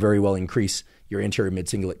 hours may very well increase your anterior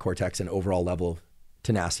mid-cingulate cortex and overall level of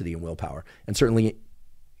tenacity and willpower. And certainly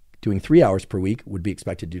doing 3 hours per week would be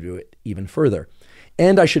expected to do it even further.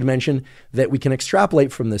 And I should mention that we can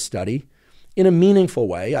extrapolate from this study in a meaningful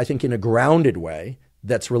way, I think in a grounded way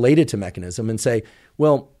that's related to mechanism, and say,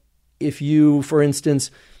 well, if you, for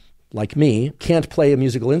instance, like me, can't play a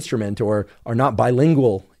musical instrument or are not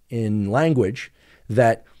bilingual in language,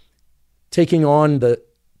 that taking on the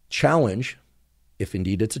challenge, if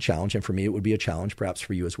indeed it's a challenge, and for me it would be a challenge, perhaps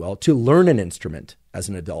for you as well, to learn an instrument as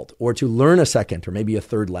an adult or to learn a second or maybe a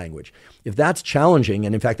third language. If that's challenging,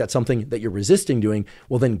 and in fact that's something that you're resisting doing,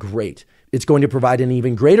 well then great. It's going to provide an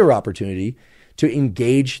even greater opportunity to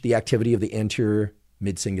engage the activity of the anterior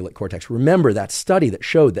mid-cingulate cortex. Remember that study that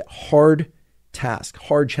showed that hard tasks,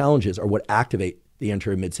 hard challenges are what activate the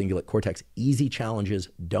anterior mid-cingulate cortex. Easy challenges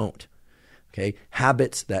don't. Okay,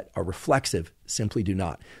 habits that are reflexive simply do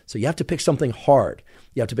not. So you have to pick something hard.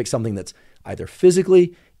 You have to pick something that's either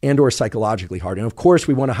physically and or psychologically hard. And of course,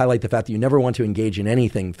 we want to highlight the fact that you never want to engage in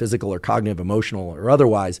anything physical or cognitive, emotional, or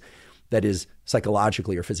otherwise that is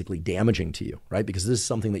psychologically or physically damaging to you, right? Because this is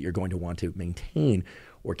something that you're going to want to maintain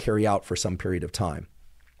or carry out for some period of time.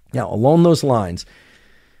 Now, along those lines,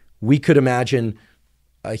 we could imagine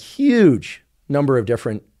a huge number of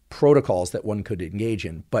different protocols that one could engage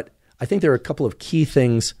in, but I think there are a couple of key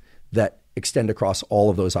things that extend across all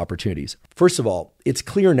of those opportunities. First of all, it's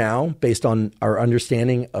clear now, based on our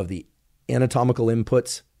understanding of the anatomical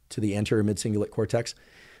inputs to the anterior mid-cingulate cortex,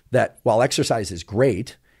 that while exercise is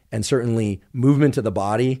great, and certainly movement of the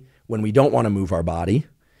body when we don't want to move our body,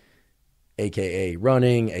 aka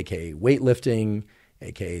running, aka weightlifting,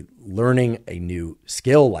 aka learning a new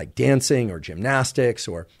skill like dancing or gymnastics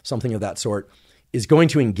or something of that sort, is going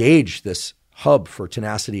to engage this hub for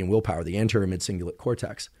tenacity and willpower, the anterior mid-cingulate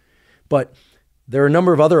cortex. But there are a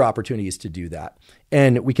number of other opportunities to do that.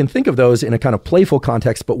 And we can think of those in a kind of playful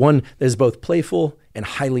context, but one that is both playful and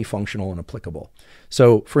highly functional and applicable.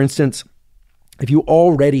 So for instance, if you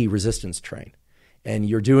already resistance train and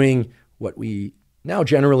you're doing what we now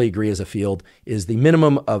generally agree as a field is the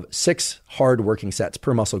minimum of 6 hard working sets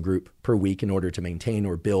per muscle group per week in order to maintain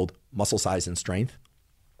or build muscle size and strength.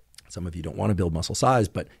 Some of you don't want to build muscle size,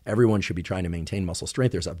 but everyone should be trying to maintain muscle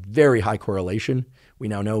strength. There's a very high correlation, we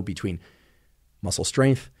now know, between muscle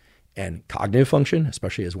strength and cognitive function,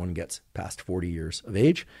 especially as one gets past 40 years of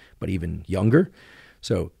age, but even younger.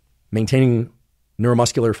 So maintaining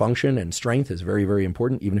neuromuscular function and strength is very, very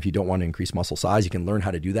important. Even if you don't want to increase muscle size, you can learn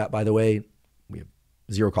how to do that, by the way. We have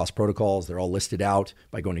zero-cost protocols. They're all listed out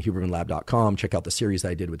by going to hubermanlab.com. Check out the series that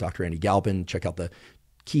I did with Dr. Andy Galpin. Check out the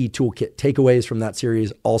key toolkit takeaways from that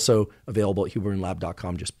series, also available at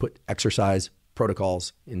hubermanlab.com. Just put exercise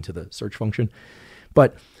protocols into the search function.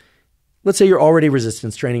 But let's say you're already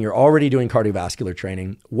resistance training, you're already doing cardiovascular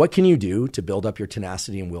training. What can you do to build up your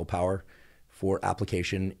tenacity and willpower for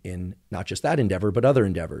application in not just that endeavor, but other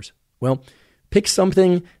endeavors? Well, pick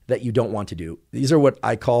something that you don't want to do. These are what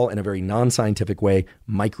I call, in a very non-scientific way,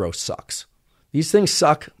 micro sucks. These things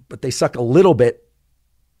suck, but they suck a little bit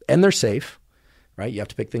and they're safe, right? You have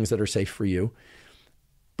to pick things that are safe for you,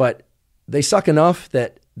 but they suck enough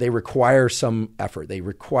that they require some effort. They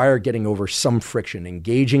require getting over some friction,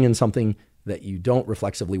 engaging in something that you don't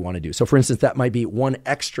reflexively want to do. So for instance, that might be one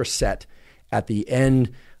extra set at the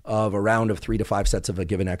end of a round of 3 to 5 sets of a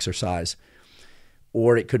given exercise.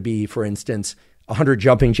 Or it could be, for instance, 100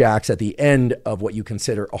 jumping jacks at the end of what you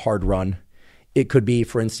consider a hard run. It could be,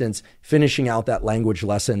 for instance, finishing out that language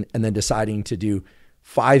lesson and then deciding to do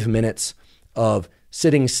 5 minutes of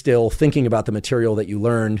sitting still, thinking about the material that you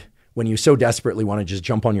learned when you so desperately want to just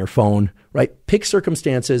jump on your phone, right? Pick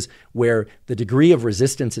circumstances where the degree of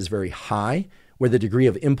resistance is very high, where the degree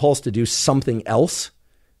of impulse to do something else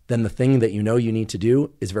than the thing that you know you need to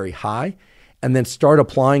do is very high, and then start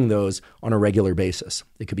applying those on a regular basis.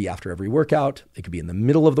 It could be after every workout. It could be in the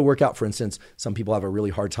middle of the workout. For instance, some people have a really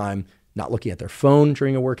hard time not looking at their phone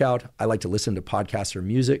during a workout. I like to listen to podcasts or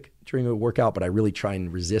music during a workout, but I really try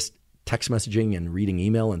and resist text messaging and reading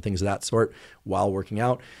email and things of that sort while working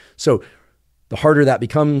out. So the harder that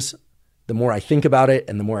becomes, the more I think about it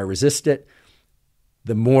and the more I resist it,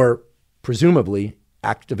 the more presumably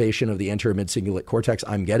activation of the anterior mid-cingulate cortex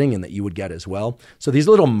I'm getting and that you would get as well. So these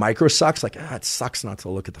little micro sucks, like, it sucks not to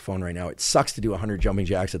look at the phone right now. It sucks to do 100 jumping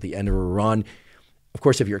jacks at the end of a run. Of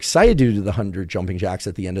course, if you're excited to do the 100 jumping jacks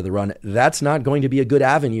at the end of the run, that's not going to be a good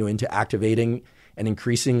avenue into activating and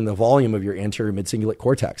increasing the volume of your anterior mid-cingulate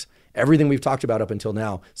cortex. Everything we've talked about up until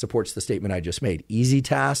now supports the statement I just made. Easy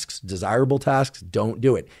tasks, desirable tasks, don't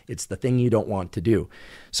do it. It's the thing you don't want to do.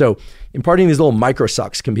 So imparting these little micro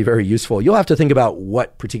sucks can be very useful. You'll have to think about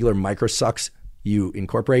what particular micro sucks you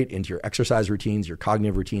incorporate into your exercise routines, your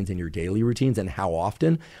cognitive routines, and your daily routines, and how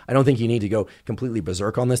often. I don't think you need to go completely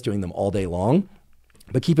berserk on this, doing them all day long.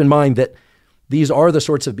 But keep in mind that these are the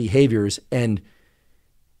sorts of behaviors and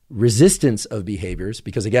resistance of behaviors,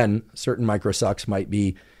 because again, certain micro sucks might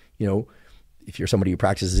be, if you're somebody who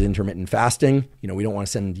practices intermittent fasting, we don't want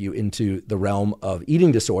to send you into the realm of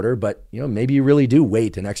eating disorder, but maybe you really do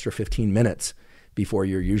wait an extra 15 minutes before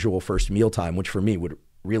your usual first meal time, which for me would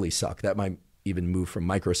really suck. That might even move from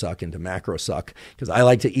micro suck into macro suck, because I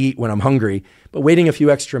like to eat when I'm hungry, but waiting a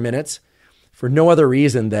few extra minutes for no other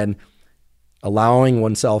reason than allowing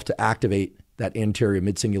oneself to activate that anterior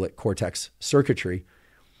mid-cingulate cortex circuitry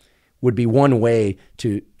would be one way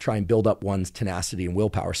to try and build up one's tenacity and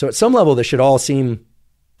willpower. So at some level, this should all seem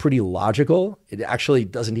pretty logical. It actually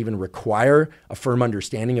doesn't even require a firm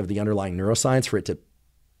understanding of the underlying neuroscience for it to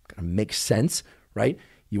kind of make sense, right?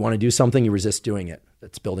 You want to do something, you resist doing it.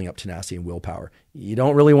 That's building up tenacity and willpower. You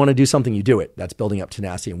don't really want to do something, you do it. That's building up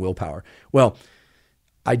tenacity and willpower. Well,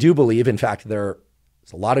 I do believe, in fact, there's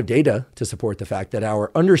a lot of data to support the fact that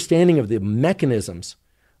our understanding of the mechanisms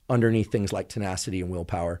underneath things like tenacity and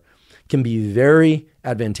willpower can be very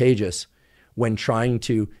advantageous when trying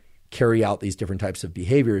to carry out these different types of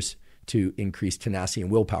behaviors to increase tenacity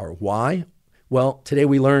and willpower. Why? Well, today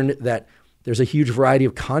we learned that there's a huge variety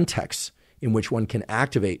of contexts in which one can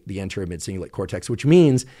activate the anterior mid-cingulate cortex, which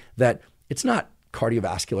means that it's not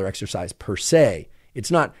cardiovascular exercise per se.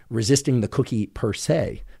 It's not resisting the cookie per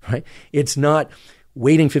se, right? It's not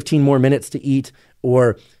waiting 15 more minutes to eat,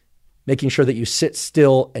 or making sure that you sit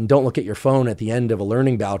still and don't look at your phone at the end of a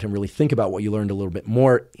learning bout and really think about what you learned a little bit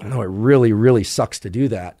more, even though it really, really sucks to do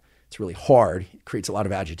that. It's really hard. It creates a lot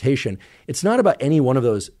of agitation. It's not about any one of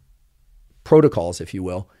those protocols, if you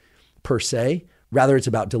will, per se. Rather, it's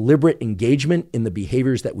about deliberate engagement in the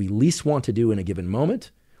behaviors that we least want to do in a given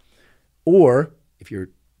moment. Or if you're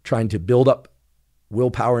trying to build up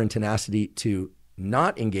willpower and tenacity to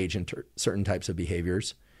not engage in certain types of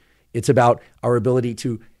behaviors, it's about our ability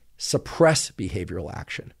to suppress behavioral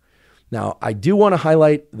action. Now, I do want to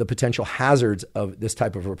highlight the potential hazards of this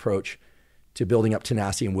type of approach to building up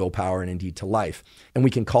tenacity and willpower and indeed to life. And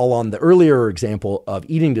we can call on the earlier example of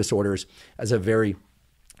eating disorders as a very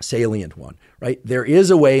salient one, right? There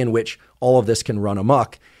is a way in which all of this can run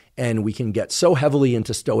amok, and we can get so heavily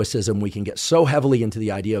into stoicism, we can get so heavily into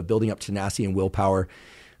the idea of building up tenacity and willpower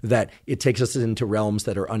that it takes us into realms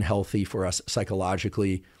that are unhealthy for us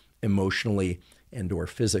psychologically, emotionally, and or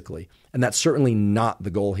physically. And that's certainly not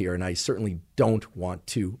the goal here. And I certainly don't want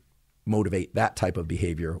to motivate that type of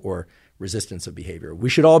behavior or resistance of behavior. We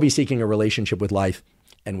should all be seeking a relationship with life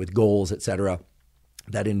and with goals, etc.,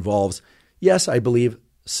 that involves, yes, I believe,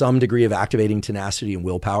 some degree of activating tenacity and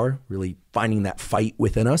willpower, really finding that fight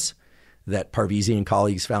within us that Parvizi and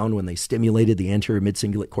colleagues found when they stimulated the anterior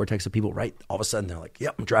mid-cingulate cortex of people, right? All of a sudden they're like,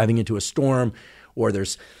 yep, I'm driving into a storm, or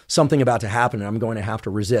there's something about to happen and I'm going to have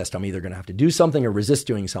to resist. I'm either going to have to do something or resist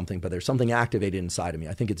doing something, but there's something activated inside of me.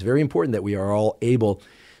 I think it's very important that we are all able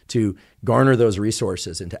to garner those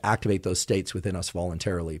resources and to activate those states within us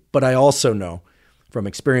voluntarily. But I also know from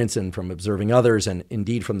experience and from observing others, and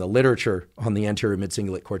indeed from the literature on the anterior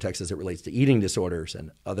mid-cingulate cortex as it relates to eating disorders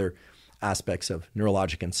and other aspects of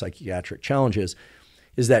neurologic and psychiatric challenges,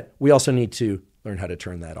 is that we also need to learn how to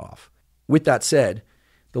turn that off. With that said,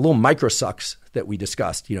 the little microsucks that we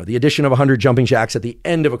discussed, the addition of 100 jumping jacks at the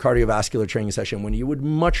end of a cardiovascular training session when you would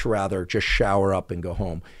much rather just shower up and go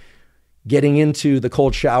home, getting into the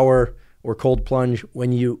cold shower or cold plunge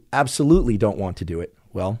when you absolutely don't want to do it,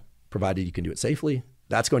 well, provided you can do it safely,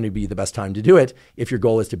 that's going to be the best time to do it if your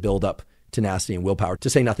goal is to build up tenacity and willpower, to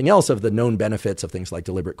say nothing else of the known benefits of things like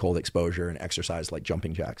deliberate cold exposure and exercise like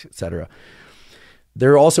jumping jacks, etc.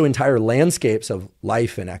 There are also entire landscapes of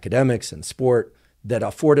life and academics and sport that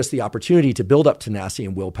afford us the opportunity to build up tenacity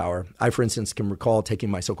and willpower. I, for instance, can recall taking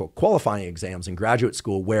my so-called qualifying exams in graduate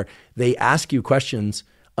school where they ask you questions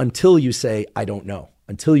until you say, I don't know,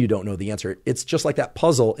 until you don't know the answer. It's just like that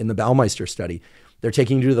puzzle in the Baumeister study. They're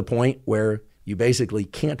taking you to the point where you basically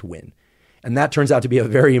can't win. And that turns out to be a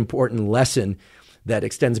very important lesson that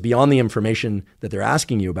extends beyond the information that they're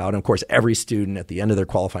asking you about. And of course, every student at the end of their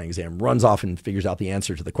qualifying exam runs off and figures out the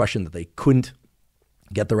answer to the question that they couldn't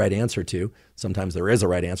get the right answer to. Sometimes there is a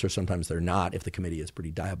right answer, sometimes they're not. If the committee is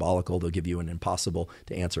pretty diabolical, they'll give you an impossible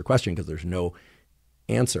to answer question because there's no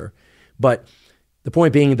answer. But the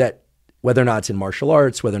point being that whether or not it's in martial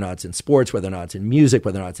arts, whether or not it's in sports, whether or not it's in music,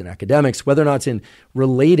 whether or not it's in academics, whether or not it's in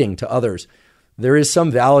relating to others, there is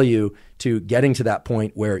some value to getting to that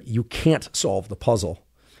point where you can't solve the puzzle.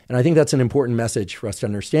 And I think that's an important message for us to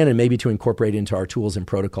understand and maybe to incorporate into our tools and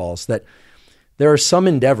protocols, that there are some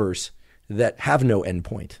endeavors that have no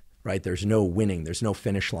endpoint, right? There's no winning, there's no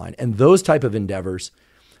finish line. And those type of endeavors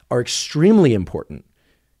are extremely important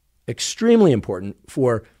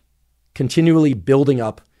for continually building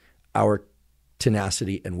up our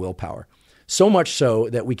tenacity and willpower. So much so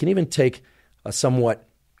that we can even take a somewhat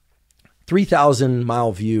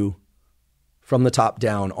 3,000-mile view from the top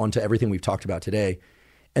down onto everything we've talked about today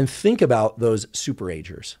and think about those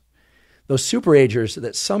superagers. Those superagers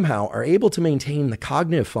that somehow are able to maintain the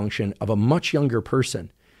cognitive function of a much younger person.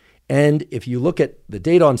 And if you look at the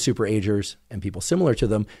data on superagers and people similar to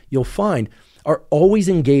them, you'll find are always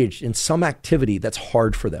engaged in some activity that's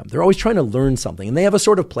hard for them. They're always trying to learn something, and they have a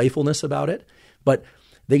sort of playfulness about it, but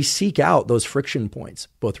they seek out those friction points,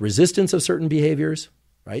 both resistance of certain behaviors,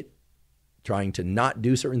 right? Trying to not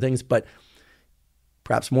do certain things, but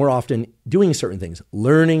perhaps more often doing certain things,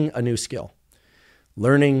 learning a new skill,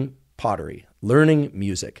 learning pottery, learning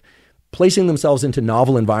music, placing themselves into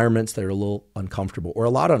novel environments that are a little uncomfortable or a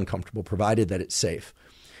lot uncomfortable, provided that it's safe.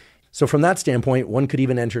 So from that standpoint, one could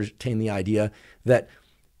even entertain the idea that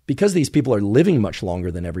because these people are living much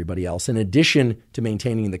longer than everybody else, in addition to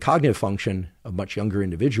maintaining the cognitive function of much younger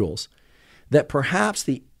individuals, that perhaps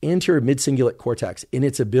the anterior mid-cingulate cortex, in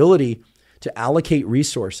its ability to allocate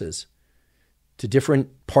resources to different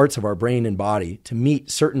parts of our brain and body to meet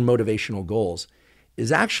certain motivational goals,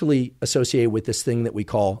 is actually associated with this thing that we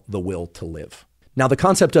call the will to live. Now, the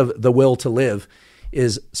concept of the will to live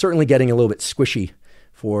is certainly getting a little bit squishy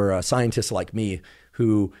for scientists like me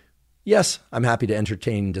who Yes, I'm happy to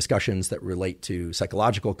entertain discussions that relate to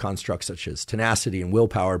psychological constructs such as tenacity and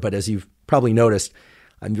willpower, but as you've probably noticed,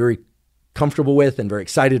 I'm very comfortable with and very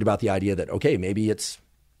excited about the idea that, okay, maybe it's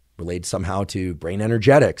related somehow to brain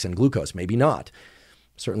energetics and glucose, maybe not.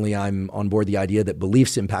 Certainly, I'm on board the idea that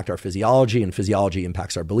beliefs impact our physiology and physiology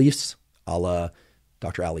impacts our beliefs.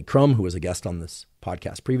 Dr. Ali Crum, who was a guest on this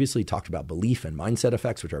podcast previously, talked about belief and mindset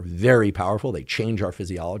effects, which are very powerful. They change our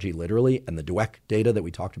physiology literally, and the Dweck data that we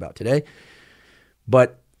talked about today.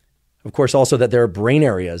 But of course, also that there are brain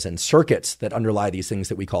areas and circuits that underlie these things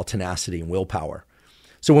that we call tenacity and willpower.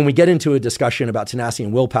 So when we get into a discussion about tenacity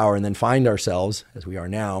and willpower and then find ourselves, as we are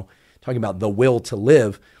now, talking about the will to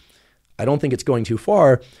live, I don't think it's going too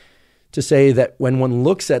far to say that when one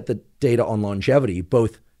looks at the data on longevity,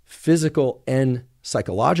 both physical and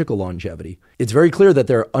psychological longevity, it's very clear that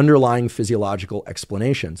there are underlying physiological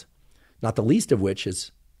explanations, not the least of which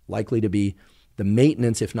is likely to be the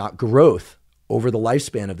maintenance, if not growth, over the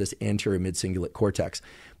lifespan of this anterior mid-cingulate cortex,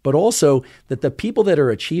 but also that the people that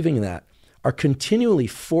are achieving that are continually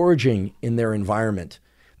foraging in their environment.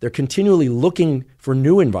 They're continually looking for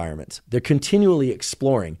new environments. They're continually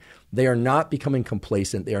exploring. They are not becoming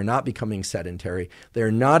complacent. They are not becoming sedentary. They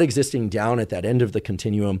are not existing down at that end of the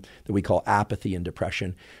continuum that we call apathy and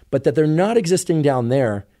depression, but that they're not existing down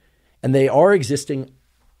there, and they are existing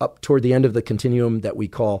up toward the end of the continuum that we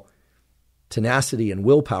call tenacity and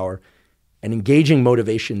willpower, and engaging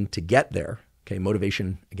motivation to get there. Okay,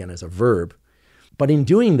 motivation, again, as a verb. But in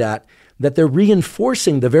doing that, they're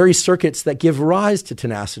reinforcing the very circuits that give rise to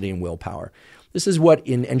tenacity and willpower. This is what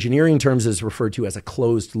in engineering terms is referred to as a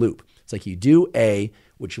closed loop. It's like you do A,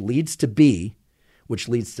 which leads to B, which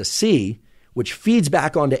leads to C, which feeds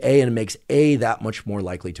back onto A and makes A that much more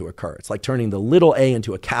likely to occur. It's like turning the little a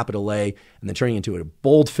into a capital A and then turning it into a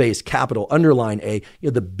bold-faced capital underline A,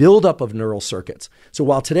 the buildup of neural circuits. So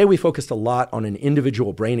while today we focused a lot on an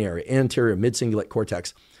individual brain area, anterior mid-cingulate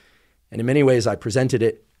cortex, and in many ways I presented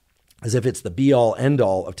it as if it's the be-all,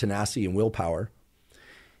 end-all of tenacity and willpower.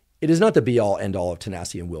 It is not the be-all, end-all of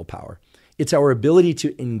tenacity and willpower. It's our ability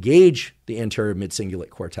to engage the anterior mid-cingulate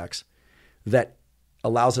cortex that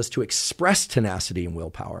allows us to express tenacity and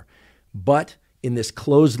willpower. But in this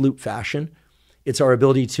closed-loop fashion, it's our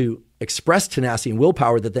ability to express tenacity and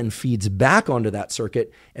willpower that then feeds back onto that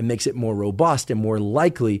circuit and makes it more robust and more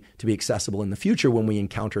likely to be accessible in the future when we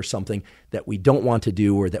encounter something that we don't want to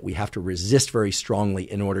do or that we have to resist very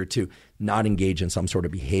strongly in order to not engage in some sort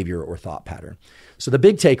of behavior or thought pattern. So the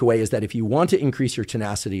big takeaway is that if you want to increase your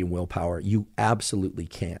tenacity and willpower, you absolutely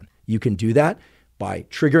can. You can do that by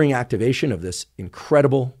triggering activation of this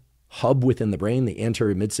incredible hub within the brain, the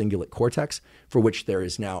anterior mid-cingulate cortex, for which there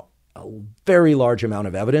is now a very large amount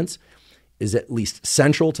of evidence is at least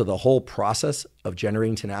central to the whole process of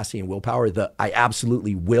generating tenacity and willpower. The I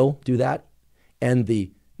absolutely will do that and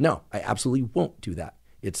the no, I absolutely won't do that.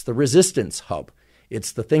 It's the resistance hub.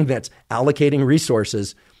 It's the thing that's allocating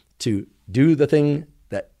resources to do the thing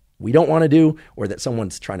that we don't want to do or that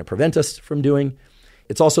someone's trying to prevent us from doing.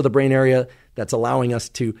 It's also the brain area that's allowing us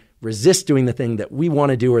to resist doing the thing that we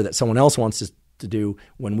want to do or that someone else wants us to do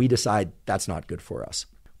when we decide that's not good for us.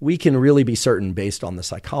 We can really be certain based on the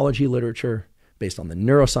psychology literature, based on the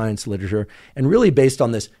neuroscience literature, and really based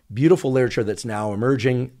on this beautiful literature that's now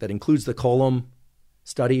emerging that includes the Column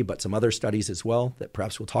study, but some other studies as well that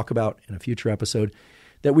perhaps we'll talk about in a future episode,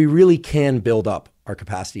 that we really can build up our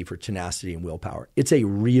capacity for tenacity and willpower. It's a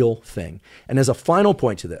real thing. And as a final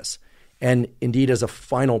point to this, and indeed as a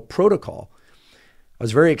final protocol, I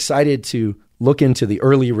was very excited to look into the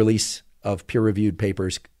early release of peer-reviewed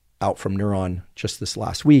papers out from Neuron just this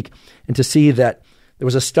last week, and to see that there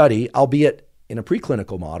was a study, albeit in a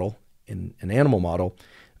preclinical model, in an animal model,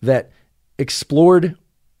 that explored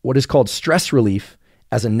what is called stress relief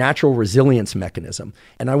as a natural resilience mechanism.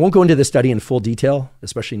 And I won't go into this study in full detail,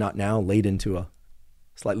 especially not now, late into a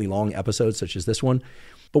slightly long episode such as this one.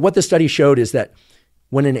 But what the study showed is that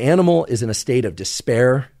when an animal is in a state of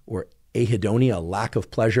despair or ahedonia, lack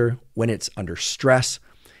of pleasure, when it's under stress,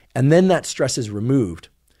 and then that stress is removed,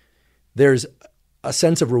 there's a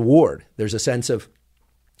sense of reward. There's a sense of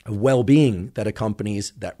well-being that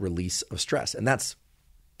accompanies that release of stress. And that's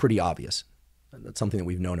pretty obvious. That's something that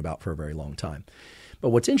we've known about for a very long time. But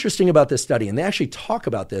what's interesting about this study, and they actually talk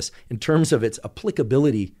about this in terms of its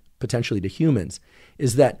applicability potentially to humans,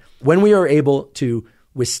 is that when we are able to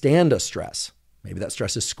withstand a stress, maybe that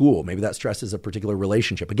stress is school, maybe that stress is a particular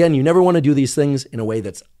relationship. Again, you never want to do these things in a way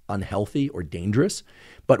that's unhealthy or dangerous.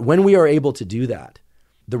 But when we are able to do that,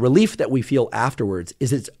 the relief that we feel afterwards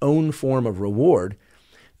is its own form of reward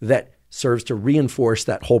that serves to reinforce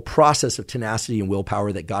that whole process of tenacity and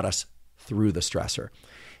willpower that got us through the stressor.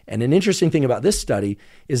 And an interesting thing about this study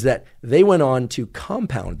is that they went on to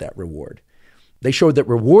compound that reward. They showed that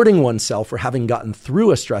rewarding oneself for having gotten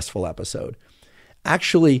through a stressful episode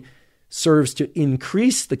actually serves to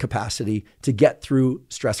increase the capacity to get through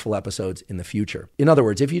stressful episodes in the future. In other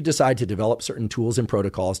words, if you decide to develop certain tools and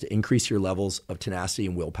protocols to increase your levels of tenacity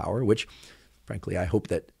and willpower, which frankly, I hope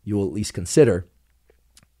that you will at least consider,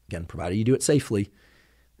 again, provided you do it safely,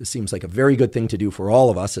 this seems like a very good thing to do for all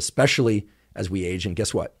of us, especially as we age. And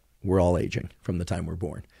guess what? We're all aging from the time we're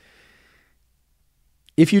born.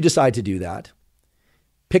 If you decide to do that,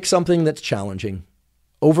 pick something that's challenging,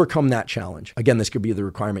 overcome that challenge. Again, this could be the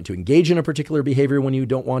requirement to engage in a particular behavior when you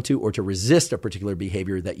don't want to, or to resist a particular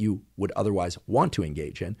behavior that you would otherwise want to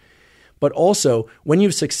engage in. But also, when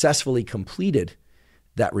you've successfully completed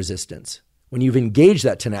that resistance, when you've engaged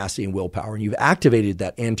that tenacity and willpower, and you've activated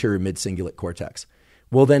that anterior mid-cingulate cortex,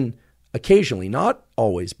 well then occasionally, not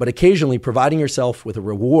always, but occasionally providing yourself with a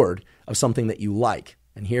reward of something that you like.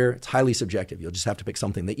 And here it's highly subjective. You'll just have to pick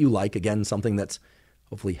something that you like. Again, something that's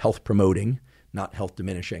hopefully health promoting, not health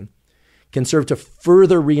diminishing, can serve to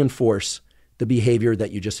further reinforce the behavior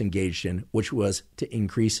that you just engaged in, which was to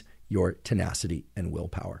increase your tenacity and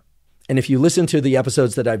willpower. And if you listen to the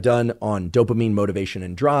episodes that I've done on dopamine, motivation,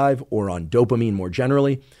 and drive, or on dopamine more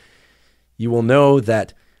generally, you will know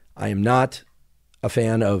that I am not a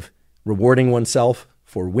fan of rewarding oneself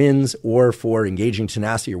for wins or for engaging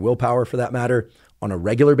tenacity or willpower for that matter on a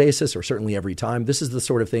regular basis, or certainly every time. This is the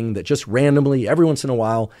sort of thing that just randomly, every once in a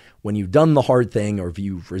while, when you've done the hard thing or if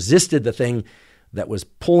you've resisted the thing that was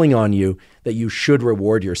pulling on you, that you should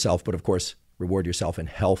reward yourself, but of course, reward yourself in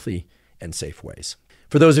healthy and safe ways.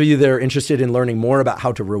 For those of you that are interested in learning more about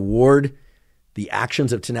how to reward the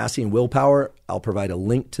actions of tenacity and willpower, I'll provide a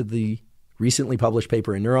link to the recently published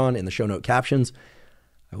paper in Neuron in the show note captions.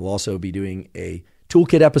 I will also be doing a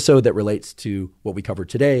toolkit episode that relates to what we covered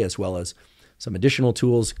today, as well as some additional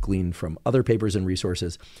tools gleaned from other papers and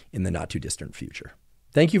resources in the not too distant future.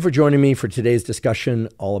 Thank you for joining me for today's discussion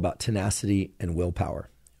all about tenacity and willpower.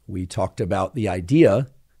 We talked about the idea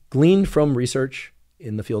gleaned from research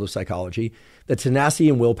in the field of psychology that tenacity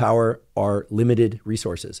and willpower are limited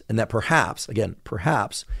resources, and that perhaps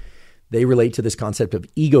they relate to this concept of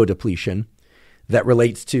ego depletion that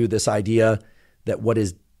relates to this idea that what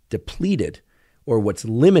is depleted or what's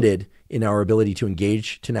limited in our ability to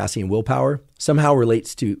engage tenacity and willpower somehow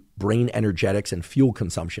relates to brain energetics and fuel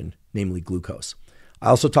consumption, namely glucose. I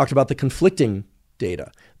also talked about the conflicting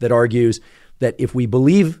data that argues that if we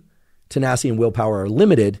believe tenacity and willpower are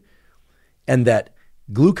limited and that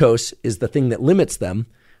glucose is the thing that limits them,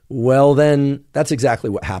 well, then that's exactly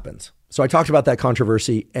what happens. So I talked about that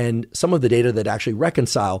controversy and some of the data that actually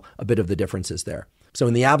reconcile a bit of the differences there. So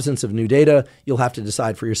in the absence of new data, you'll have to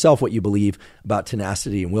decide for yourself what you believe about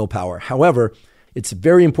tenacity and willpower. However, it's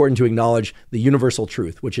very important to acknowledge the universal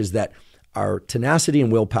truth, which is that our tenacity and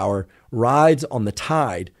willpower rides on the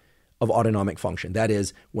tide of autonomic function. That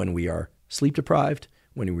is, when we are sleep deprived,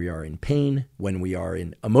 when we are in pain, when we are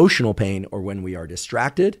in emotional pain, or when we are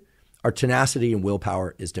distracted, our tenacity and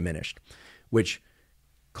willpower is diminished, which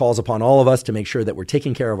calls upon all of us to make sure that we're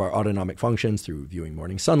taking care of our autonomic functions through viewing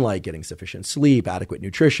morning sunlight, getting sufficient sleep, adequate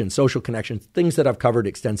nutrition, social connections, things that I've covered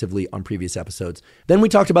extensively on previous episodes. Then we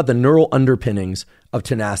talked about the neural underpinnings of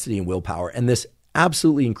tenacity and willpower and this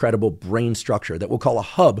absolutely incredible brain structure that we'll call a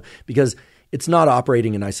hub because it's not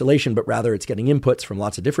operating in isolation, but rather it's getting inputs from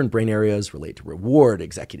lots of different brain areas related to reward,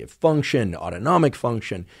 executive function, autonomic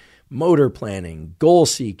function, motor planning, goal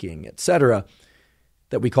seeking, etc.,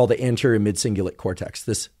 that we call the anterior mid-cingulate cortex,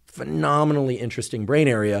 this phenomenally interesting brain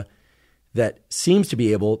area that seems to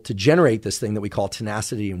be able to generate this thing that we call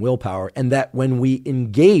tenacity and willpower, and that when we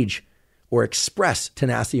engage or express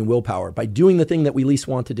tenacity and willpower by doing the thing that we least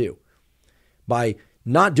want to do, by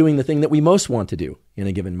not doing the thing that we most want to do in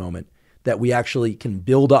a given moment, that we actually can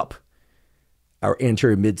build up our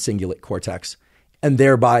anterior mid-cingulate cortex and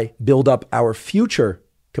thereby build up our future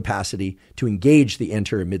capacity to engage the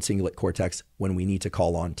anterior mid-cingulate cortex when we need to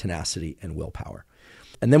call on tenacity and willpower.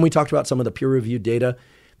 And then we talked about some of the peer-reviewed data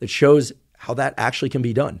that shows how that actually can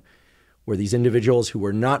be done, where these individuals who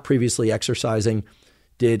were not previously exercising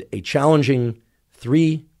did a challenging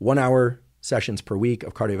 3 one-hour sessions per week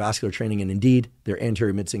of cardiovascular training, and indeed their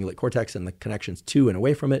anterior mid-cingulate cortex and the connections to and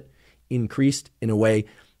away from it increased in a way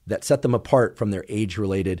that set them apart from their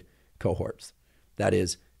age-related cohorts. That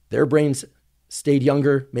is, their brains stayed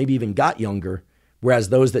younger, maybe even got younger, whereas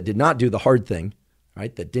those that did not do the hard thing,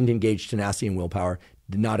 right, that didn't engage tenacity and willpower,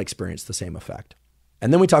 did not experience the same effect.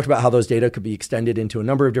 And then we talked about how those data could be extended into a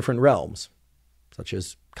number of different realms, such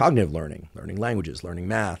as cognitive learning, learning languages, learning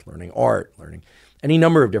math, learning art, learning any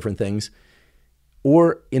number of different things,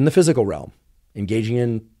 Or in the physical realm, engaging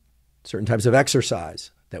in certain types of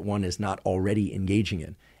exercise that one is not already engaging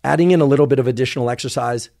in. Adding in a little bit of additional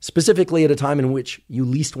exercise, specifically at a time in which you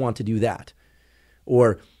least want to do that.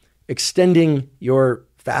 Or extending your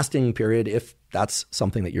fasting period if that's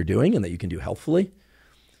something that you're doing and that you can do healthfully,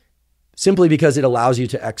 simply because it allows you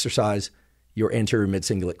to exercise your anterior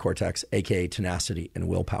mid-cingulate cortex, aka tenacity and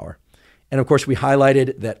willpower. And of course, we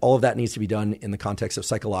highlighted that all of that needs to be done in the context of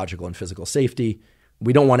psychological and physical safety.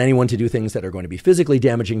 We don't want anyone to do things that are going to be physically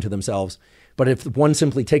damaging to themselves. But if one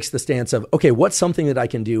simply takes the stance of, okay, what's something that I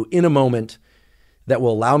can do in a moment that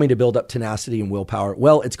will allow me to build up tenacity and willpower?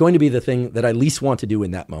 Well, it's going to be the thing that I least want to do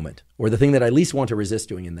in that moment, or the thing that I least want to resist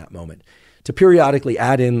doing in that moment. To periodically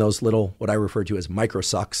add in those little, what I refer to as micro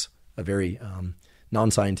sucks, a very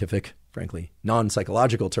non-scientific, frankly,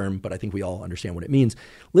 non-psychological term, but I think we all understand what it means.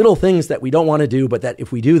 Little things that we don't want to do, but that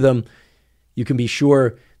if we do them, you can be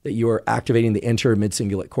sure that you are activating the anterior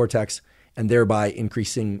mid-cingulate cortex and thereby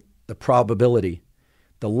increasing the probability,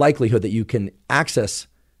 the likelihood that you can access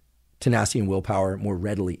tenacity and willpower more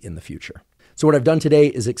readily in the future. So what I've done today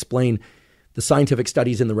is explain the scientific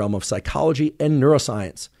studies in the realm of psychology and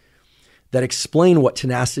neuroscience that explain what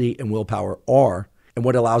tenacity and willpower are and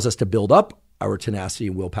what allows us to build up our tenacity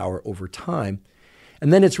and willpower over time.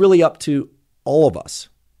 And then it's really up to all of us,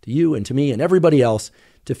 to you and to me and everybody else,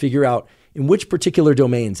 to figure out in which particular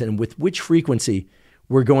domains and with which frequency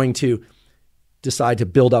we're going to decide to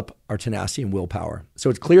build up our tenacity and willpower. So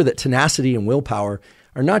it's clear that tenacity and willpower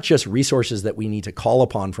are not just resources that we need to call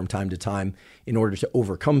upon from time to time in order to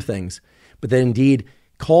overcome things, but that indeed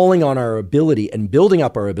calling on our ability and building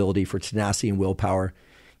up our ability for tenacity and willpower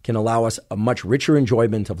can allow us a much richer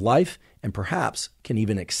enjoyment of life and perhaps can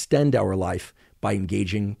even extend our life by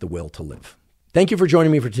engaging the will to live. Thank you for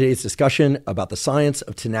joining me for today's discussion about the science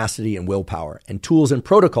of tenacity and willpower and tools and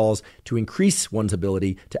protocols to increase one's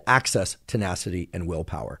ability to access tenacity and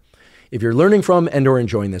willpower. If you're learning from and or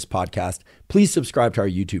enjoying this podcast, please subscribe to our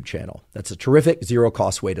YouTube channel. That's a terrific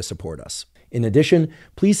zero-cost way to support us. In addition,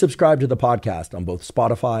 please subscribe to the podcast on both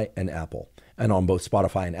Spotify and Apple. And on both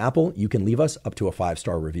Spotify and Apple, you can leave us up to a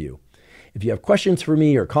 5-star review. If you have questions for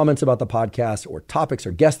me or comments about the podcast or topics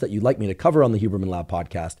or guests that you'd like me to cover on the Huberman Lab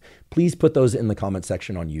podcast, please put those in the comment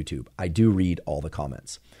section on YouTube. I do read all the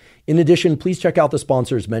comments. In addition, please check out the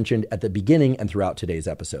sponsors mentioned at the beginning and throughout today's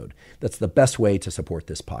episode. That's the best way to support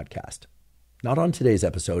this podcast. Not on today's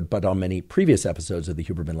episode, but on many previous episodes of the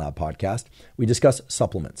Huberman Lab podcast, we discuss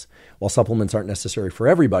supplements. While supplements aren't necessary for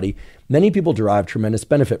everybody, many people derive tremendous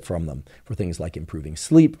benefit from them for things like improving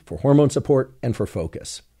sleep, for hormone support, and for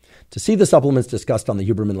focus. To see the supplements discussed on the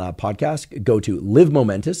Huberman Lab podcast, go to Live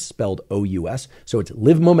Momentous, spelled O-U-S. So it's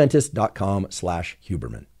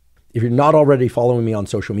livemomentous.com/Huberman. If you're not already following me on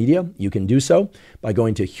social media, you can do so by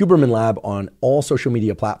going to Huberman Lab on all social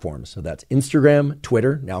media platforms. So that's Instagram,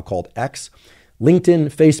 Twitter, now called X,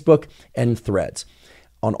 LinkedIn, Facebook, and Threads.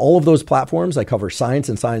 On all of those platforms, I cover science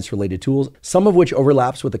and science-related tools, some of which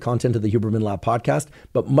overlaps with the content of the Huberman Lab podcast,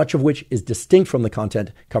 but much of which is distinct from the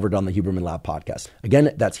content covered on the Huberman Lab podcast.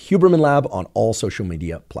 Again, that's Huberman Lab on all social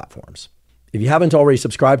media platforms. If you haven't already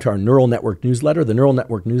subscribed to our Neural Network newsletter, the Neural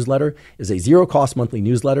Network newsletter is a zero-cost monthly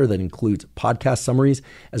newsletter that includes podcast summaries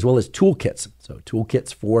as well as toolkits. So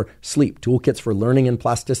toolkits for sleep, toolkits for learning and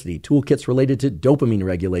plasticity, toolkits related to dopamine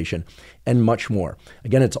regulation, and much more.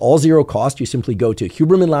 Again, it's all zero cost. You simply go to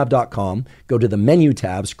hubermanlab.com, go to the menu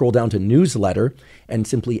tab, scroll down to newsletter, and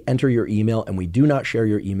simply enter your email, and we do not share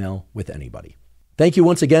your email with anybody. Thank you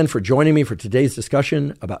once again for joining me for today's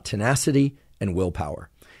discussion about tenacity and willpower.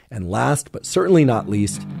 And last, but certainly not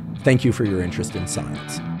least, thank you for your interest in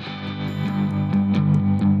science.